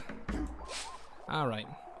that, Gooba. Alright,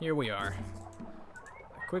 here we are.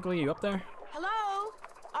 Quigley, you up there? Hello?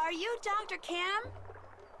 Are you Dr. Kim?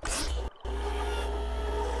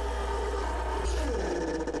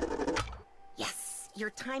 Yes, your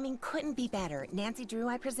timing couldn't be better. Nancy Drew,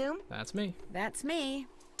 I presume? That's me. That's me.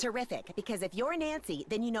 Terrific, because if you're Nancy,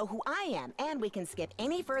 then you know who I am, and we can skip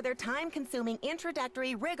any further time-consuming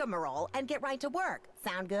introductory rigmarole and get right to work.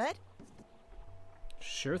 Sound good?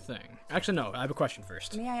 Sure thing. Actually, no, I have a question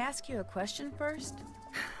first. May I ask you a question first?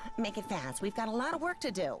 Make it fast. We've got a lot of work to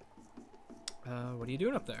do. What are you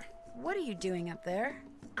doing up there? What are you doing up there?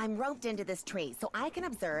 I'm roped into this tree so I can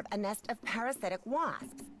observe a nest of parasitic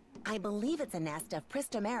wasps. I believe it's a nest of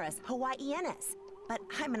Pristomeris hawaiianus. But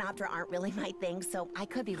Hymenoptera aren't really my thing, so I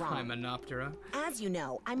could be wrong. Hymenoptera? As you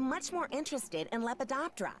know, I'm much more interested in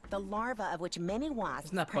Lepidoptera, the larva of which many wasps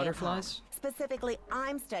Isn't that prey butterflies? upon. Specifically,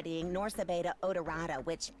 I'm studying Norsabeta odorata,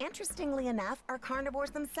 which, interestingly enough, are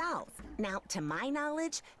carnivores themselves. Now, to my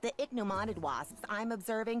knowledge, the ichneumoniid wasps I'm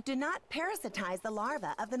observing do not parasitize the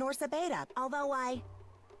larva of the Norsabeta, although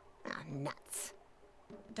nuts.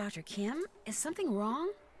 Dr. Kim, is something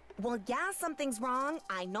wrong? Well, yeah, something's wrong.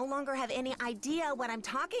 I no longer have any idea what I'm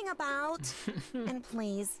talking about. And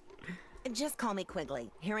please, just call me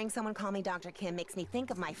Quigley. Hearing someone call me Dr. Kim makes me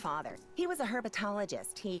think of my father. He was a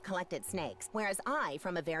herpetologist. He collected snakes, whereas I,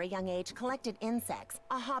 from a very young age, collected insects,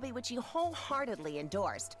 a hobby which he wholeheartedly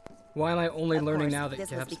endorsed. Why am I only Of learning course, now that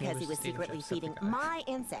this was Cap's because he was Stadium secretly Septiceye? feeding my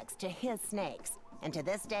insects to his snakes. And to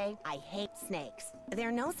this day, I hate snakes. There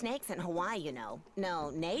are no snakes in Hawaii, you know.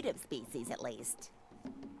 No native species, at least.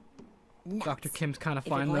 Nuts. Dr. Kim's kind of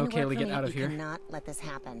If you're fine going though. to work Kaylee, for get me, out of you here. cannot let this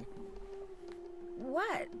happen.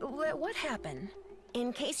 What happened?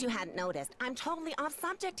 In case you hadn't noticed, I'm totally off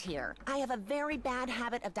subject here. I have a very bad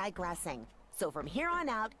habit of digressing. So from here on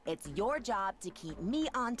out, it's your job to keep me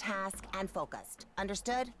on task and focused.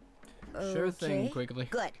 Understood? Sure thing, Quigley.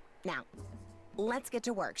 Good. Now, let's get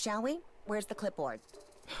to work, shall we? Where's the clipboard?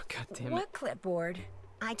 Oh, God damn it. What clipboard?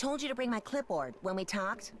 I told you to bring my clipboard when we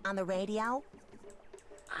talked on the radio.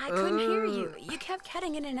 I couldn't hear you. You kept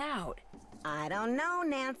cutting in and out. I don't know,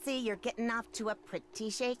 Nancy. You're getting off to a pretty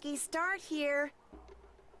shaky start here.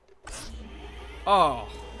 Oh,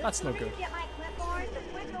 that's no good.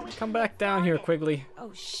 Come back down here, Quigley.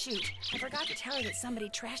 Oh, shoot. I forgot to tell her that somebody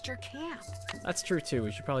trashed her camp. That's true, too.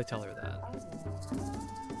 We should probably tell her that.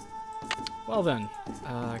 Well then,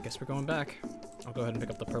 I guess we're going back. I'll go ahead and pick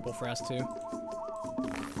up the purple frass, too.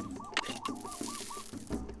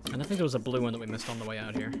 And I think there was a blue one that we missed on the way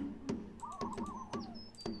out here.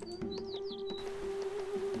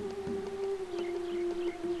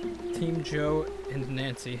 Team Joe and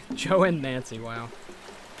Nancy. Joe and Nancy, wow.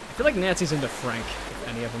 I feel like Nancy's into Frank, if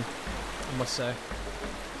any of them, I must say.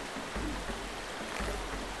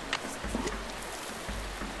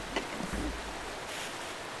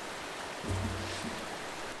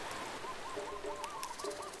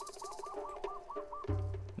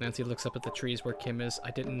 Nancy looks up at the trees where Kim is. I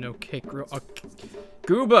didn't know cake grew. Oh,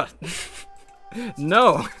 Gooba!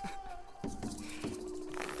 No!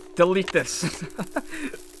 Delete this.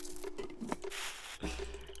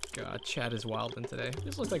 God, chat is wildin' today.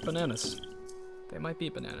 These look like bananas. They might be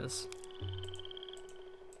bananas.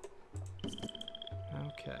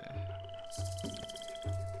 Okay.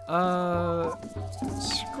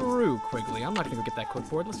 Screw Quigley. I'm not gonna go get that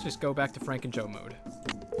clipboard. Let's just go back to Frank and Joe mode.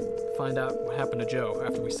 Find out what happened to Joe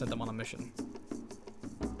after we sent them on a mission.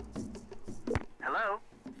 Hello?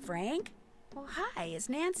 Frank? Oh, hi, it's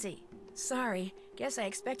Nancy. Sorry, guess I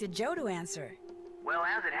expected Joe to answer. Well,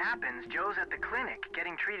 as it happens, Joe's at the clinic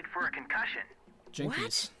getting treated for a concussion.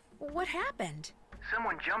 Jinkies. What happened?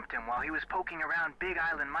 Someone jumped him while he was poking around Big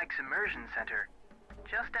Island Mike's immersion center.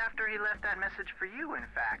 Just after he left that message for you, in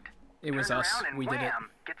fact. It was Turns us. around and We did it. wham,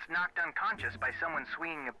 gets knocked unconscious by someone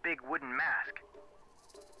swinging a big wooden mask.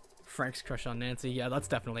 Frank's crush on Nancy. Yeah, that's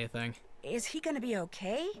definitely a thing. Is he gonna be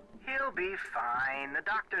okay? He'll be fine. The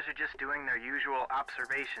doctors are just doing their usual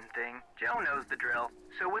observation thing. Joe knows the drill.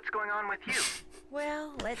 So what's going on with you?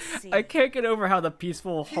 Well, let's see. I can't get over how the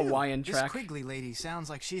peaceful Hawaiian This track. Quigley lady sounds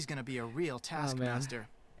like she's gonna be a real taskmaster.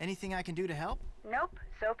 Anything I can do to help? Nope.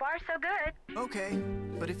 So far, so good. Okay,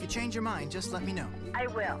 but if you change your mind, just let me know. I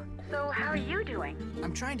will. So how are you doing?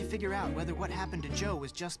 I'm trying to figure out whether what happened to Joe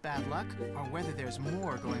was just bad luck, or whether there's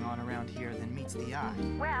more going on around here than meets the eye.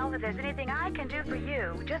 Well, if there's anything I can do for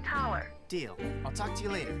you, just holler. Deal. I'll talk to you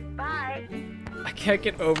later. Bye. I can't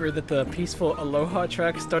get over that the peaceful Aloha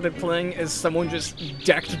track started playing as someone just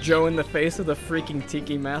decked Joe in the face with a freaking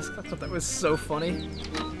tiki mask. I thought that was so funny.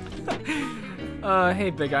 Hey,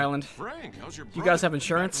 Big Island. Frank, how's your You guys have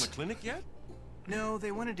insurance? Back from the clinic yet? No,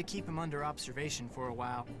 they wanted to keep him under observation for a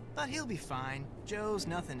while, but he'll be fine. Joe's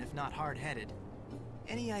nothing if not hard-headed.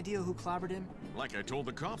 Any idea who clobbered him? Like I told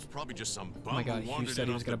the cops, probably just some bum Oh my God, who Hugh wandered said in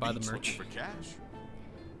he was off gonna buy the beach merch. looking for cash.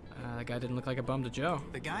 That guy didn't look like a bum to Joe.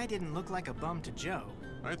 The guy didn't look like a bum to Joe.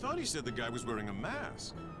 I thought he said the guy was wearing a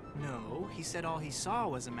mask. No, he said all he saw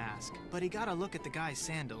was a mask, but he got a look at the guy's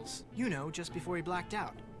sandals. You know, just before he blacked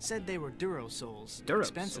out. Said they were Durosoles.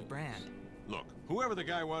 Expensive brand. Look, whoever the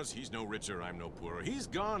guy was, he's no richer, I'm no poorer. He's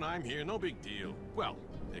gone, I'm here, no big deal. Well,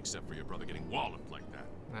 except for your brother getting walloped like that.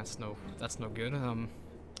 That's no good.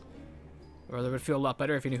 Brother would feel a lot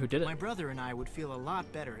better if he knew who did it. My brother and I would feel a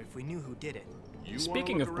lot better if we knew who did it. You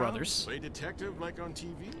Speaking wanna of look around, brothers. play detective like on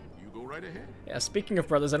TV? You go right ahead. Yeah, speaking of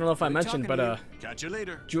brothers, I don't know if I mentioned, but Catch you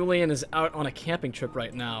later. Julian is out on a camping trip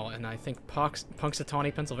right now, and I think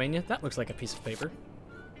Punxsutawney, Pennsylvania. That looks like a piece of paper.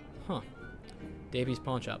 Huh. Davy's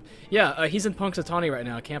Pawn Shop. Yeah, he's in Punxsutawney right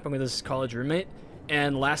now, camping with his college roommate,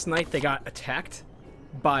 and last night they got attacked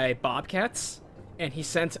by bobcats, and he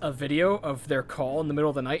sent a video of their call in the middle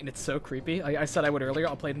of the night, and it's so creepy. I said I would earlier.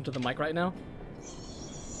 I'll play it into the mic right now.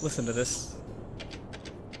 Listen to this.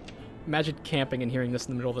 Imagine camping and hearing this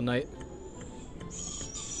in the middle of the night.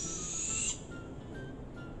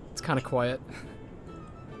 It's kind of quiet.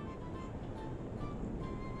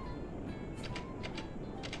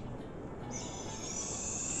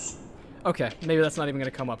 Okay, maybe that's not even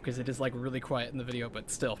gonna come up because it is like really quiet in the video, but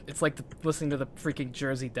still, it's like listening to the freaking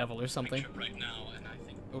Jersey Devil or something. Right now, and I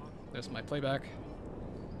think, oh, there's my playback.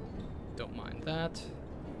 Don't mind that.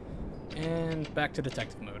 And back to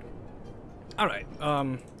detective mode. All right.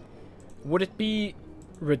 Would it be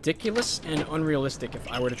ridiculous and unrealistic if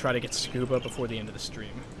I were to try to get scuba before the end of the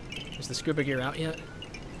stream? Is the scuba gear out yet?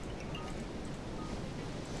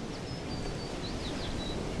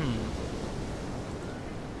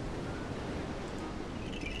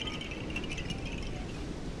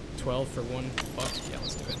 $12 for $1. Yeah,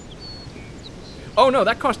 let's do it. Oh no,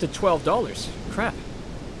 that costed $12. Crap.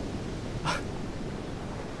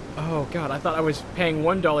 Oh god, I thought I was paying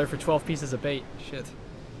 $1 for 12 pieces of bait. Shit.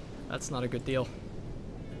 That's not a good deal.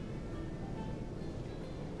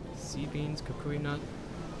 Sea beans, kukui nut.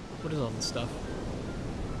 What is all this stuff?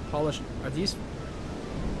 Polished. Are these?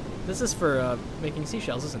 This is for making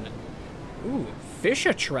seashells, isn't it? Ooh, fish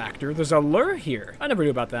attractor. There's a lure here. I never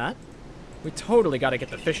knew about that. We totally got to get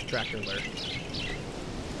the fish attractor lure.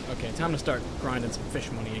 Okay, time to start grinding some fish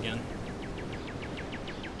money again.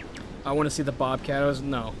 I want to see the bobcatos.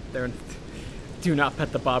 No, they're. Do not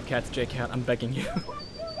pet the bobcats, J-Cat. I'm begging you.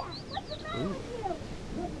 Ooh.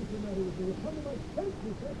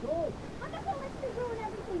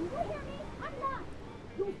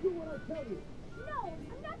 Don't do what I tell you. No,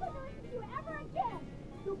 I'm not going to listen to you ever again.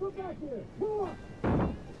 Don't come back here. Come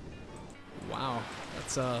on. Wow,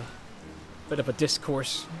 that's a bit of a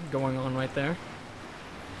discourse going on right there.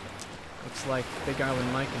 Looks like Big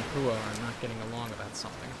Island Mike and Pua are not getting along about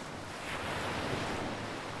something.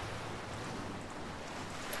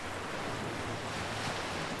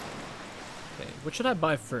 Okay, what should I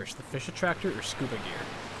buy first, the fish attractor or scuba gear?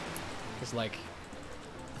 Because, like,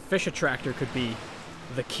 the fish attractor could be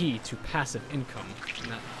the key to passive income in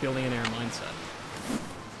that billionaire mindset.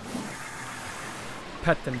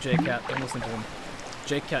 Pet them, J-Cat. Don't listen to them.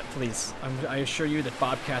 J-Cat, please. I assure you that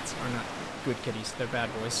bobcats are not good kitties. They're bad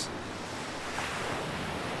boys.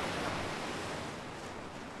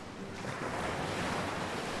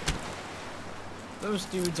 Those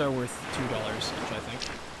dudes are worth $2 each, I think.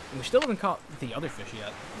 And we still haven't caught the other fish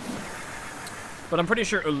yet. But I'm pretty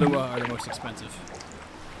sure Ulua are the most expensive.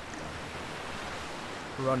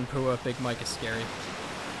 Run, Pua, Big Mike is scary.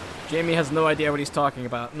 Jamie has no idea what he's talking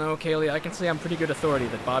about. No, Kaylee, I can say I'm pretty good authority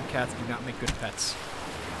that bobcats do not make good pets.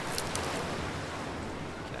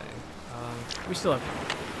 Okay, we still have...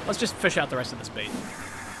 Let's just fish out the rest of this bait.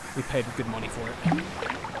 We paid good money for it.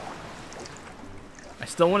 I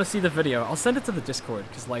still want to see the video. I'll send it to the Discord,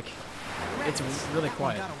 because, like, it's really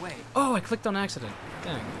quiet. Oh, I clicked on accident.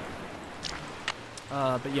 Dang.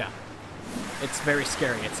 But yeah. It's very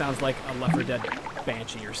scary. It sounds like a Left 4 Dead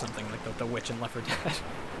banshee or something, like the witch in Left 4 Dead.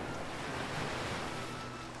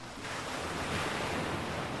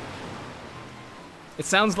 It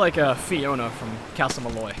sounds like Fiona from Castle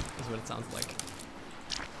Malloy, is what it sounds like.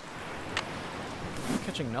 I'm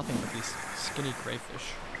catching nothing but these skinny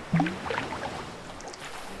crayfish.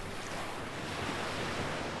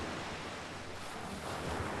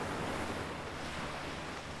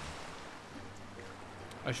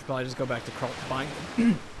 I should probably just go back to buying.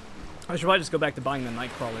 I should probably just go back to buying the night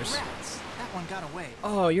crawlers. Rats! That one got away.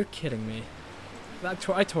 Oh, you're kidding me. I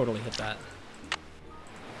totally hit that.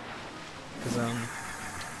 Because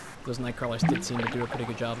those night crawlers did seem to do a pretty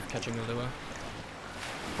good job of catching the lure.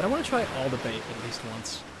 But I want to try all the bait at least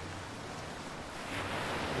once.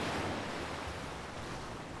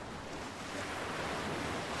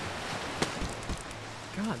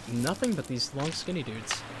 God, nothing but these long skinny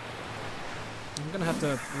dudes. I'm gonna have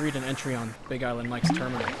to read an entry on Big Island Mike's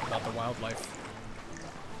terminal about the wildlife.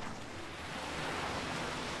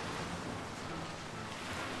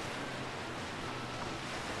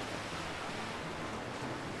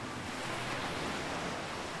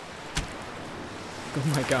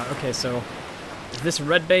 Oh my god, okay, so this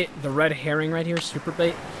red bait, the red herring right here, super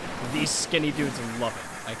bait, these skinny dudes love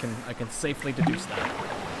it. I can safely deduce that.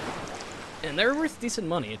 And they're worth decent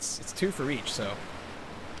money. It's 2 for each, so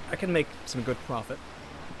I can make some good profit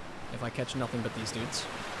if I catch nothing but these dudes.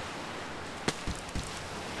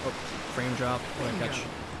 Oh, frame drop. What did I catch?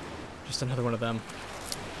 Just another one of them.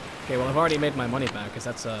 Okay, well I've already made my money back because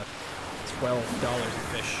that's $12 a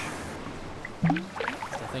fish.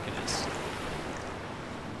 I think it is.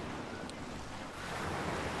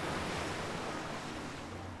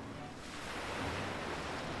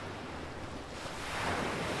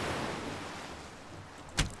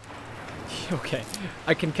 Okay,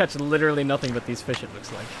 I can catch literally nothing but these fish, it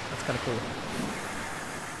looks like. That's kind of cool.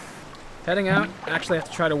 Heading out. Actually, I have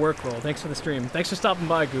to try to work roll. Thanks for the stream. Thanks for stopping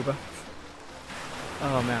by, Gooba.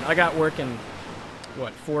 Oh, man. I got work in,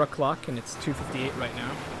 what, 4 o'clock, and it's 2:58 right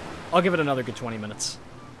now. I'll give it another good 20 minutes.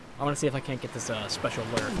 I want to see if I can't get this special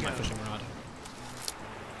lure for my fishing rod.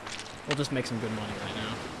 We'll just make some good money right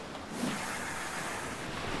now.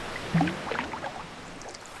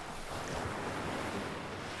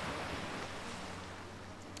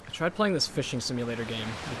 I tried playing this fishing simulator game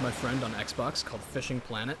with my friend on Xbox called Fishing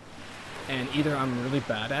Planet, and either I'm really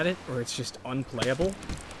bad at it or it's just unplayable.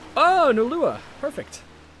 Oh, no lure! Perfect.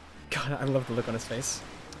 God, I love the look on his face.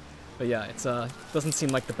 But yeah, it's doesn't seem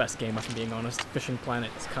like the best game, if I'm being honest. Fishing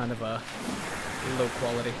Planet is kind of low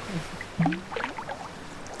quality.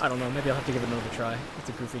 I don't know, maybe I'll have to give it another try. It's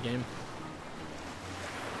a goofy game.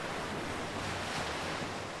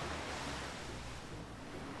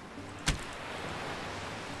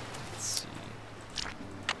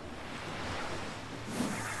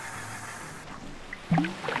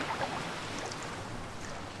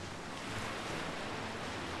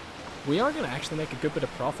 We are going to actually make a good bit of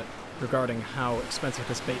profit regarding how expensive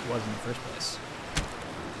this bait was in the first place.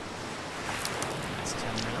 That's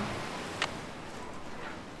 10 now.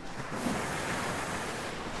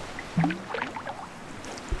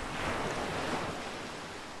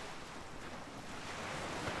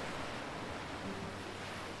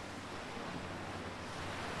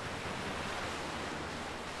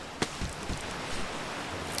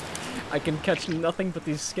 I can catch nothing but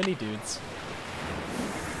these skinny dudes.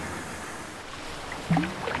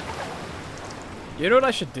 You know what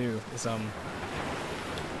I should do is, I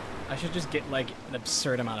should just get, like, an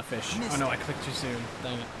absurd amount of fish. Oh no, I clicked too soon.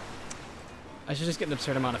 Dang it. I should just get an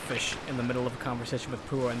absurd amount of fish in the middle of a conversation with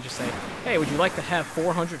Pua and just say, hey, would you like to have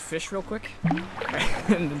 400 fish real quick?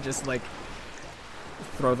 And then just, like,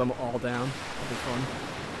 throw them all down. It'll be fun.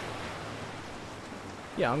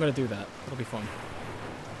 Yeah, I'm gonna do that. It'll be fun.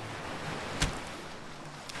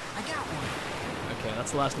 I got one. Okay,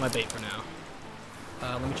 that's the last of my bait for now.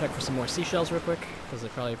 Let me check for some more seashells real quick, because they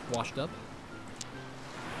probably washed up.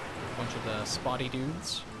 A bunch of the spotty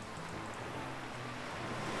dudes.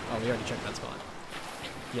 Oh, we already checked that spot.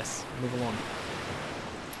 Yes, move along.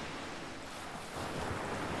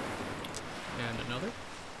 And another.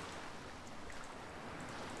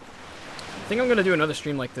 I think I'm going to do another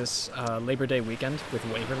stream like this Labor Day weekend with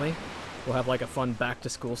Waverly. We'll have like a fun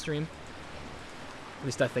back-to-school stream. At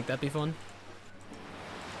least I think that'd be fun.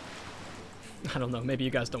 I don't know, maybe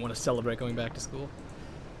you guys don't want to celebrate going back to school.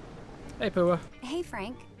 Hey, Pua. Hey,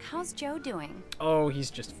 Frank. How's Joe doing? Oh,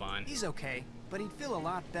 he's just fine. He's okay, but he'd feel a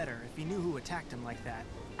lot better if he knew who attacked him like that.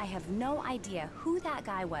 I have no idea who that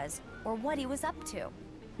guy was or what he was up to.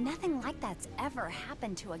 Nothing like that's ever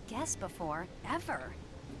happened to a guest before, ever.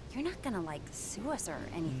 You're not gonna, like, sue us or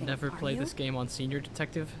anything, Never play this game on Senior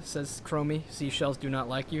Detective, says Chromie. Seashells do not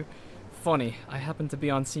like you. Funny, I happen to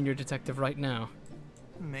be on Senior Detective right now.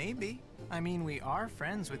 Maybe. I mean, we are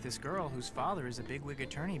friends with this girl whose father is a bigwig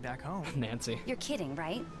attorney back home. Nancy. You're kidding,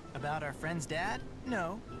 right? About our friend's dad?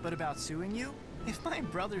 No. But about suing you? If my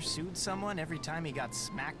brother sued someone every time he got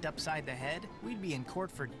smacked upside the head, we'd be in court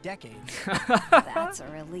for decades. That's a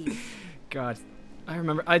relief. God. I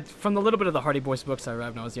remember, from the little bit of the Hardy Boys books I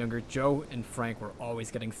read when I was younger, Joe and Frank were always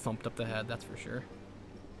getting thumped up the head, that's for sure.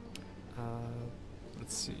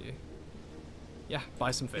 Let's see. Yeah,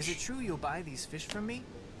 buy some fish. Is it true you'll buy these fish from me?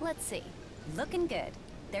 Let's see. Looking good.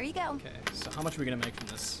 There you go. Okay, so how much are we gonna make from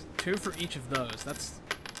this? 2 for each of those.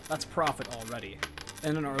 That's profit already.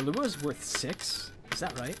 And then our lua's worth 6. Is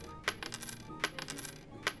that right?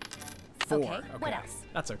 4. Okay, what else?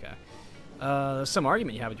 That's okay. There's some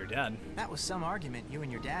argument you have with your dad. That was some argument you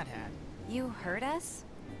and your dad had. You heard us?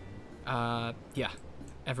 Yeah.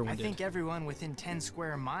 Everyone did. I think everyone within 10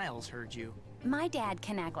 square miles heard you. My dad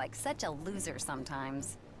can act like such a loser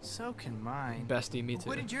sometimes. So can mine. Bestie, me too.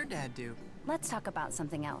 What did your dad do? Let's talk about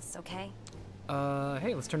something else, okay?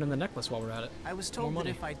 Hey, let's turn in the necklace while we're at it. I was told that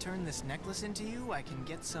if I turn this necklace into you, I can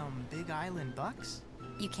get some Big Island bucks?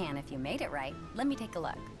 You can if you made it right. Let me take a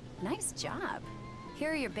look. Nice job.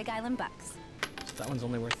 Here are your Big Island bucks. That one's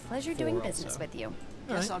only worth Pleasure 4 doing also. business with you.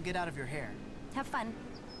 Guess I'll get out of your hair. Have fun.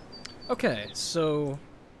 Okay, so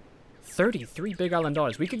 33 Big Island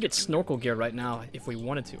dollars. We could get snorkel gear right now if we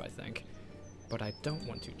wanted to, I think. But I don't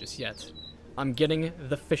want to just yet. I'm getting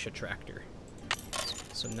the fish attractor.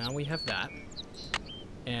 So now we have that.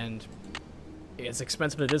 And as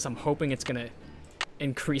expensive as it is, I'm hoping it's gonna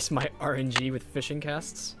increase my RNG with fishing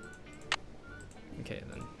casts. Okay,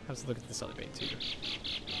 then let's look at this other bait too.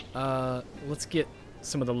 Let's get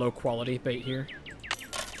some of the low quality bait here.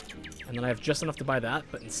 And then I have just enough to buy that,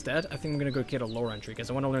 but instead, I think I'm gonna go get a lore entry, because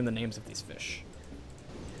I want to learn the names of these fish.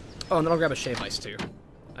 Oh, and then I'll grab a shave ice, too.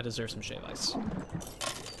 I deserve some shave ice.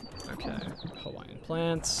 Okay, Hawaiian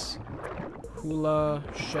plants, hula,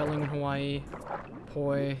 shelling in Hawaii,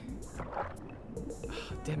 poi. Ugh,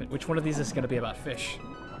 damn it, which one of these is gonna be about fish?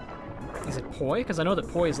 Is it poi? Because I know that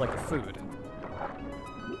poi is like the food.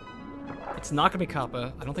 It's not gonna be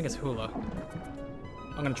kappa. I don't think it's hula.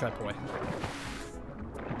 I'm gonna try poi.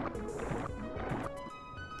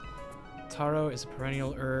 Taro is a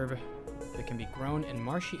perennial herb that can be grown in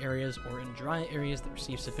marshy areas or in dry areas that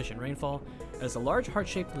receive sufficient rainfall. It has a large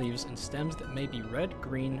heart-shaped leaves and stems that may be red,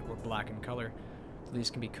 green, or black in color. The leaves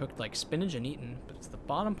can be cooked like spinach and eaten, but it's the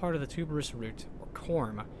bottom part of the tuberous root, or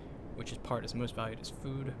corm, which part is most valued as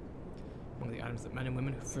food. One of the items that men and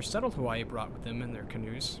women who first settled Hawaii brought with them in their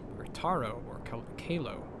canoes were taro, or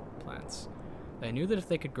kalo, plants. They knew that if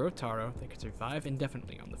they could grow taro, they could survive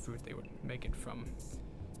indefinitely on the food they would make it from.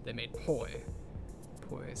 They made poi.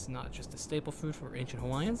 Poi is not just a staple food for ancient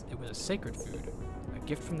Hawaiians, it was a sacred food, a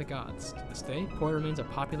gift from the gods. To this day, poi remains a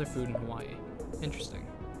popular food in Hawaii. Interesting.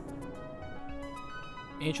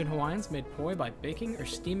 Ancient Hawaiians made poi by baking or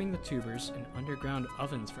steaming the tubers in underground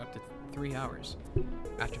ovens for up to 3 hours.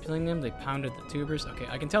 After peeling them, they pounded the tubers. Okay,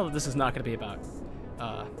 I can tell that this is not going to be about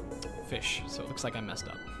fish, so it looks like I messed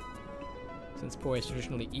up. Since poi is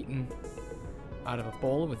traditionally eaten out of a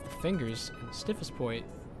bowl with the fingers, and the stiffest poi is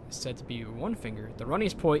said to be 1 finger, the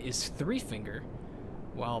runniest poi is 3 finger,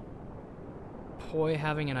 while poi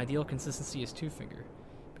having an ideal consistency is 2 finger.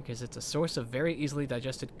 Because it's a source of very easily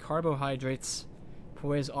digested carbohydrates,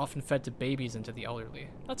 poi is often fed to babies and to the elderly.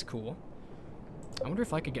 That's cool. I wonder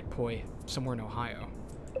if I could get poi somewhere in Ohio.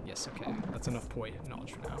 Yes, okay. That's enough poi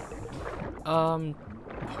knowledge for now.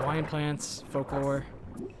 Hawaiian plants, folklore.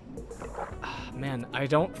 Man, I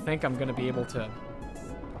don't think I'm gonna be able to...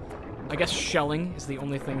 I guess shelling is the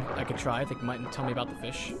only thing I could try. I think it might tell me about the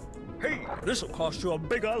fish. Hey, this'll cost you a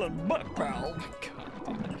Big Island buck, pal. God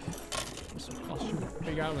damn it. This'll cost you a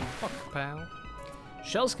Big Island buck, pal.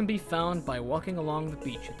 Shells can be found by walking along the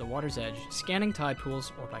beach at the water's edge, scanning tide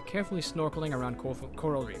pools, or by carefully snorkeling around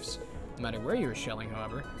coral reefs. No matter where you're shelling,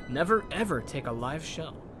 however, never ever take a live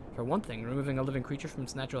shell. For one thing, removing a living creature from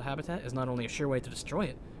its natural habitat is not only a sure way to destroy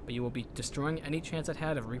it, but you will be destroying any chance it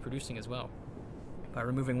had of reproducing as well. By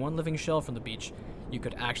removing 1 living shell from the beach, you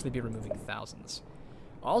could actually be removing thousands.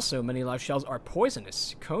 Also, many live shells are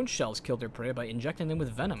poisonous. Conch shells kill their prey by injecting them with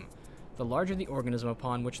venom. The larger the organism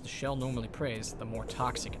upon which the shell normally preys, the more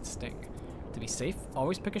toxic its sting. To be safe,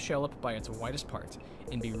 always pick a shell up by its widest part,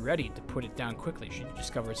 and be ready to put it down quickly should you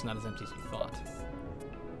discover it's not as empty as you thought.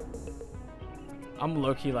 I'm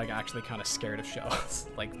low-key, like, actually kind of scared of shells,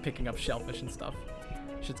 like picking up shellfish and stuff.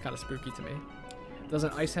 Shit's kind of spooky to me.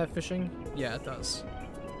 Doesn't ice have fishing? Yeah, it does.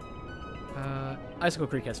 Icicle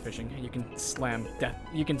Creek has fishing. You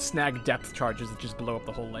can snag depth charges that just blow up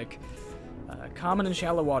the whole lake. Common in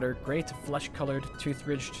shallow water, gray to flesh-colored,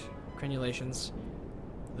 tooth-ridged crenulations.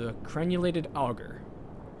 The crenulated auger.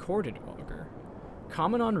 Corded auger.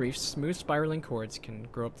 Common on reefs, smooth spiraling cords can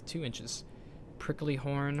grow up to 2 inches. Prickly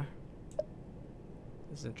horn.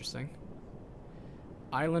 This is interesting.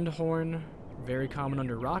 Island horn. Very common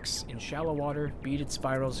under rocks. In shallow water, beaded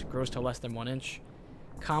spirals. Grows to less than 1 inch.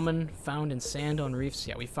 Common, found in sand on reefs.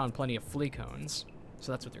 Yeah, we found plenty of flea cones.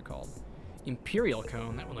 So that's what they're called. Imperial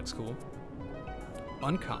cone. That one looks cool.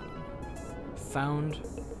 Uncommon. Found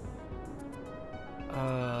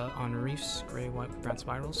on reefs, gray, white, brown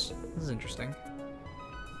spirals. This is interesting.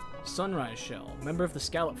 Sunrise shell, member of the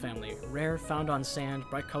scallop family. Rare, found on sand.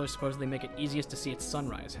 Bright colors supposedly make it easiest to see its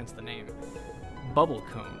sunrise, hence the name. Bubble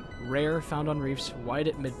cone, rare, found on reefs. White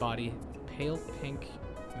at mid-body. Pale pink,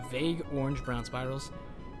 vague orange-brown spirals.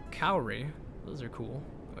 Cowrie, those are cool.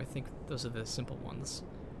 I think those are the simple ones.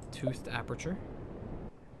 Toothed aperture.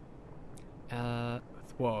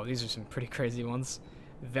 Whoa, these are some pretty crazy ones.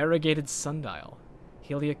 Variegated sundial.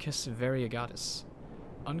 Heliacus variegatus.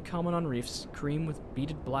 Uncommon on reefs. Cream with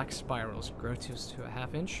beaded black spirals. Grow to a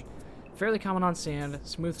 ½ inch. Fairly common on sand.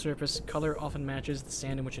 Smooth surface. Color often matches the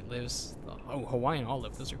sand in which it lives. Oh, Hawaiian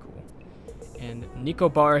olive. Those are cool. And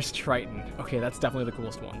Nicobar's triton. Okay, that's definitely the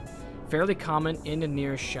coolest one. Fairly common in and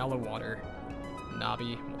near shallow water.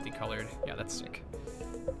 Knobby, multicolored. Yeah, that's sick.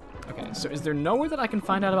 Okay, so is there nowhere that I can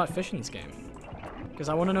find out about fish in this game? Because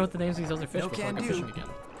I want to know what the names of these other fish before I go fishing again.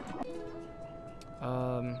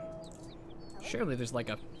 Surely there's like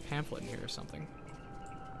a pamphlet in here or something.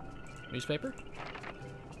 Newspaper?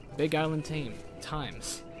 Big Island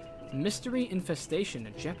Times. Mystery infestation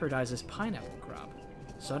jeopardizes pineapple crop.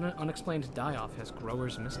 Sudden unexplained die-off has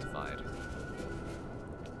growers mystified.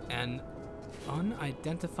 An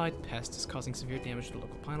unidentified pest is causing severe damage to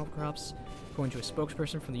local pineapple crops. According to a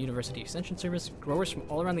spokesperson from the University Extension Service, growers from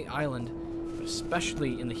all around the island, but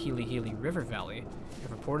especially in the Healy Healy River Valley,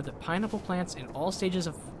 have reported that pineapple plants in all stages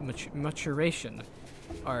of maturation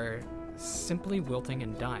are simply wilting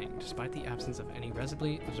and dying, despite the absence of any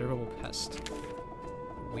visibly observable pest.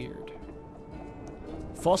 Weird.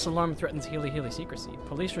 False alarm threatens Healy Healy secrecy.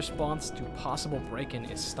 Police response to possible break-in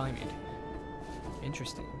is stymied.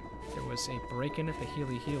 Interesting. There was a break-in at the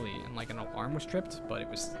Healy Healy, and like an alarm was tripped, but it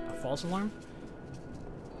was a false alarm?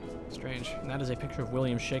 Strange. And that is a picture of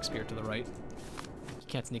William Shakespeare to the right. You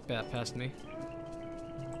can't sneak that past me.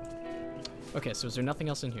 Okay, so is there nothing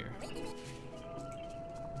else in here?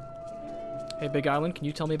 Hey, Big Island, can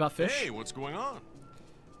you tell me about fish? Hey, what's going on?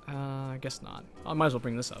 I guess not. I might as well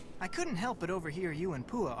bring this up. I couldn't help but overhear you and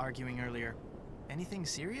Pua arguing earlier. Anything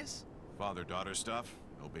serious? Father-daughter stuff?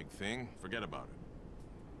 No big thing. Forget about it.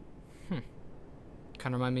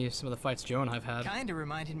 Kind of remind me of some of the fights Joe and I've had. Kinda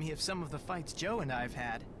reminded me of some of the fights Joe and I've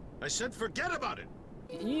had. I said forget about it!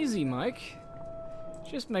 Easy, Mike.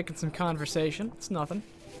 Just making some conversation. It's nothing.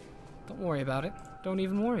 Don't worry about it. Don't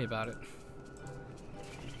even worry about it.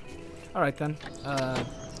 Alright then.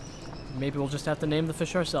 Maybe we'll just have to name the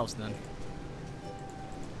fish ourselves then.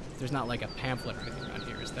 There's not like a pamphlet or anything around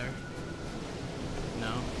here, is there?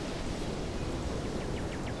 No.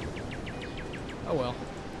 Oh well.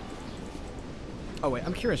 Oh wait,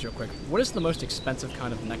 I'm curious real quick. What is the most expensive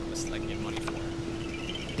kind of necklace that I can get money for?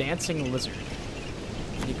 Dancing lizard.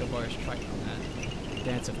 Nicobar's triton on that.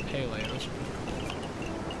 Dance of Pele. Those are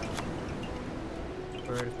cool.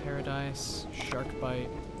 Bird of paradise. Shark bite.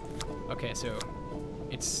 Okay, so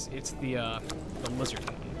it's the lizard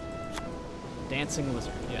one. Dancing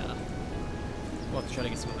lizard. Yeah. We'll have to try to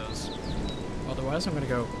get some of those. Otherwise, I'm gonna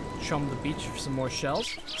go chum the beach for some more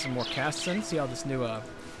shells, some more casts in. See how this new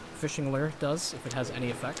fishing lure does, if it has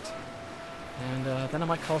any effect. And then I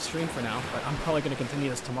might call stream for now, but I'm probably going to continue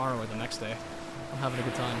this tomorrow or the next day. I'm having a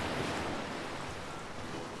good time.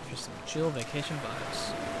 Just some chill vacation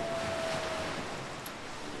vibes.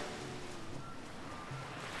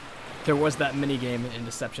 There was that mini-game in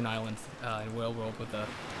Deception Island in Whale World with the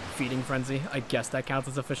feeding frenzy. I guess that counts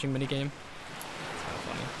as a fishing mini-game. It's kind of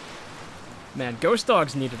funny. Man, Ghost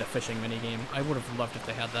Dogs needed a fishing mini-game. I would have loved if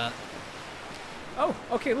they had that. Oh,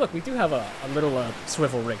 okay, look, we do have a little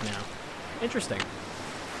swivel rig now. Interesting.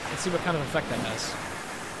 Let's see what kind of effect that has.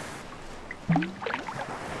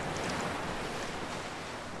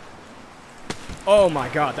 Oh my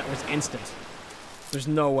god, that was instant. There's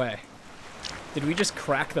no way. Did we just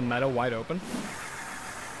crack the meadow wide open?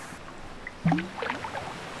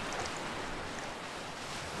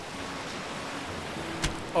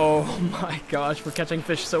 Oh my gosh, we're catching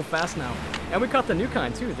fish so fast now. And we caught the new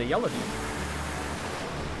kind too, the yellow dude.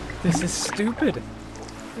 This is stupid.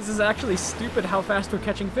 This is actually stupid how fast we're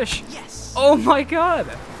catching fish. Yes! Oh my god!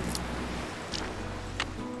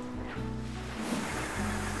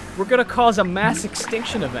 We're gonna cause a mass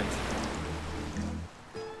extinction event.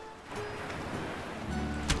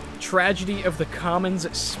 Tragedy of the Commons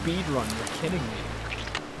speedrun. You're kidding me.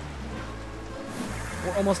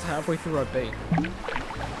 We're almost halfway through our bait.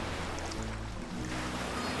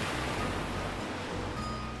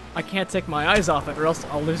 I can't take my eyes off it or else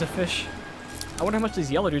I'll lose a fish. I wonder how much these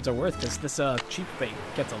yellow dudes are worth, because this cheap bait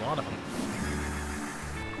gets a lot of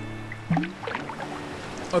them.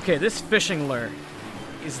 Okay, this fishing lure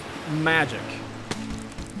is magic.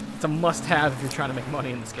 It's a must-have if you're trying to make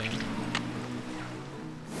money in this game.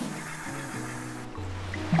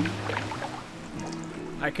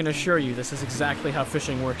 I can assure you this is exactly how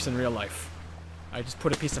fishing works in real life. I just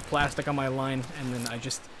put a piece of plastic on my line and then I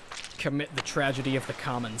just commit the tragedy of the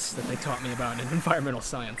commons that they taught me about in environmental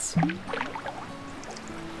science.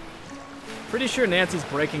 Pretty sure Nancy's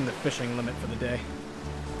breaking the fishing limit for the day.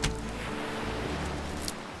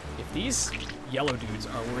 If these yellow dudes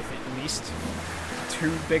are worth at least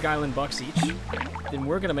 2 Big Island bucks each, then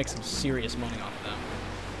we're gonna make some serious money off of them.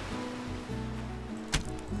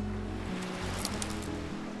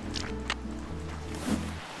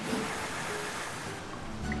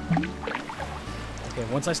 Okay,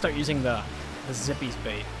 once I start using the Zippy's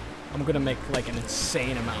bait, I'm gonna make like an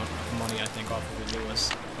insane amount of money, I think, off of the Lewis.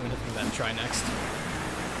 I'm gonna give that a try next.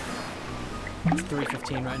 It's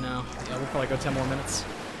 3:15 right now. Yeah, we'll probably go 10 more minutes.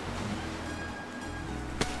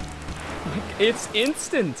 It's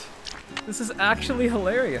instant! This is actually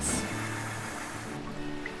hilarious.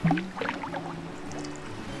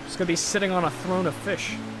 Just gonna be sitting on a throne of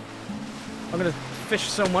fish. I'm gonna fish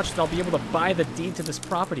so much that I'll be able to buy the deed to this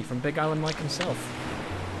property from Big Island Mike himself.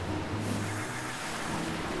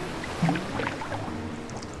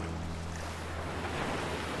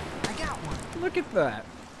 I got one. Look at that.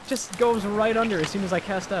 Just goes right under as soon as I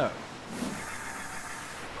cast out.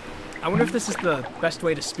 I wonder if this is the best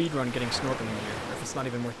way to speedrun getting snorkeling gear, or if it's not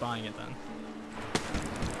even worth buying it then.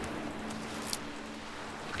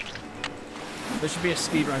 There should be a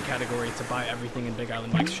speedrun category to buy everything in Big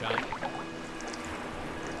Island Mike's shop.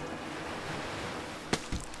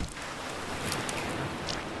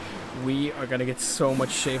 We are gonna get so much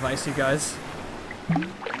shave ice, you guys.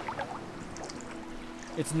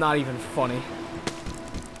 It's not even funny.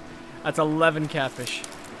 That's 11 catfish.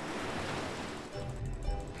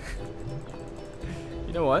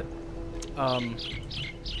 You know what?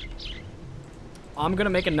 I'm gonna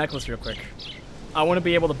make a necklace real quick. I want to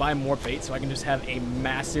be able to buy more bait so I can just have a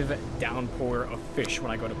massive downpour of fish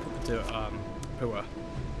when I go to Pua.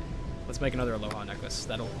 Let's make another Aloha necklace.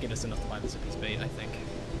 That'll get us enough to buy the Zippy's bait, I think.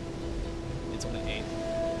 It's only 8.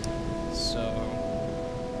 So,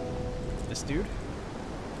 this dude.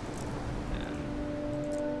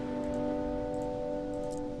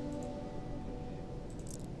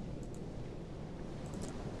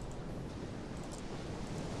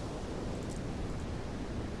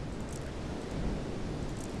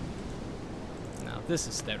 This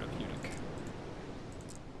is therapeutic.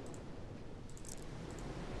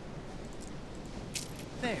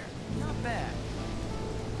 There, not bad.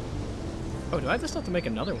 Oh, do I have this stuff to make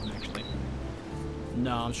another one, actually?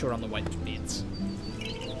 No, I'm short on the white beads.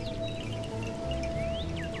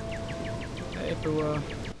 Hey, Pua.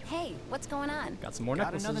 Hey, what's going on? Got some more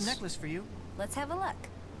necklaces. Got another necklace for you. Let's have a look.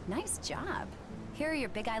 Nice job. Here are your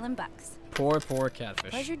Big Island bucks. Poor, poor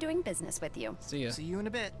catfish. Pleasure doing business with you. See ya. See you in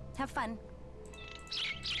a bit. Have fun.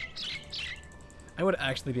 I would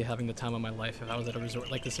actually be having the time of my life if I was at a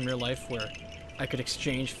resort like this in real life where I could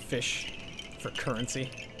exchange fish for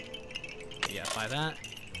currency. Yeah, buy that.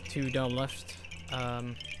 2 down left.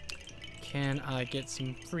 Can I get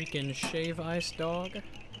some freaking shave ice, dog?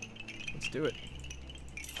 Let's do it.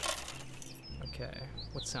 Okay,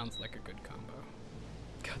 what sounds like a good combo?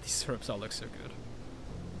 God, these syrups all look so good.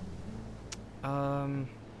 I'm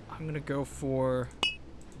gonna go for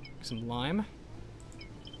some lime.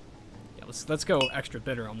 Yeah, let's go extra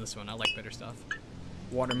bitter on this one. I like bitter stuff.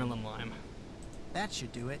 Watermelon lime. That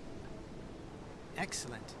should do it.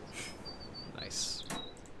 Excellent. Nice.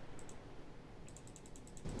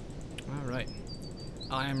 Alright.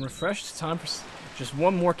 I am refreshed. Time for just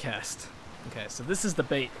one more cast. Okay, so this is the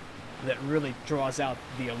bait that really draws out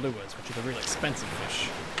the aluas, which are the real expensive fish.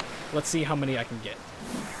 Let's see how many I can get.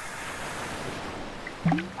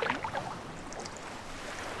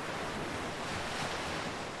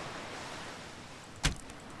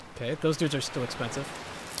 Okay, those dudes are still expensive.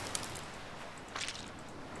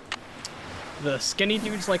 The skinny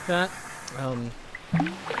dudes like that, I'm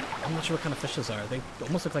not sure what kind of fish those are. They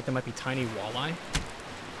almost look like they might be tiny walleye.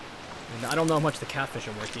 And I don't know how much the catfish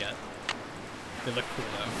are worth yet. They look cool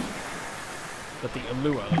though. But the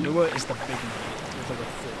Alua is the big money. Those are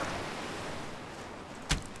worth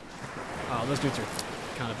 4. Oh, those dudes are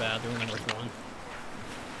kind of bad. They're only worth 1.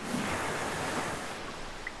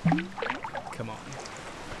 Come on.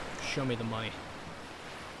 Show me the money.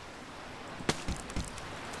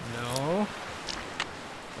 No.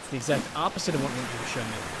 That's the exact opposite of what you to show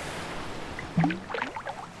me.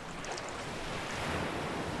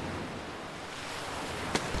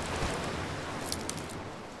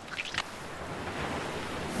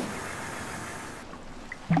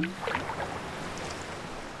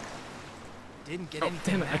 Didn't get Oh,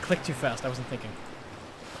 damn it, I clicked too fast. I wasn't thinking.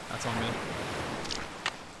 That's on me.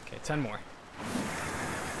 Okay, 10 more.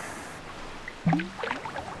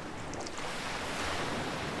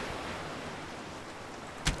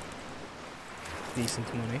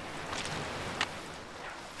 Decent money.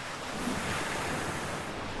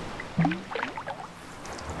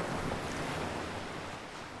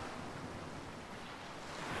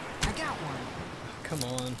 I got one. Come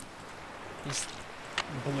on. These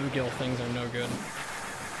bluegill things are no good.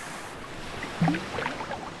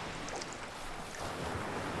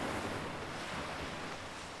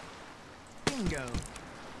 Bingo.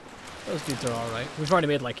 Those dudes are alright. We've already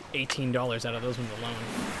made like $18 out of those ones alone.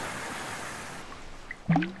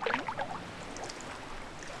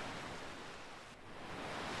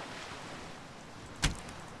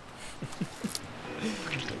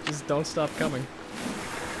 Just don't stop coming.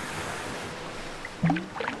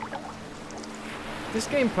 This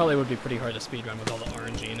game probably would be pretty hard to speedrun with all the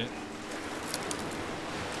RNG in it.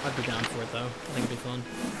 I'd be down for it though. I think it'd be fun.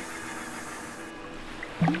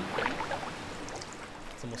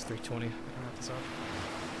 It's almost 3:20. I can wrap this up.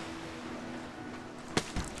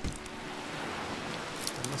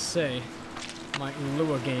 I must say, my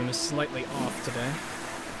Lua game is slightly off today.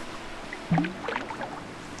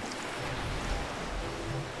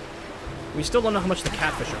 We still don't know how much the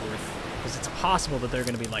catfish are worth, because it's possible that they're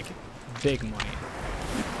going to be like big money.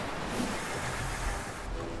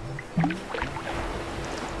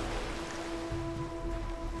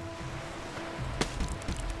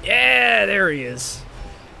 Yeah, there he is.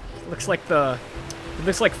 Looks like it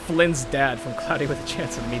looks like Flynn's dad from Cloudy with a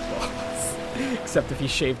Chance of Meatballs, except if he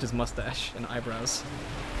shaved his mustache and eyebrows.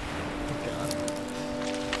 Oh god.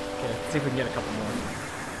 Okay, let's see if we can get a couple more.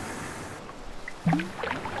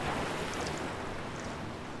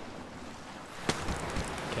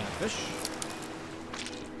 Catfish.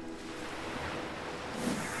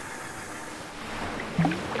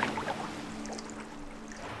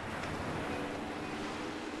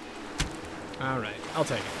 Alright, I'll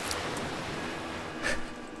take it.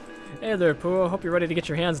 Hey there, Pooh. Hope you're ready to get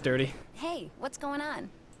your hands dirty. Hey, what's going on?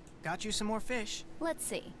 Got you some more fish. Let's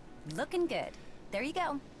see. Looking good. There you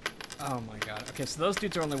go. Oh my god. Okay, so those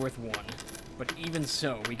dudes are only worth 1. But even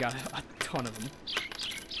so, we got a ton of them.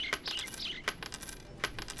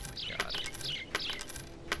 Oh my god.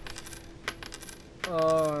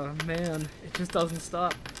 Oh man, it just doesn't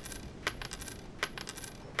stop.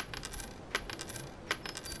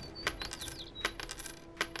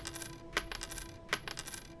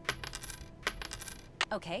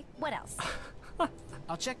 Okay, what else?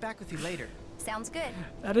 I'll check back with you later. Sounds good.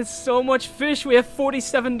 That is so much fish. We have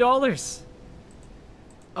 $47.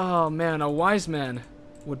 Oh man, a wise man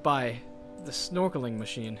would buy the snorkeling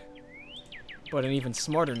machine. But an even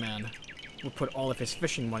smarter man would put all of his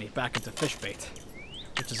fishing money back into fish bait.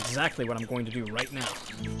 Which is exactly what I'm going to do right now.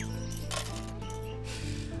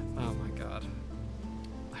 Oh my god.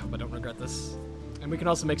 I hope I don't regret this. And we can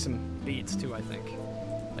also make some beads too, I think.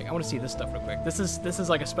 Like, I want to see this stuff real quick. This is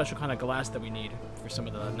like a special kind of glass that we need for some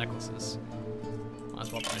of the necklaces. Might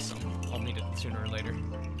as well buy some. I'll need it sooner or later.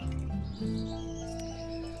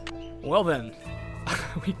 Well then,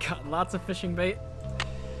 we got lots of fishing bait.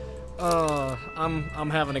 I'm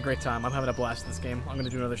having a great time. I'm having a blast in this game. I'm gonna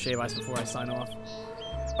do another shave ice before I sign off.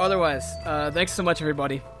 Otherwise, thanks so much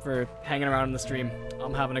everybody for hanging around in the stream.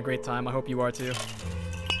 I'm having a great time. I hope you are too.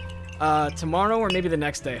 Tomorrow or maybe the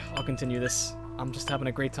next day, I'll continue this. I'm just having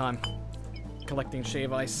a great time. Collecting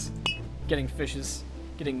shave ice, getting fishes,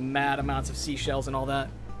 getting mad amounts of seashells and all that.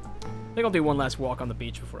 I think I'll do one last walk on the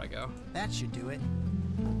beach before I go. That should do it.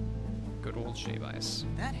 Good old shave ice.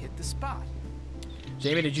 That hit the spot.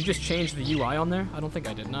 Jamie, did you just change the UI on there? I don't think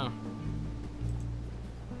I did, no.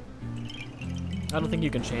 I don't think you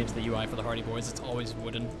can change the UI for the Hardy Boys. It's always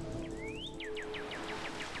wooden.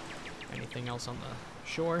 Anything else on the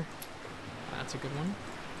shore? That's a good one.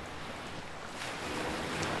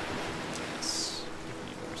 Yes. Give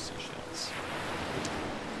me more seashells.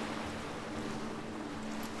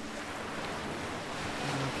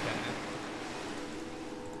 Okay.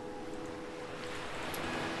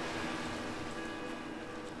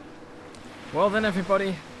 Well then,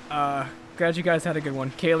 everybody. Glad you guys had a good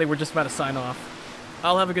one. Kaylee, we're just about to sign off.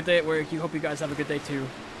 I'll have a good day at work. You hope you guys have a good day too.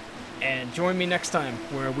 And join me next time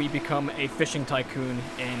where we become a fishing tycoon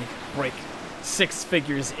and break 6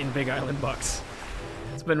 figures in Big Island bucks.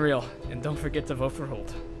 It's been real, and don't forget to vote for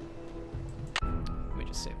Holt. Let me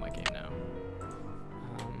just save my game now.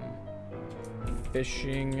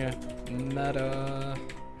 Fishing meta.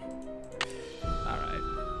 Alright.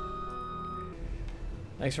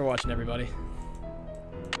 Thanks for watching, everybody.